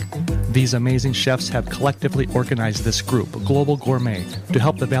held back. These amazing chefs have collectively organized this group, Global Gourmet, to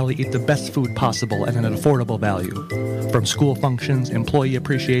help the Valley eat the best food possible at an affordable value. From school functions, employee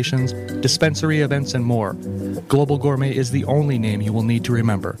appreciations, dispensary events, and more, Global Gourmet is the only name you will need to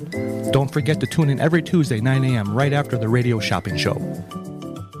remember. Don't forget to tune in every Tuesday, 9 a.m., right after the radio shopping show.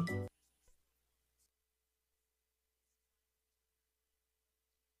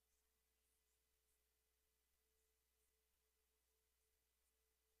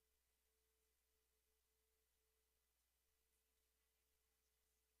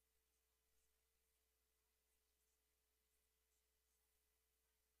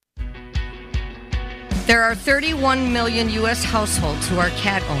 There are 31 million U.S. households who are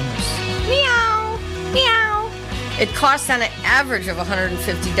cat owners. Meow, meow. It costs on an average of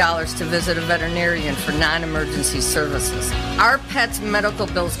 $150 to visit a veterinarian for non-emergency services. Our pets' medical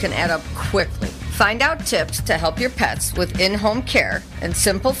bills can add up quickly. Find out tips to help your pets with in-home care and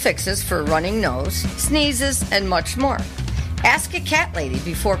simple fixes for running nose, sneezes, and much more. Ask a cat lady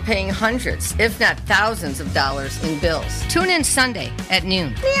before paying hundreds, if not thousands of dollars in bills. Tune in Sunday at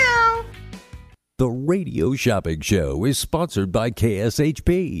noon. Meow. The Radio Shopping Show is sponsored by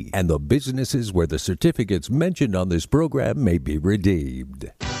KSHP and the businesses where the certificates mentioned on this program may be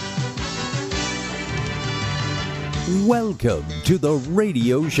redeemed. Welcome to the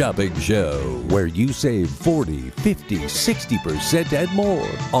Radio Shopping Show, where you save 40, 50, 60% and more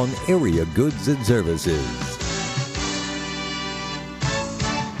on area goods and services.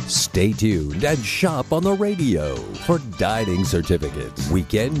 Stay tuned and shop on the radio for dining certificates,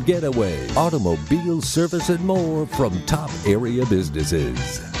 weekend getaway, automobile service, and more from top area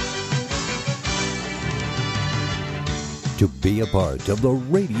businesses. To be a part of the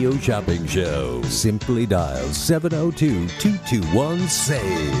Radio Shopping Show, simply dial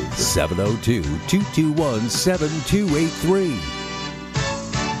 702-221-SAVE, 702-221-7283.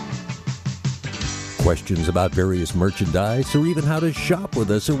 Questions about various merchandise or even how to shop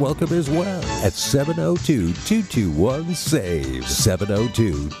with us are welcome as well at 702-221-SAVE,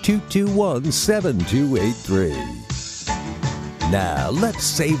 702-221-7283. Now, let's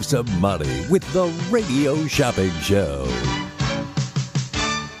save some money with the Radio Shopping Show.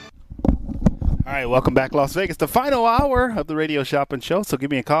 All right, welcome back, Las Vegas. The final hour of the Radio Shopping Show, so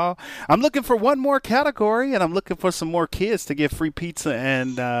give me a call. I'm looking for one more category, and I'm looking for some more kids to get free pizza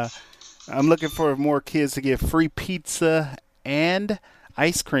and I'm looking for more kids to get free pizza and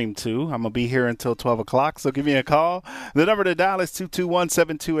ice cream, too. I'm going to be here until 12 o'clock, so give me a call. The number to dial is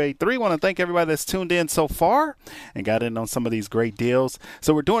 221-7283. I want to thank everybody that's tuned in so far and got in on some of these great deals.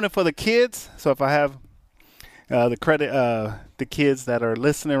 So we're doing it for the kids. So if I have the kids that are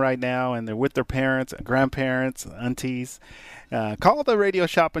listening right now and they're with their parents, grandparents, aunties, call the Radio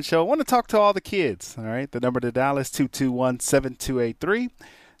Shopping Show. I want to talk to all the kids. All right, the number to dial is 221-7283.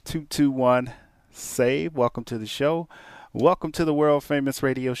 221-SAVE. Welcome to the show. Welcome to the world famous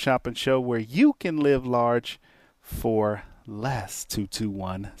Radio Shopping Show where you can live large for less.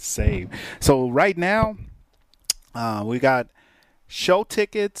 221-SAVE. So right now, we got show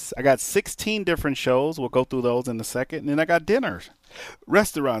tickets. I got 16 different shows. We'll go through those in a second. And then I got dinners,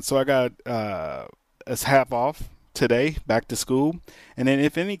 restaurants. So I got it's half off today, back to school. And then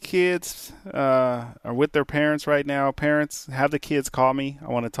if any kids are with their parents right now, parents, have the kids call me. I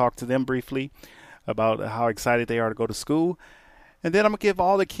want to talk to them briefly about how excited they are to go to school. And then I'm going to give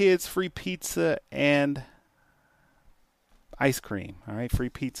all the kids free pizza and ice cream. All right, free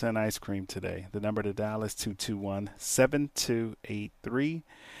pizza and ice cream today. The number to dial is 221-7283.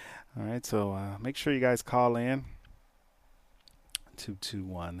 All right, so make sure you guys call in.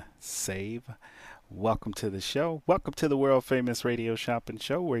 221-SAVE. Welcome to the show. Welcome to the world famous radio shopping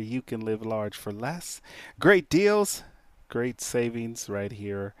show where you can live large for less. Great deals, great savings right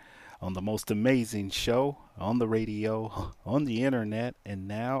here on the most amazing show on the radio, on the internet, and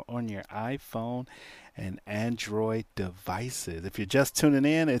now on your iPhone and Android devices. If you're just tuning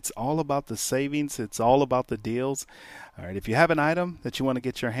in, it's all about the savings. It's all about the deals. All right, if you have an item that you want to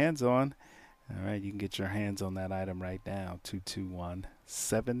get your hands on, all right, you can get your hands on that item right now.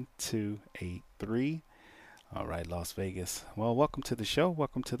 221-7283. All right, Las Vegas. Well, welcome to the show.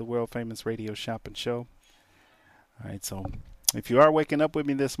 Welcome to the world famous radio shopping show. All right, so if you are waking up with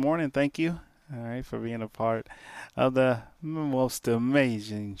me this morning, thank you. All right, for being a part of the most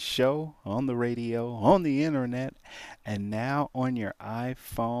amazing show on the radio, on the internet, and now on your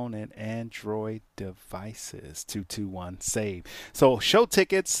iPhone and Android devices. 221-SAVE. So show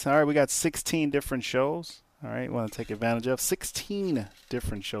tickets. All right, we got 16 different shows. All right, want to take advantage of 16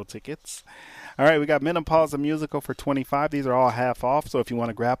 different show tickets. All right, we got Menopause the Musical for $25. These are all half off, so if you want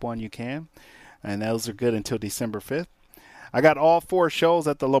to grab one, you can. And those are good until December 5th. I got all 4 shows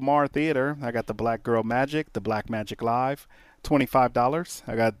at the Lamar Theater. I got the Black Girl Magic, the Black Magic Live, $25.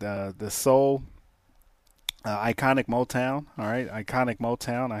 I got the Soul Iconic Motown. All right, Iconic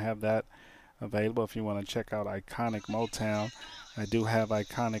Motown. I have that available if you want to check out Iconic Motown. I do have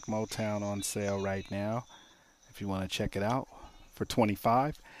Iconic Motown on sale right now if you want to check it out for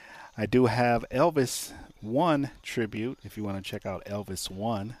 $25. I do have Elvis 1 Tribute. If you want to check out Elvis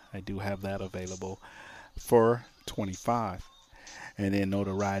 1, I do have that available for $25. And then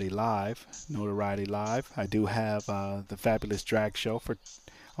Notoriety Live. I do have the Fabulous Drag Show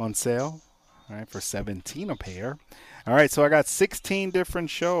on sale. All right, for $17 a pair. All right, so I got 16 different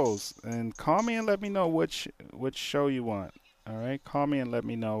shows, and call me and let me know which show you want. All right, call me and let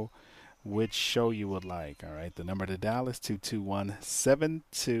me know which show you would like. All right, the number to dial is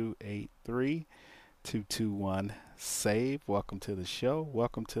 221-7283. 221-SAVE. Welcome to the show.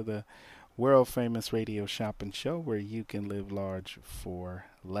 Welcome to the world famous radio shopping show where you can live large for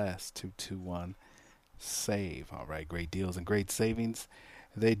less. 221-SAVE. All right, great deals and great savings.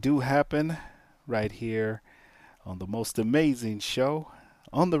 They do happen right here on the most amazing show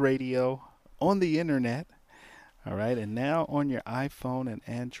on the radio, on the internet. All right, and now on your iPhone and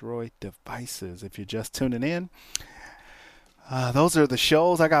Android devices. If you're just tuning in, those are the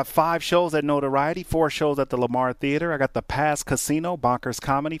shows. I got 5 shows at Notoriety, 4 shows at the Lamar Theater. I got the Pass Casino, Bonkers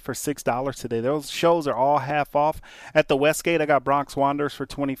Comedy for $6 today. Those shows are all half off. At the Westgate, I got Bronx Wanderers for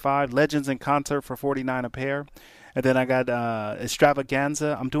 $25, Legends in Concert for $49 a pair. And then I got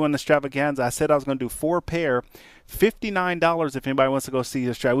Extravaganza. I'm doing Extravaganza. I said I was going to do 4 pair, $59 if anybody wants to go see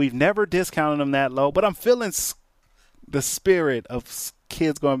Extravaganza. We've never discounted them that low, but I'm feeling the spirit of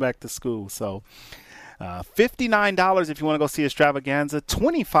kids going back to school. So $59 if you want to go see Extravaganza,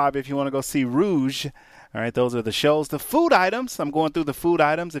 $25 if you want to go see Rouge. All right, those are the shows. The food items, I'm going through the food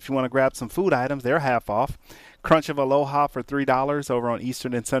items. If you want to grab some food items, they're half off. Crunch of Aloha for $3 over on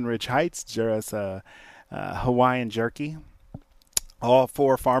Eastern and Sunridge Heights. Just Hawaiian jerky. All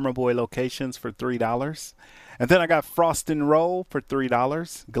 4 Farmer Boy locations for $3. And then I got Frost and Roll for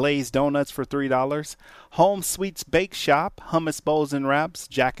 $3. Glazed Donuts for $3. Home Sweets Bake Shop. Hummus Bowls and Wraps.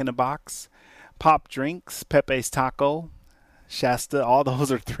 Jack in the Box. Pop Drinks. Pepe's Taco. Shasta. All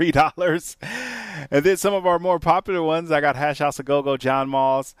those are $3. And then some of our more popular ones. I got Hash House A Go-Go, John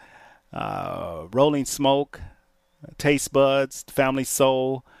Mall's, Rolling Smoke, Taste Buds, Family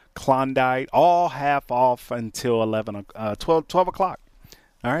Soul, Klondike, all half off until 12 o'clock.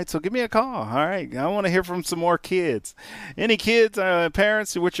 All right, so give me a call. All right, I want to hear from some more kids. Any kids,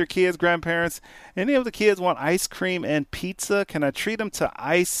 parents, with your kids, grandparents, any of the kids want ice cream and pizza? Can I treat them to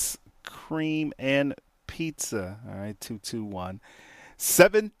ice cream and pizza? All right,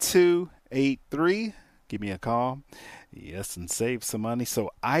 221-7283. Give me a call. Yes, and save some money.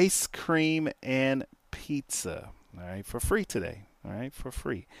 So ice cream and pizza, all right, for free today. All right, for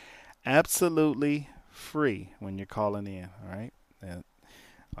free. Absolutely free when you're calling in. All right. And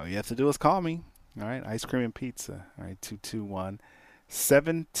all you have to do is call me. All right. Ice cream and pizza. All right.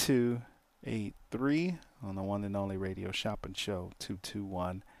 221-7283 on the one and only radio shopping show.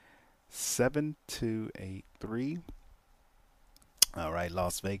 221-7283. All right,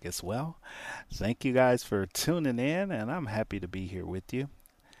 Las Vegas. Well, thank you guys for tuning in, and I'm happy to be here with you.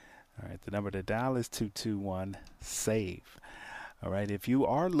 All right. The number to dial is 221-SAVE. All right, if you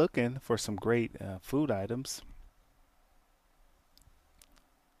are looking for some great food items,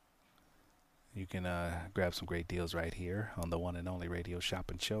 you can grab some great deals right here on the one and only Radio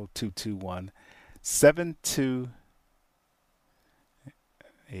Shopping Show.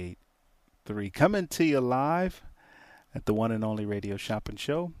 221-7283. Coming to you live at the one and only Radio Shopping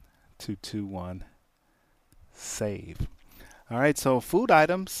Show. 221-SAVE. All right, so food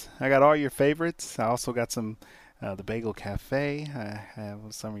items. I got all your favorites. I also got some the Bagel Cafe. I have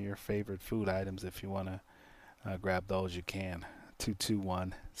some of your favorite food items. If you want to grab those, you can.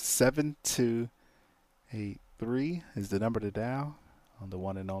 221-7283 is the number to dial on the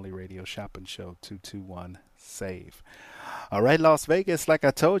one and only Radio Shopping Show. 221-SAVE. All right, Las Vegas, like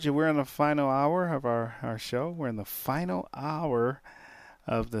I told you, we're in the final hour of our show. We're in the final hour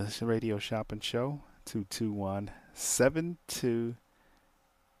of the Radio Shopping Show.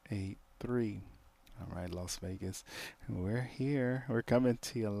 221-7283. All right, Las Vegas, we're here. We're coming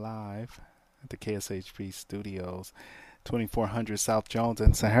to you live at the KSHP Studios, 2400 South Jones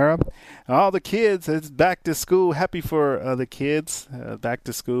in Sahara. All the kids, it's back to school. Happy for the kids, back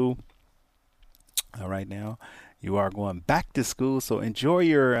to school. Right now, you are going back to school, so enjoy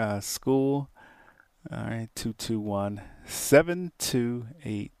your school. All right,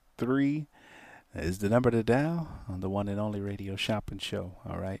 221-7283 is the number to dial on the one and only Radio Shopping Show.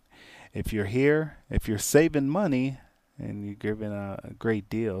 All right. If you're here, if you're saving money and you're giving great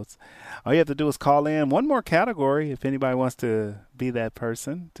deals, all you have to do is call in. One more category. If anybody wants to be that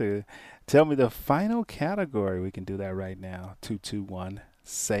person to tell me the final category, we can do that right now.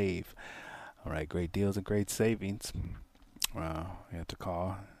 221-SAVE. All right, great deals and great savings. You have to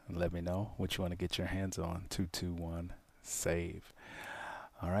call and let me know what you want to get your hands on. 221-SAVE.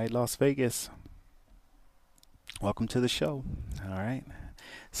 All right, Las Vegas. Welcome to the show. All right.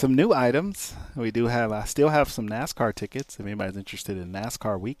 Some new items. We do have, I still have some NASCAR tickets if anybody's interested in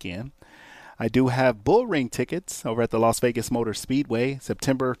NASCAR weekend. I do have bull ring tickets over at the Las Vegas Motor Speedway,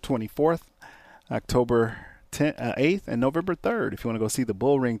 September 24th, October 8th, and November 3rd. If you want to go see the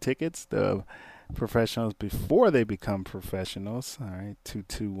bull ring tickets, the professionals before they become professionals. All right,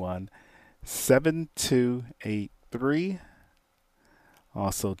 221-7283.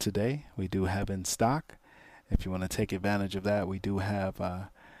 Also today, we do have in stock. If you want to take advantage of that, we do have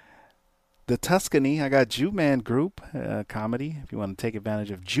the Tuscany. I got Jew-Man Group comedy. If you want to take advantage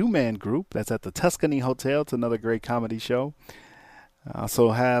of Jew-Man Group, that's at the Tuscany Hotel. It's another great comedy show. I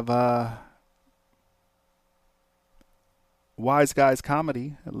also have Wise Guys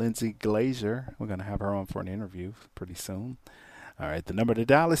Comedy, Lindsay Glazer. We're going to have her on for an interview pretty soon. All right, the number to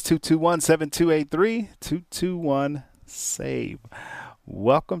dial is 221-7283, 221-SAVE.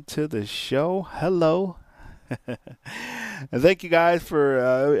 Welcome to the show. Hello. And thank you guys for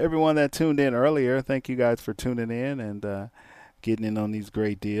everyone that tuned in earlier. Thank you guys for tuning in and getting in on these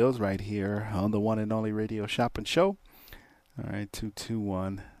great deals right here on the one and only Radio Shopping Show. All right,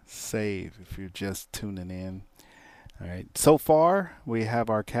 221-SAVE if you're just tuning in. All right, so far we have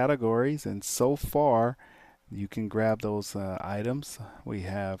our categories, and so far you can grab those items. We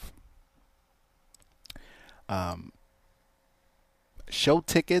have show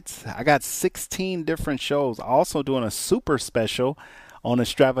tickets. I got 16 different shows. Also doing a super special on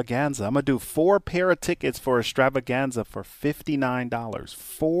Extravaganza. I'm going to do 4 pair of tickets for Extravaganza for $59.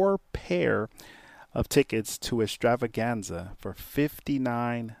 4 pair of tickets to Extravaganza for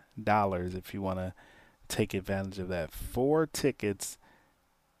 $59 if you want to take advantage of that. 4 tickets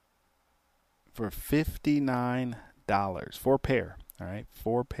for $59. 4 pair. All right.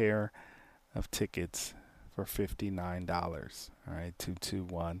 4 pair of tickets for $59. All right,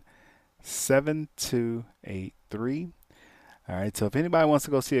 221-7283. All right, so if anybody wants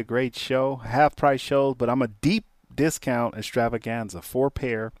to go see a great show, half price shows, but I'm a deep discount Extravaganza, 4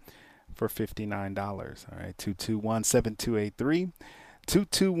 pair for $59. All right, 221-7283,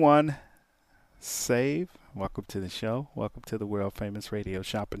 221-SAVE. Welcome to the show. Welcome to the world famous Radio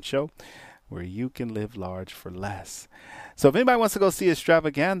Shopping Show, where you can live large for less. So if anybody wants to go see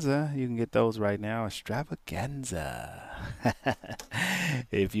Extravaganza, you can get those right now. Extravaganza.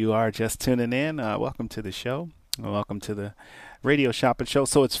 If you are just tuning in, welcome to the show. Welcome to the Radio Shopping Show.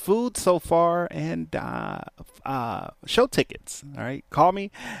 So it's food so far and show tickets. All right, call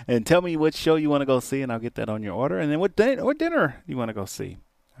me and tell me which show you want to go see, and I'll get that on your order. And then what dinner you want to go see.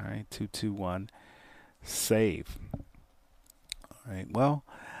 All right, 221-SAVE. All right, well,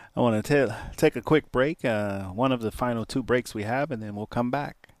 I want to take a quick break, one of the final 2 breaks we have, and then we'll come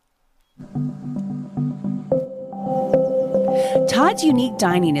back. Todd's Unique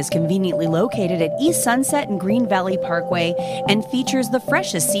Dining is conveniently located at East Sunset and Green Valley Parkway and features the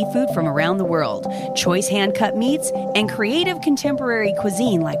freshest seafood from around the world, choice hand-cut meats, and creative contemporary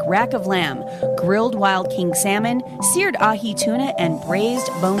cuisine like rack of lamb, grilled wild king salmon, seared ahi tuna, and braised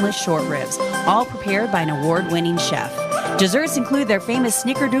boneless short ribs, all prepared by an award-winning chef. Desserts include their famous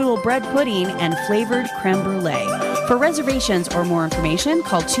snickerdoodle bread pudding and flavored creme brulee. For reservations or more information,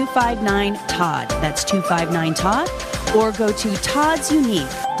 call 259-TODD. That's 259-TODD, or go to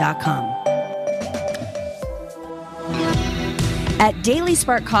toddsunique.com. At Daily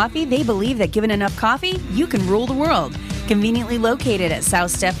Spark Coffee, they believe that given enough coffee, you can rule the world. Conveniently located at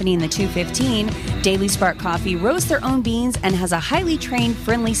South Stephanie in the 215, Daily Spark Coffee roasts their own beans and has a highly trained,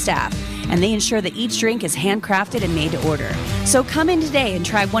 friendly staff. And they ensure that each drink is handcrafted and made to order. So come in today and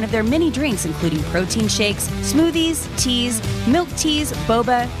try one of their many drinks, including protein shakes, smoothies, teas, milk teas,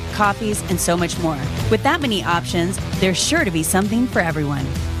 boba, coffees, and so much more. With that many options, there's sure to be something for everyone.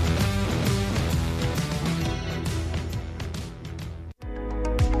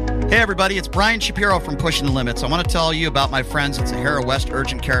 Hey everybody, it's Brian Shapiro from Pushing the Limits. I want to tell you about my friends at Sahara West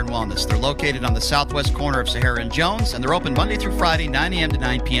Urgent Care and Wellness. They're located on the southwest corner of Sahara and Jones, and they're open Monday through Friday, 9 a.m. to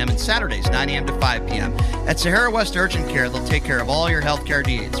 9 p.m., and Saturdays, 9 a.m. to 5 p.m. At Sahara West Urgent Care, they'll take care of all your healthcare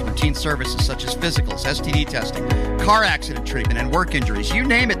needs, routine services such as physicals, STD testing, car accident treatment, and work injuries. You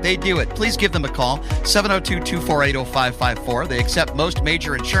name it, they do it. Please give them a call, 702-248-0554. They accept most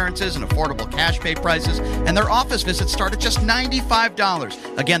major insurances and affordable cash pay prices, and their office visits start at just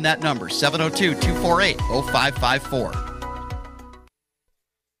 $95. Again, that number, 702-248-0554.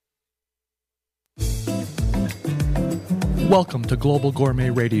 Welcome to Global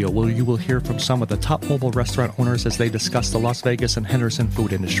Gourmet Radio, where you will hear from some of the top mobile restaurant owners as they discuss the Las Vegas and Henderson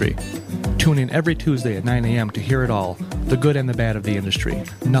food industry. Tune in every Tuesday at 9 a.m. to hear it all, the good and the bad of the industry.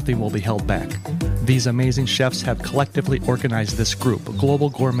 Nothing will be held back. These amazing chefs have collectively organized this group, Global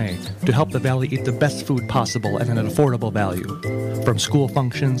Gourmet, to help the Valley eat the best food possible at an affordable value. From school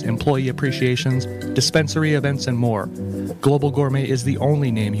functions, employee appreciations, dispensary events, and more, Global Gourmet is the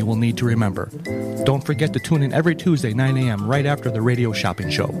only name you will need to remember. Don't forget to tune in every Tuesday, 9 a.m., right after the radio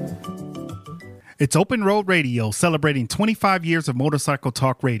shopping show. It's Open Road Radio, celebrating 25 years of motorcycle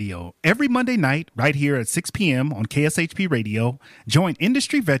talk radio. Every Monday night, right here at 6 p.m. on KSHP Radio, join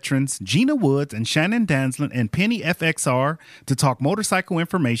industry veterans Gina Woods and Shannon Danslin and Penny FXR to talk motorcycle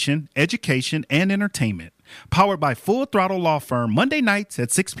information, education, and entertainment. Powered by Full Throttle Law Firm, Monday nights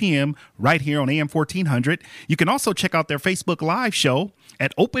at 6 p.m. right here on AM 1400. You can also check out their Facebook Live show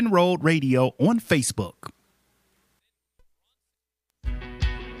at Open Road Radio on Facebook.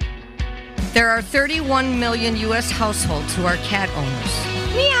 There are 31 million U.S. households who are cat owners.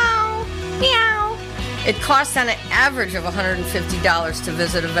 Meow, meow. It costs on an average of $150 to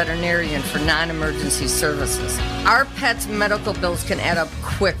visit a veterinarian for non-emergency services. Our pets' medical bills can add up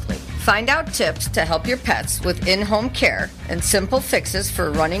quickly. Find out tips to help your pets with in-home care and simple fixes for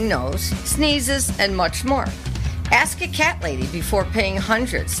a running nose, sneezes, and much more. Ask a cat lady before paying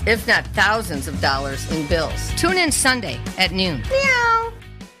hundreds, if not thousands of dollars in bills. Tune in Sunday at noon. Meow.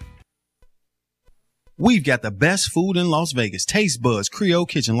 We've got the best food in Las Vegas. Taste Buds Creole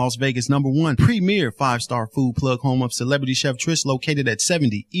Kitchen, Las Vegas #1 premier 5-star food plug, home of celebrity chef Trish, located at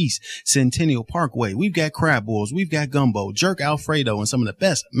 70 East Centennial Parkway. We've got crab balls, we've got gumbo, jerk Alfredo, and some of the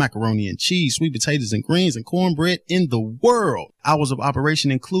best macaroni and cheese, sweet potatoes and greens, and cornbread in the world. Hours of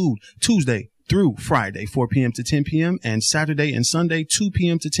operation include Tuesday through Friday, 4 p.m. to 10 p.m., and Saturday and Sunday, 2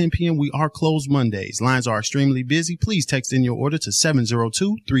 p.m. to 10 p.m. We are closed Mondays. Lines are extremely busy. Please text in your order to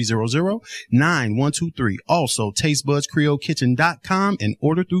 702-300-9123. Also, TasteBudsCreoleKitchen.com and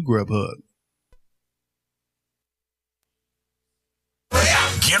order through Grubhub.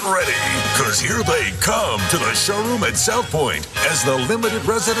 Get ready, because here they come to the showroom at South Point as the limited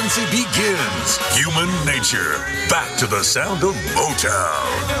residency begins. Human Nature, back to the sound of Motown.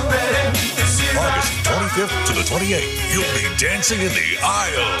 August 25th to the 28th, you'll be dancing in the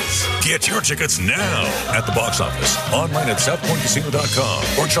aisles. Get your tickets now at the box office, online at southpointcasino.com,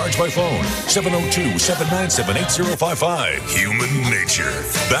 or charge by phone, 702-797-8055. Human Nature,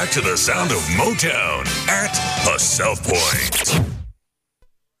 back to the sound of Motown at the South Point.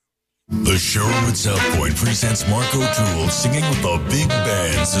 The showroom at South Point presents Mark O'Toole singing with the big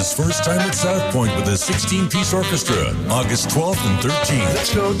bands. His first time at South Point with a 16-piece orchestra, August 12th and 13th.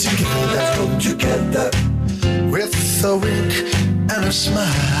 Let's go together with a wink and a smile.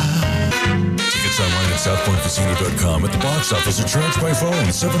 Tickets online at southpointcasino.com, at the box office, or charge by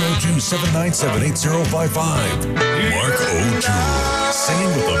phone, 702-797-8055. Mark O'Toole singing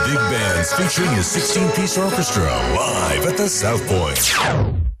with the big bands, featuring his 16-piece orchestra live at the South Point.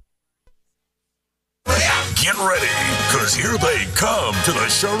 Get ready, because Because here they come to the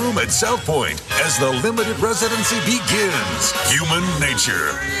showroom at South Point as the limited residency begins. Human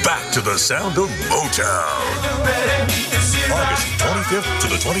Nature. Back to the sound of Motown. August 25th to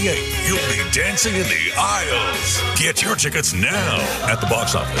the 28th, you'll be dancing in the aisles. Get your tickets now at the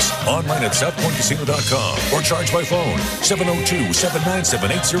box office, online at southpointcasino.com, or charge by phone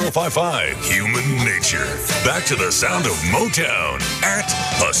 702-797-8055. Human Nature. Back to the sound of Motown at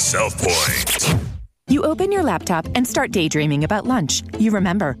the South Point. You open your laptop and start daydreaming about lunch. You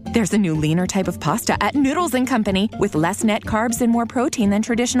remember, there's a new leaner type of pasta at Noodles & Company with less net carbs and more protein than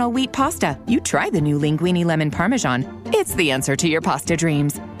traditional wheat pasta. You try the new Linguini Lemon Parmesan. It's the answer to your pasta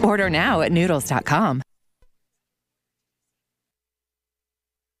dreams. Order now at noodles.com.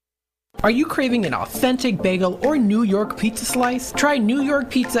 Are you craving an authentic bagel or New York pizza slice? Try New York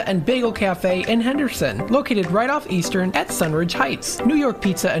Pizza and Bagel Cafe in Henderson, located right off Eastern at Sunridge Heights. New York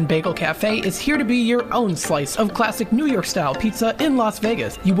Pizza and Bagel Cafe is here to be your own slice of classic New York-style pizza in Las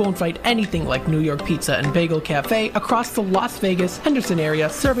Vegas. You won't find anything like New York Pizza and Bagel Cafe across the Las Vegas, Henderson area,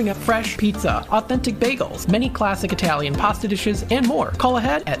 serving up fresh pizza, authentic bagels, many classic Italian pasta dishes, and more. Call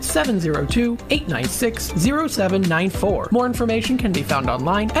ahead at 702-896-0794. More information can be found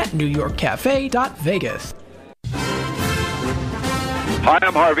online at NewYorkCafe.Vegas. Hi,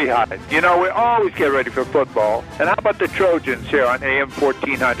 I'm Harvey Hyde. You know, we always get ready for football. And how about the Trojans here on AM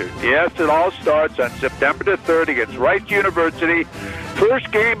 1400? Yes, it all starts on September the 3rd against Rice University. First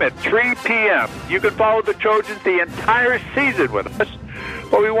game at 3 p.m. You can follow the Trojans the entire season with us.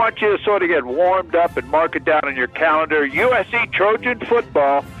 But we want you to sort of get warmed up and mark it down on your calendar. USC Trojan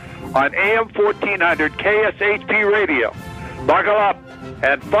football on AM 1400 KSHP Radio. Buckle up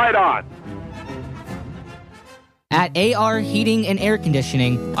and fight on. At AR Heating and Air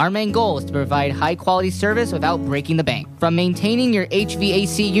Conditioning, our main goal is to provide high-quality service without breaking the bank. From maintaining your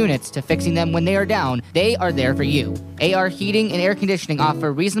HVAC units to fixing them when they are down, they are there for you. AR Heating and Air Conditioning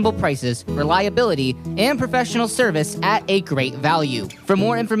offer reasonable prices, reliability, and professional service at a great value. For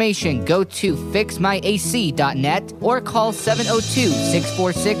more information, go to fixmyac.net or call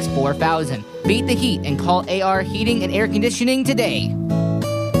 702-646-4000. Beat the heat and call AR Heating and Air Conditioning today.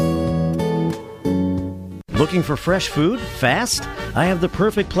 Looking for fresh food, fast? I have the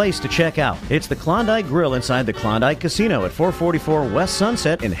perfect place to check out. It's the Klondike Grill inside the Klondike Casino at 444 West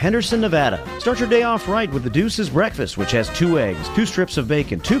Sunset in Henderson, Nevada. Start your day off right with the Deuce's Breakfast, which has 2 eggs, 2 strips of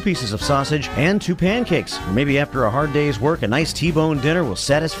bacon, 2 pieces of sausage, and 2 pancakes. Or maybe after a hard day's work, a nice T-bone dinner will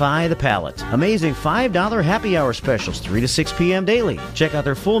satisfy the palate. Amazing $5 happy hour specials, 3 to 6 p.m. daily. Check out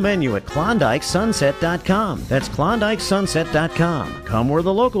their full menu at KlondikeSunset.com. That's KlondikeSunset.com. Come where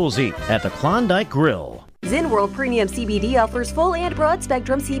the locals eat at the Klondike Grill. Zen World Premium CBD offers full and broad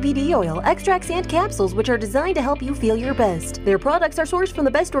spectrum CBD oil, extracts, and capsules which are designed to help you feel your best. Their products are sourced from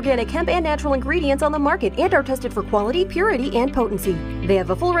the best organic hemp and natural ingredients on the market and are tested for quality, purity, and potency. They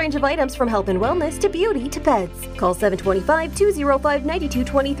have a full range of items from health and wellness to beauty to pets. Call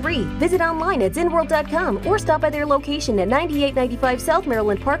 725-205-9223. Visit online at zenworld.com or stop by their location at 9895 South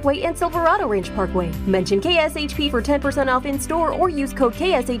Maryland Parkway and Silverado Range Parkway. Mention KSHP for 10% off in store or use code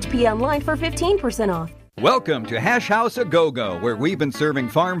KSHP online for 15% off. Welcome to Hash House A Go-Go, where we've been serving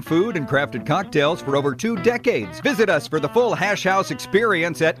farm food and crafted cocktails for over 2 decades. Visit us for the full Hash House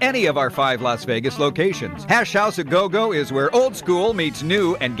experience at any of our 5 Las Vegas locations. Hash House A Go-Go is where old school meets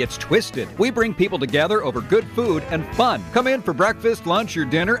new and gets twisted. We bring people together over good food and fun. Come in for breakfast, lunch, or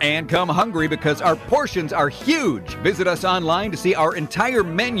dinner, and come hungry because our portions are huge. Visit us online to see our entire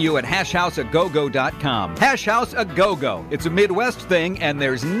menu at hashhouseagogo.com. Hash House A Go-Go. It's a Midwest thing, and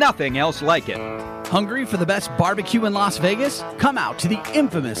there's nothing else like it. Hungry for the best barbecue in Las Vegas? Come out to the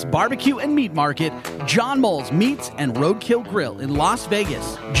infamous barbecue and meat market, John Mole's Meats and Roadkill Grill in Las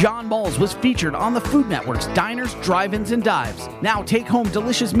Vegas. John Mole's was featured on the Food Network's Diners, Drive-Ins, and Dives. Now take home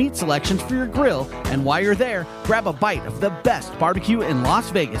delicious meat selections for your grill, and while you're there, grab a bite of the best barbecue in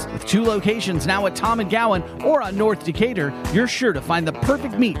Las Vegas. With 2 locations now at Tom and Gowan or on North Decatur, you're sure to find the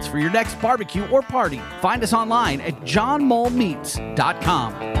perfect meats for your next barbecue or party. Find us online at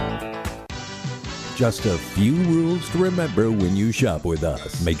johnmolemeats.com. Just a few rules to remember when you shop with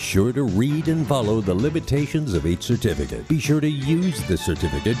us. Make sure to read and follow the limitations of each certificate. Be sure to use the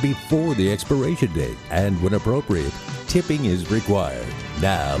certificate before the expiration date. And when appropriate, tipping is required.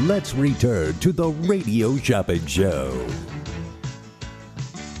 Now, let's return to the Radio Shopping Show.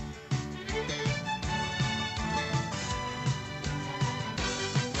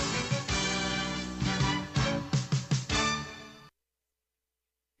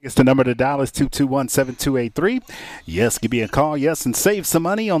 It's the number to dial is 221-7283. Yes, give me a call. Yes, and save some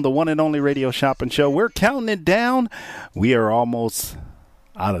money on the one and only Radio Shopping Show. We're counting it down. We are almost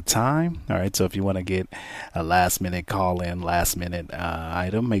out of time. All right, so if you want to get a last-minute call-in, last-minute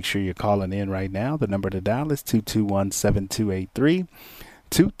item, make sure you're calling in right now. The number to dial is 221-7283.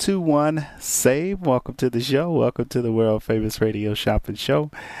 221-SAVE. Welcome to the show. Welcome to the world-famous radio shopping show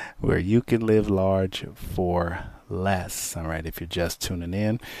where you can live large for less. All right, if you're just tuning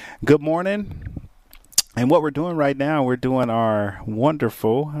in, good morning. And what we're doing right now, we're doing our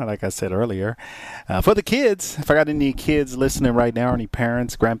wonderful, like I said earlier, for the kids. If I got any kids listening right now, any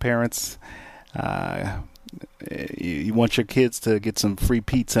parents, grandparents, you want your kids to get some free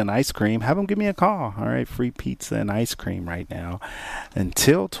pizza and ice cream, have them give me a call. All right, free pizza and ice cream right now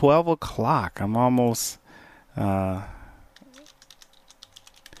until 12 o'clock. I'm almost want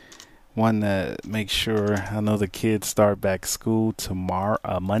to make sure. I know the kids start back school tomorrow,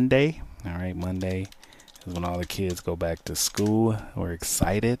 Monday. All right, Monday is when all the kids go back to school. We're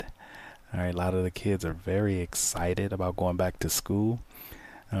excited. All right, a lot of the kids are very excited about going back to school.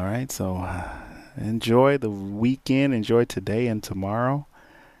 All right, so enjoy the weekend. Enjoy today and tomorrow.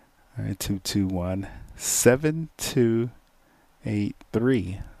 All right,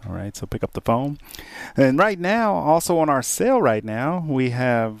 221-7283. All right, so pick up the phone. And right now, also on our sale right now, we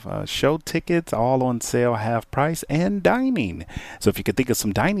have show tickets all on sale, half price, and dining. So if you could think of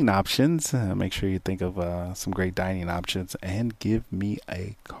some dining options, make sure you think of some great dining options and give me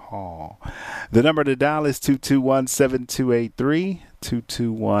a call. The number to dial is 221-7283,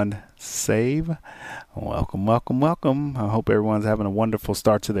 221-SAVE. Welcome, welcome, welcome. I hope everyone's having a wonderful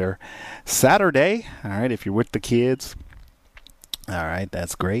start to their Saturday. All right, if you're with the kids. All right,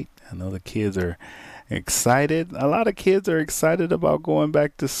 that's great. I know the kids are excited. A lot of kids are excited about going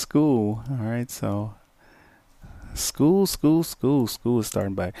back to school. All right, so school is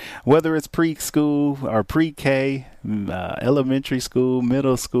starting back. Whether it's preschool or pre-K, elementary school,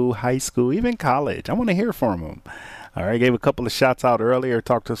 middle school, high school, even college. I want to hear from them. All right, gave a couple of shots out earlier,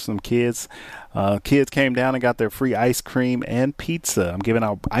 talked to some kids. Kids came down and got their free ice cream and pizza. I'm giving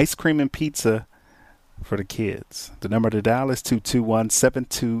out ice cream and pizza for the kids. The number to dial is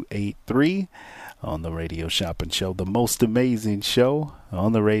 221-7283 on the Radio Shopping Show, the most amazing show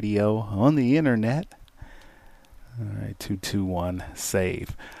on the radio, on the internet. All right,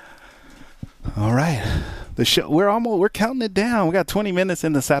 221-SAVE. All right, the show, we're counting it down. We got 20 minutes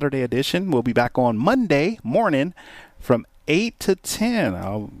in the Saturday edition. We'll be back on Monday morning from 8 to 10.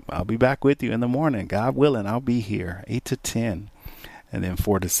 I'll be back with you in the morning. God willing, I'll be here 8 to 10. And then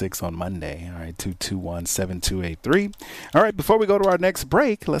 4 to 6 on Monday. All right, 221-7283. All right, before we go to our next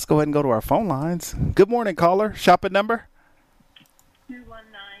break, let's go ahead and go to our phone lines. Good morning, caller. Shopping number? 219-444.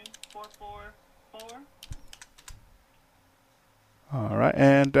 All right,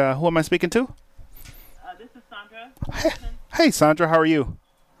 and who am I speaking to? This is Sandra. Hey, Sandra, how are you?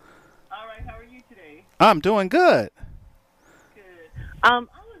 All right, how are you today? I'm doing good. Good. I was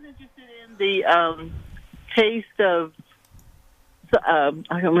interested in the taste of, I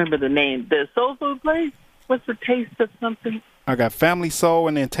don't remember the name. The soul food place? What's the taste of something? I got Family Soul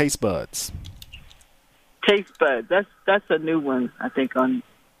and then Taste Buds. Taste Buds. That's a new one, I think, on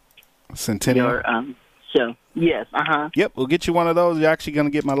Centennial. your show. Yes, Yep, we'll get you one of those. You're actually going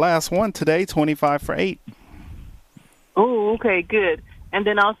to get my last one today, 25 for 8. Oh, okay, good. And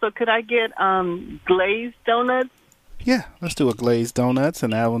then also, could I get glazed donuts? Yeah, let's do a glazed donuts,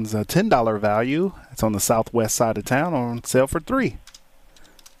 and that one's a $10 value. It's on the southwest side of town on sale for $3.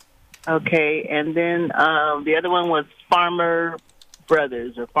 Okay, and then the other one was Farmer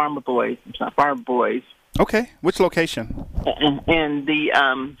Brothers or Farmer Boys. It's not Farmer Boys. Okay, which location? And the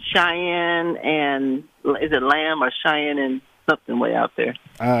Cheyenne and, is it Lamb or Cheyenne and something way out there?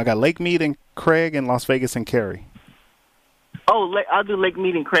 I got Lake Mead and Craig and Las Vegas and Cary. Oh, I'll do Lake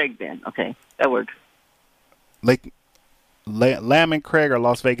Mead and Craig then. Okay, that works. Lamb and Craig or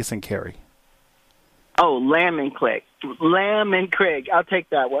Las Vegas and Cary? Oh, Lamb and Craig. Lamb and Craig. I'll take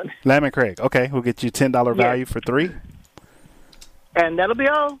that one. Lamb and Craig. Okay, we'll get you $10 value for $3. And that'll be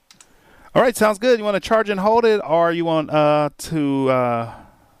all. All right, sounds good. You want to charge and hold it, or you want to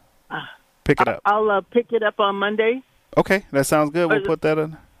pick it up? I'll pick it up on Monday. Okay, that sounds good. We'll put that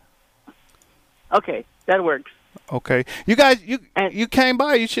in. Okay, that works. Okay, you guys, you came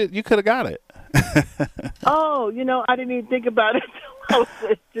by. You could have got it. Oh, I didn't even think about it. I was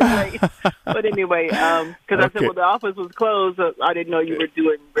too late. But anyway, because I said, well, the office was closed. So I didn't know you were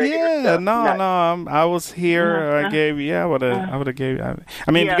doing regular stuff. No, I was here. I gave you. I would have gave you. I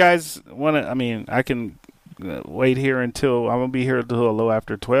mean, if you guys want to, I mean, I can wait here until I'm gonna be here until a little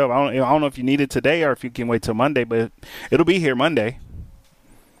after 12. I don't know if you need it today or if you can wait till Monday, but it'll be here Monday.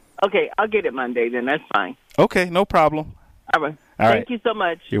 Okay, I'll get it Monday then. That's fine. Okay, no problem. All right. Thank you so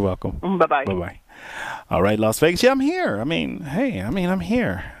much. You're welcome. Bye-bye. Bye-bye. All right, Las Vegas. Yeah, I'm here. I'm here. I'm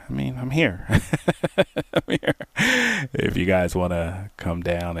here. I'm here. If you guys want to come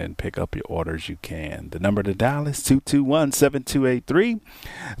down and pick up your orders, you can. The number to dial is 221-7283.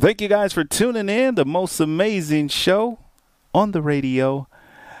 Thank you guys for tuning in. The most amazing show on the radio,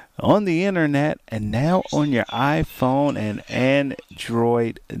 on the internet, and now on your iPhone and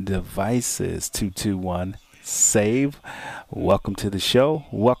Android devices. 221-SAVE. Welcome to the show.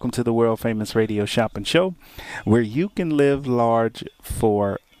 Welcome to the world famous Radio Shopping Show, where you can live large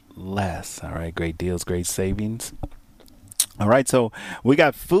for less. All right, great deals, great savings. All right, so we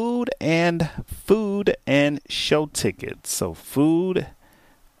got food and show tickets. So food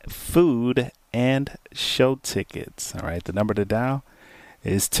and show tickets. All right, the number to dial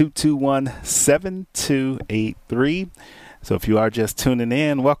is 221-7283. So if you are just tuning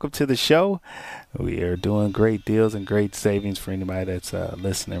in, welcome to the show. We are doing great deals and great savings for anybody that's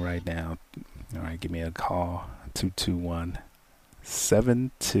listening right now. All right, give me a call,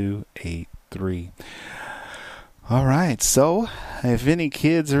 221-7283. All right, so if any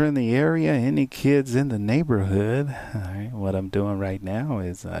kids are in the area, any kids in the neighborhood, all right, what I'm doing right now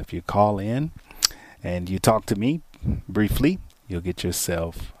is if you call in and you talk to me briefly, you'll get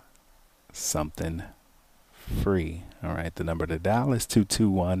yourself something free. All right, the number to dial is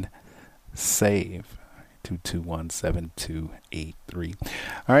 221-SAVE. 221-7283.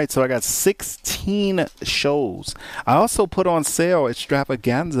 All right, so I got 16 shows. I also put on sale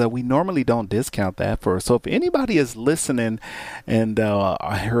Extravaganza. We normally don't discount that for. So if anybody is listening and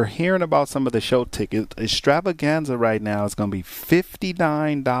are hearing about some of the show tickets, Extravaganza right now is going to be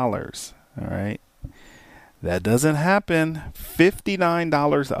 $59. All right. That doesn't happen.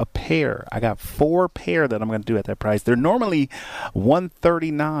 $59 a pair. I got 4 pair that I'm going to do at that price. They're normally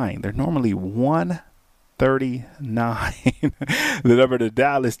 $139. They're normally $139. The number to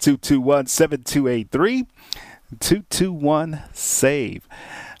dial is 221-7283. 221-SAVE.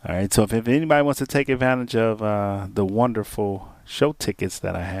 All right, so if anybody wants to take advantage of the wonderful show tickets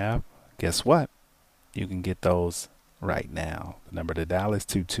that I have, guess what? You can get those right now. The number to dial is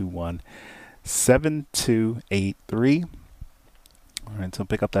 221-7283. All right, so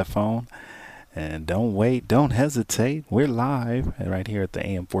pick up that phone. And don't wait, don't hesitate. We're live right here at the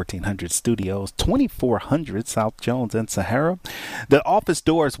AM 1400 studios, 2400 South Jones and Sahara. The office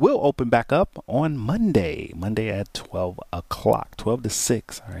doors will open back up on Monday at 12 o'clock, 12 to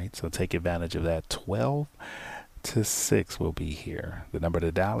 6. All right, so take advantage of that. 12 to 6 will be here. The number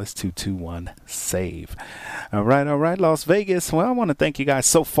to dial is 221-SAVE. All right, Las Vegas. Well, I want to thank you guys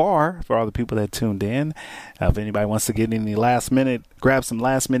so far for all the people that tuned in. If anybody wants to get any grab some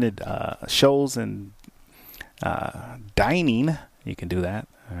last minute shows and dining, you can do that.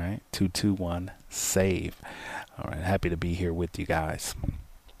 All right, 221-SAVE. All right, happy to be here with you guys.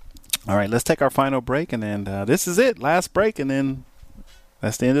 All right, let's take our final break, and then this is it, last break, and then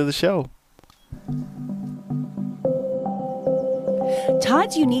that's the end of the show.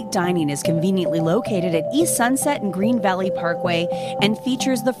 Todd's Unique Dining is conveniently located at East Sunset and Green Valley Parkway and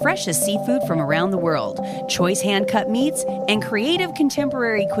features the freshest seafood from around the world, choice hand-cut meats, and creative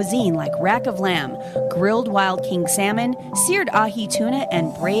contemporary cuisine like rack of lamb, grilled wild king salmon, seared ahi tuna,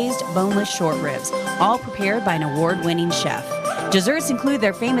 and braised boneless short ribs, all prepared by an award-winning chef. Desserts include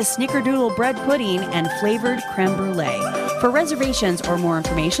their famous snickerdoodle bread pudding and flavored creme brulee. For reservations or more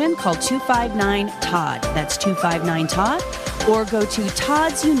information, call 259-TODD. That's 259-TODD. Or go to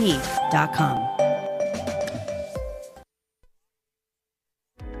toddsunique.com.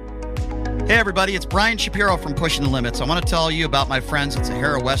 Hey everybody, it's Brian Shapiro from Pushing the Limits. I want to tell you about my friends at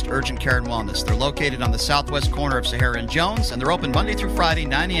Sahara West Urgent Care and Wellness. They're located on the southwest corner of Sahara and Jones, and they're open Monday through Friday,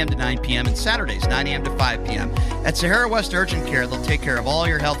 9 a.m. to 9 p.m., and Saturdays, 9 a.m. to 5 p.m. At Sahara West Urgent Care, they'll take care of all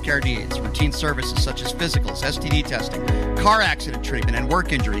your healthcare needs, routine services such as physicals, STD testing, car accident treatment, and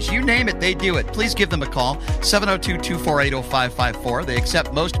work injuries. You name it, they do it. Please give them a call, 702-248-0554. They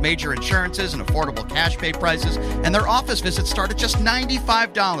accept most major insurances and affordable cash pay prices, and their office visits start at just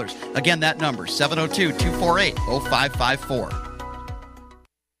 $95. Again, that number, 702-248-0554.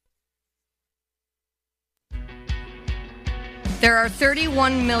 There are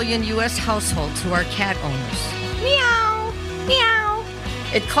 31 million U.S. households who are cat owners. Meow, meow.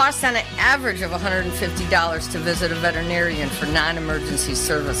 It costs on an average of $150 to visit a veterinarian for non-emergency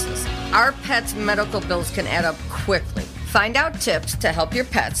services. Our pets' medical bills can add up quickly. Find out tips to help your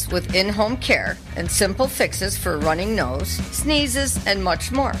pets with in-home care and simple fixes for running nose, sneezes, and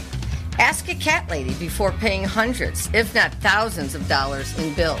much more. Ask a cat lady before paying hundreds, if not thousands of dollars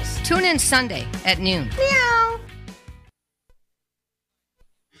in bills. Tune in Sunday at noon. Meow.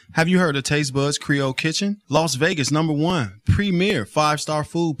 Have you heard of Taste Buds Creole Kitchen? Las Vegas #1 premier 5-star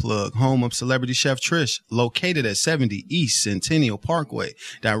food plug, home of celebrity chef Trish, located at 70 East Centennial Parkway,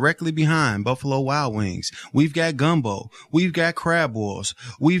 directly behind Buffalo Wild Wings. We've got gumbo, we've got crab balls,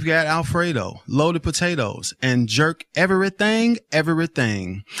 we've got Alfredo, loaded potatoes, and jerk everything.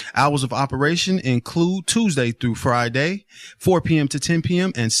 Hours of operation include Tuesday through Friday, 4 p.m. to 10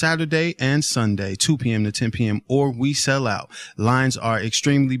 p.m., and Saturday and Sunday, 2 p.m. to 10 p.m., or we sell out. Lines are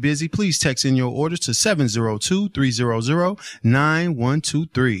extremely busy. Please text in your orders to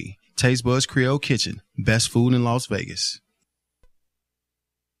 702-300-9123. Taste Buds Creole Kitchen. Best food in Las Vegas.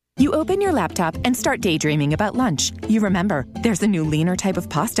 You open your laptop and start daydreaming about lunch. You remember, there's a new leaner type of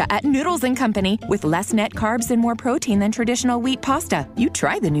pasta at Noodles & Company with less net carbs and more protein than traditional wheat pasta. You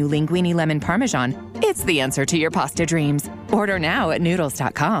try the new Linguini Lemon Parmesan. It's the answer to your pasta dreams. Order now at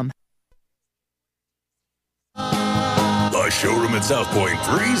noodles.com. The showroom at South Point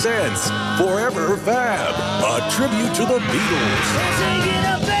presents Forever Fab, a tribute to the Beatles.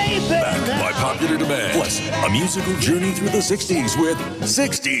 Backed by popular demand. Plus, a musical journey through the 60s with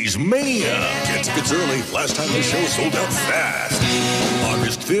 60s Mania. Get tickets early. Last time the show sold out fast.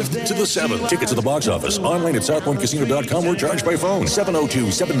 August 5th to the 7th. Tickets at the box office, online at southpointcasino.com or charged by phone.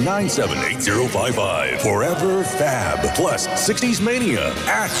 702-797-8055. Forever Fab. Plus, 60s Mania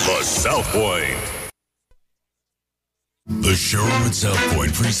at the South Point. The showroom at South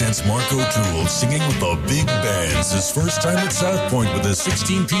Point presents Mark O'Toole singing with the big bands. His first time at South Point with a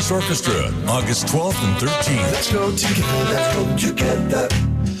 16-piece orchestra, August 12th and 13th. Let's go together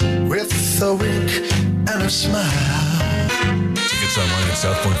with a wink and a smile. Tickets online at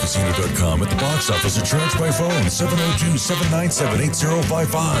southpointcasino.com, at the box office or charged by phone,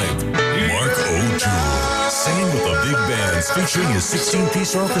 702-797-8055. Mark O'Toole singing with the big bands featuring his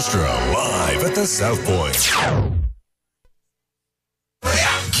 16-piece orchestra live at the South Point.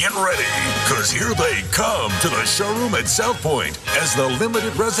 Get ready, because here they come to the showroom at South Point as the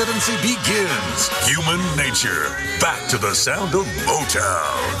limited residency begins. Human Nature, back to the sound of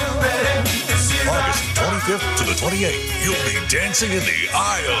Motown. August 25th to the 28th, you'll be dancing in the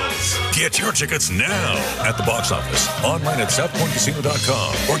aisles. Get your tickets now at the box office, online at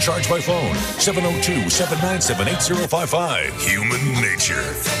southpointcasino.com, or charged by phone, 702-797-8055. Human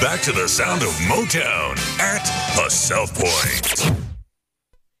Nature, back to the sound of Motown at the South Point.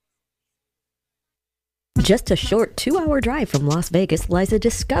 Just a short 2-hour drive from Las Vegas lies a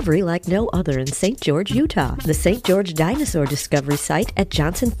discovery like no other in St. George, Utah. The St. George Dinosaur Discovery Site at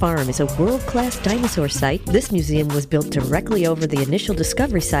Johnson Farm is a world-class dinosaur site. This museum was built directly over the initial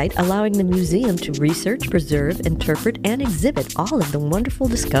discovery site, allowing the museum to research, preserve, interpret, and exhibit all of the wonderful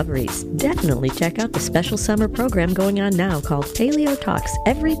discoveries. Definitely check out the special summer program going on now called Paleo Talks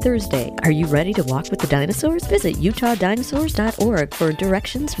every Thursday. Are you ready to walk with the dinosaurs? Visit utah.dinosaurs.org for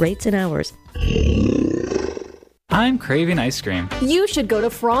directions, rates, and hours. I'm craving ice cream. You should go to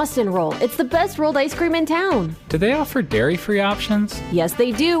Frost & Roll. It's the best rolled ice cream in town. Do they offer dairy-free options? Yes,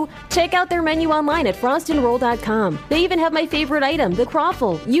 they do. Check out their menu online at frostandroll.com. They even have my favorite item, the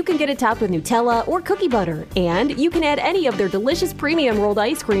Croffle. You can get it topped with Nutella or cookie butter. And you can add any of their delicious premium rolled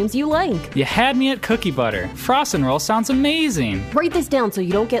ice creams you like. You had me at cookie butter. Frost & Roll sounds amazing. Write this down so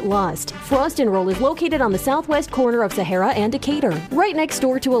you don't get lost. Frost & Roll is located on the southwest corner of Sahara and Decatur, right next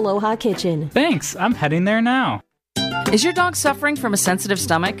door to Aloha Kitchen. Thanks. I'm heading there now. Is your dog suffering from a sensitive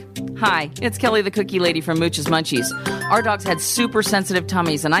stomach? Hi, it's Kelly the Cookie Lady from Mooch's Munchies. Our dogs had super sensitive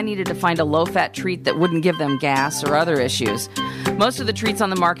tummies, and I needed to find a low-fat treat that wouldn't give them gas or other issues. Most of the treats on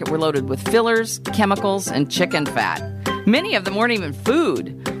the market were loaded with fillers, chemicals, and chicken fat. Many of them weren't even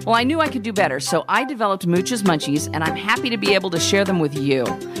food. Well, I knew I could do better, so I developed Mooch's Munchies, and I'm happy to be able to share them with you.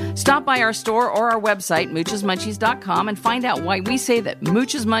 Stop by our store or our website, moochesmunchies.com, and find out why we say that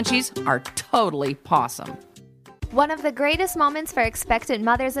Mooch's Munchies are totally pawsome. One of the greatest moments for expectant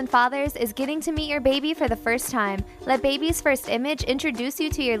mothers and fathers is getting to meet your baby for the first time. Let Baby's First Image introduce you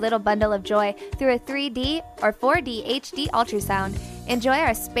to your little bundle of joy through a 3D or 4D HD ultrasound. Enjoy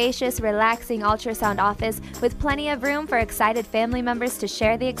our spacious, relaxing ultrasound office with plenty of room for excited family members to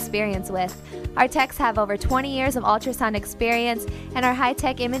share the experience with. Our techs have over 20 years of ultrasound experience, and our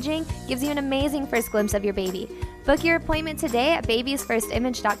high-tech imaging gives you an amazing first glimpse of your baby. Book your appointment today at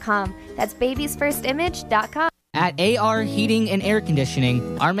babiesfirstimage.com. That's babiesfirstimage.com. At AR Heating and Air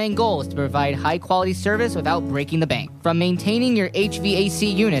Conditioning, our main goal is to provide high-quality service without breaking the bank. From maintaining your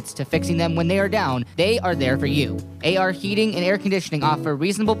HVAC units to fixing them when they are down, they are there for you. AR Heating and Air Conditioning offer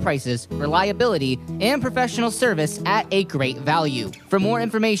reasonable prices, reliability, and professional service at a great value. For more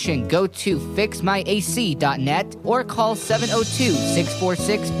information, go to fixmyac.net or call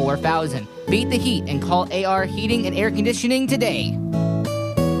 702-646-4000. Beat the heat and call AR Heating and Air Conditioning today.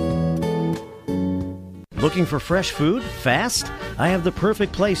 Looking for fresh food, fast? I have the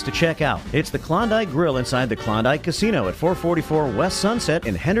perfect place to check out. It's the Klondike Grill inside the Klondike Casino at 444 West Sunset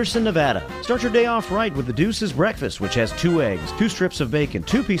in Henderson, Nevada. Start your day off right with the Deuce's Breakfast, which has 2 eggs, 2 strips of bacon,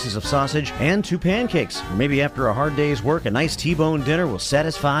 2 pieces of sausage, and 2 pancakes. Or maybe after a hard day's work, a nice T-bone dinner will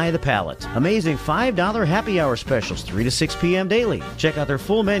satisfy the palate. Amazing $5 happy hour specials, 3 to 6 p.m. daily. Check out their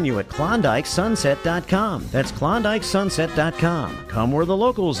full menu at KlondikeSunset.com. That's KlondikeSunset.com. Come where the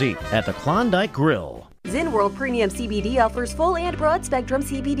locals eat at the Klondike Grill. Zen World Premium CBD offers full and broad spectrum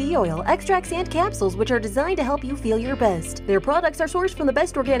CBD oil, extracts, and capsules which are designed to help you feel your best. Their products are sourced from the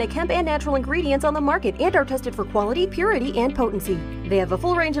best organic hemp and natural ingredients on the market and are tested for quality, purity, and potency. They have a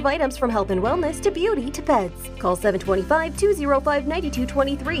full range of items from health and wellness to beauty to pets. Call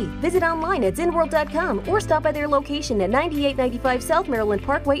 725-205-9223. Visit online at zenworld.com or stop by their location at 9895 South Maryland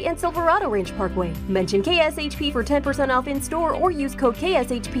Parkway and Silverado Ranch Parkway. Mention KSHP for 10% off in store or use code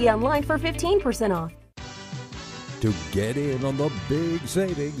KSHP online for 15% off. To get in on the big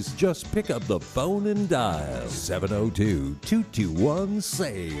savings, just pick up the phone and dial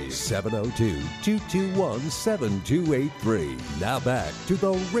 702-221-SAVE. 702-221-7283. Now back to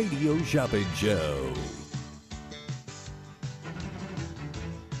the Radio Shopping Show.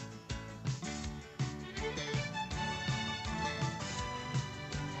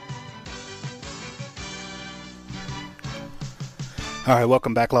 All right,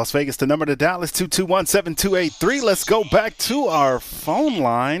 welcome back, Las Vegas. The number to dial is 221-7283. Let's go back to our phone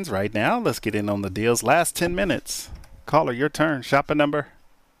lines right now. Let's get in on the deals. Last 10 minutes. Caller, your turn. Shopping number.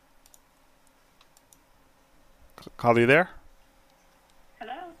 Caller, you there?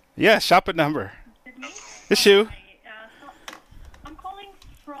 Hello? Yeah, shopping number. It's you. I'm calling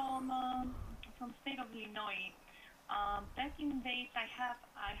from state of Illinois. Back in days, I have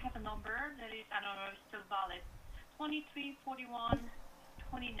a number that is, I don't know if it's still valid.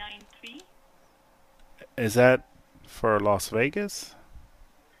 2341-293. Is that for Las Vegas?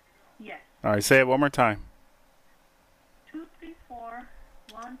 Yes. All right, say it one more time.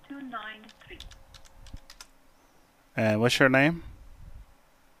 234-1293. And what's your name?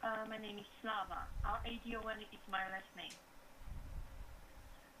 My name is Slava. R-A-D-O-N is my last name.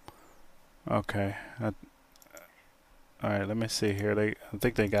 Okay. All right, let me see here. I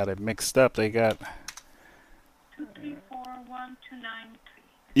think they got it mixed up. They got... 234-1293.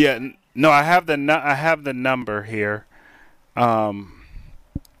 Yeah, no, I have the number here. My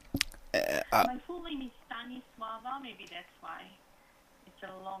full name is Stanislava. Maybe that's why it's a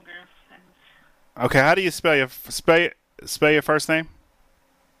longer. Okay, how do you spell your first name?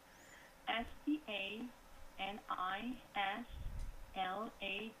 Stanislawa.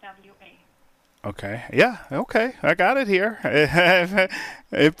 Okay. Yeah. Okay. I got it here.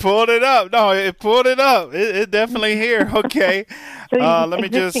 It pulled it up. No, it pulled it up. It definitely here. Okay. So let me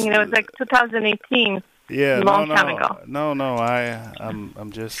just. It was like 2018. Yeah. Long time ago. No. I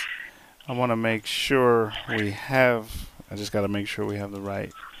want to make sure we have. I just got to make sure we have the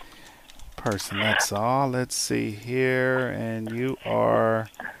right person. That's all. Let's see here. And you are.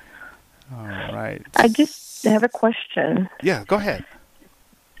 All right. I just have a question. Yeah. Go ahead.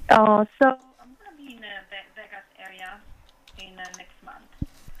 So. In the Vegas area in next month.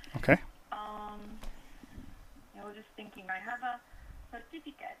 Okay. I was just thinking, I have a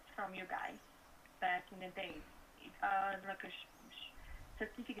certificate from you guys back in the day. Like a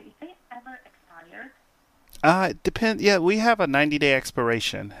certificate. Is it ever expired? It depends. Yeah, we have a 90-day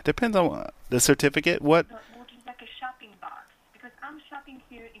expiration. Depends on the certificate. What? Which is like a shopping box. Because I'm shopping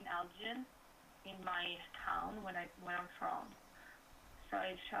here in Elgin, in my town where I'm from. So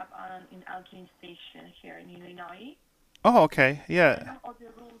I shop in Elgin Station here in Illinois. Oh, okay. Yeah. I know all the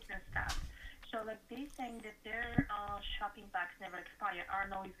rules and stuff. So like they saying that their shopping bags never expire. I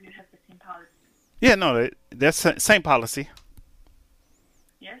don't know if you have the same policy. Yeah, no, that's the same policy.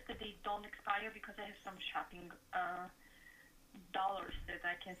 Yes, that they don't expire because I have some shopping dollars that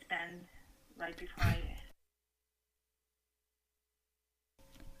I can spend right before I...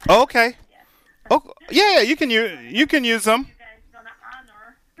 Oh, okay. Oh, yeah, you can use them.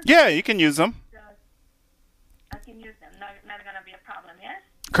 Yeah, you can use them. I can use them. Not going to be a problem, yes?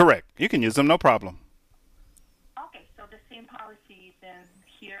 Correct. You can use them, no problem. Okay, so the same policy is in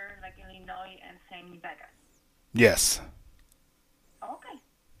here, like in Illinois, and same in Vegas. Yes. Okay.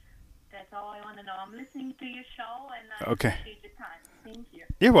 That's all I want to know. I'm listening to your show, and I appreciate the time. Thank you.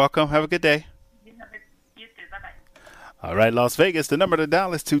 You're welcome. Have a good day. You too. Bye-bye. All right, Las Vegas. The number to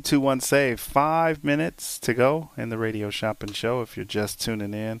dial is 221-SAVE. 5 minutes to go in the Radio Shopping Show. If you're just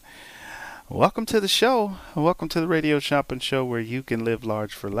tuning in, welcome to the show. Welcome to the Radio Shopping Show where you can live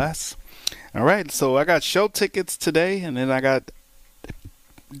large for less. All right, so I got show tickets today, and then I got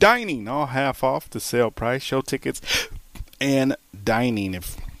dining, all half off the sale price. Show tickets and dining.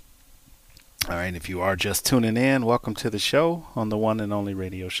 If you are just tuning in, welcome to the show on the one and only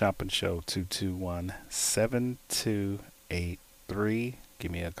radio shopping show. 221-7283.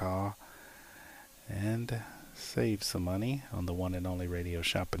 Give me a call and save some money on the one and only radio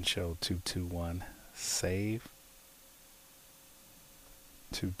shopping show. 221-SAVE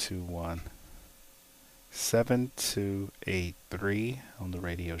 221-7283 on the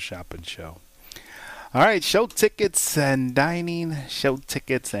radio shopping show. All right, show tickets and dining. Show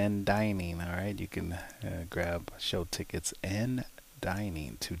tickets and dining. All right, you can grab show tickets and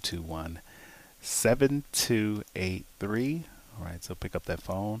dining. 221-7283. All right, so pick up that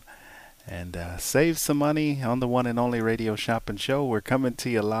phone and save some money on the one and only radio shopping show. We're coming to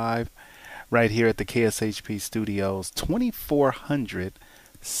you live right here at the KSHP Studios, 2400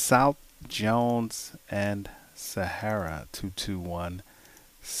 South Jones and Sahara.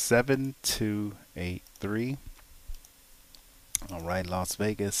 221-7283. All right, Las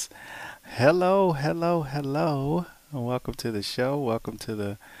Vegas. Hello, hello, hello. Welcome to the show. Welcome to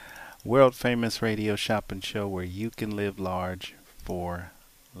the world famous radio shopping show where you can live large for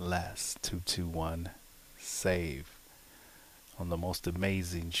less. 221-SAVE on the most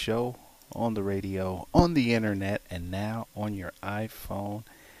amazing show on the radio, on the internet, and now on your iPhone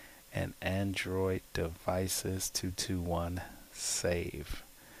and Android devices. 221-SAVE.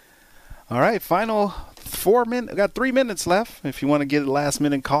 All right, final 4 minutes. I got 3 minutes left. If you want to get a last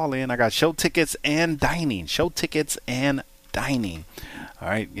minute call in, I got show tickets and dining. Show tickets and dining. All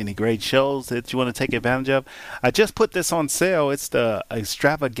right, any great shows that you want to take advantage of? I just put this on sale. It's the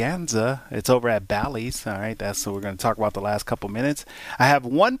Extravaganza. It's over at Bally's. All right, that's what we're going to talk about the last couple minutes. I have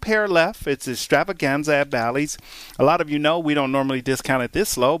one pair left. It's Extravaganza at Bally's. A lot of you know we don't normally discount it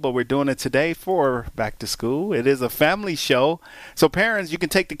this low, but we're doing it today for back to school. It is a family show. So parents, you can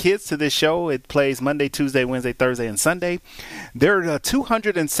take the kids to this show. It plays Monday, Tuesday, Wednesday, Thursday, and Sunday. They're a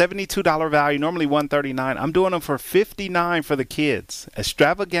 $272 value, normally $139. I'm doing them for $59 for the kids.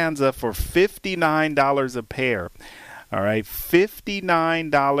 Extravaganza for $59 a pair. All right,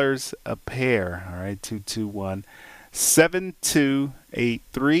 $59 a pair. All right,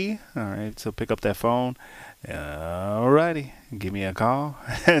 221-7283. All right, so pick up that phone. All righty, give me a call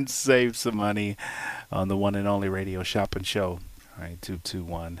and save some money on the one and only radio shopping show. All right,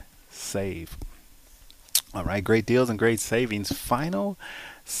 221-SAVE. All right, great deals and great savings. Final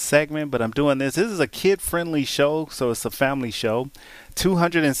segment, but I'm doing this. This is a kid-friendly show, so it's a family show.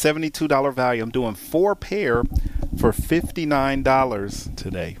 $272 value. I'm doing 4 pair for $59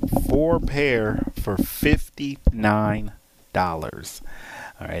 today. 4 pair for $59.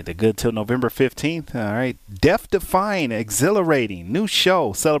 All right, they're good till November 15th. All right, death-defying, exhilarating, new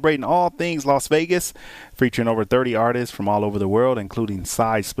show celebrating all things Las Vegas, featuring over 30 artists from all over the world, including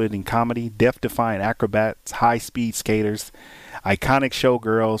side-splitting comedy, death-defying acrobats, high-speed skaters, iconic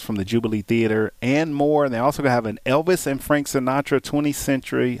showgirls from the Jubilee Theater, and more. And they also have an Elvis and Frank Sinatra 20th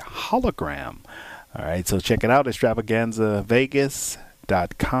Century hologram. All right, so check it out,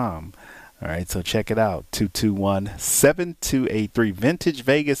 extravaganzavegas.com. All right, so check it out, 221-7283. Vintage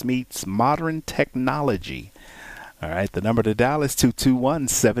Vegas meets modern technology. All right, the number to dial is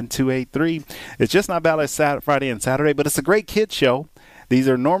 221-7283. It's just not Bally's Friday and Saturday, but it's a great kid show. These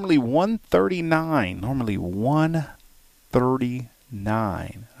are normally $139. Normally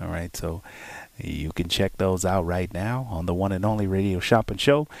 $139. All right, so you can check those out right now on the one and only radio shopping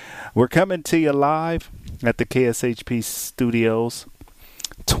show. We're coming to you live at the KSHP Studios,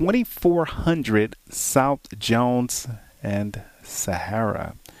 2400 South Jones and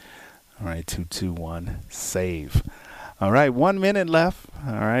Sahara. All right, 221-SAVE. All right, 1 minute left.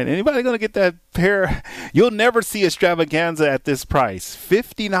 All right, anybody going to get that pair? You'll never see Extravaganza at this price.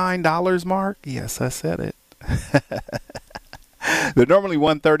 $59, Mark? Yes, I said it. They're normally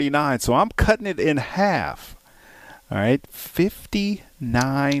 $139, so I'm cutting it in half. All right,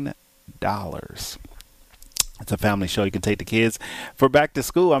 $59. It's a family show. You can take the kids for back to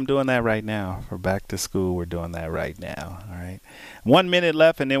school. I'm doing that right now. For back to school, we're doing that right now. All right. 1 minute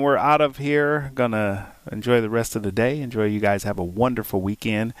left, and then we're out of here. Gonna enjoy the rest of the day. Enjoy. You guys have a wonderful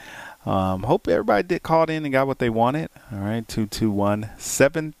weekend. Hope everybody called in and got what they wanted. All right.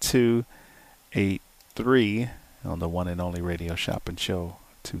 221-7283 on the one and only radio shopping show.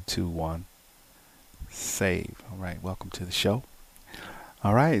 221-SAVE. All right. Welcome to the show.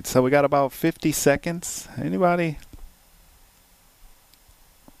 All right, so we got about 50 seconds. Anybody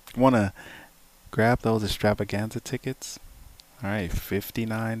want to grab those Extravaganza tickets? All right,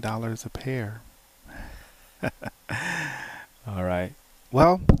 $59 a pair. All right.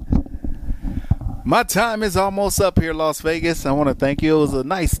 Well, My time is almost up here, Las Vegas. I want to thank you. It was a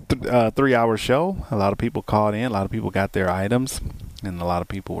nice 3-hour show. A lot of people called in. A lot of people got their items, and a lot of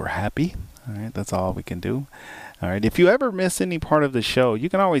people were happy. All right, that's all we can do. All right, if you ever miss any part of the show, you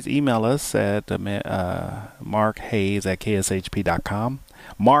can always email us at markhayes@kshp.com.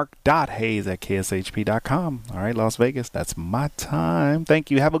 mark.hayes@kshp.com. All right, Las Vegas, that's my time. Thank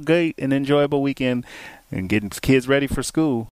you. Have a great and enjoyable weekend and getting kids ready for school.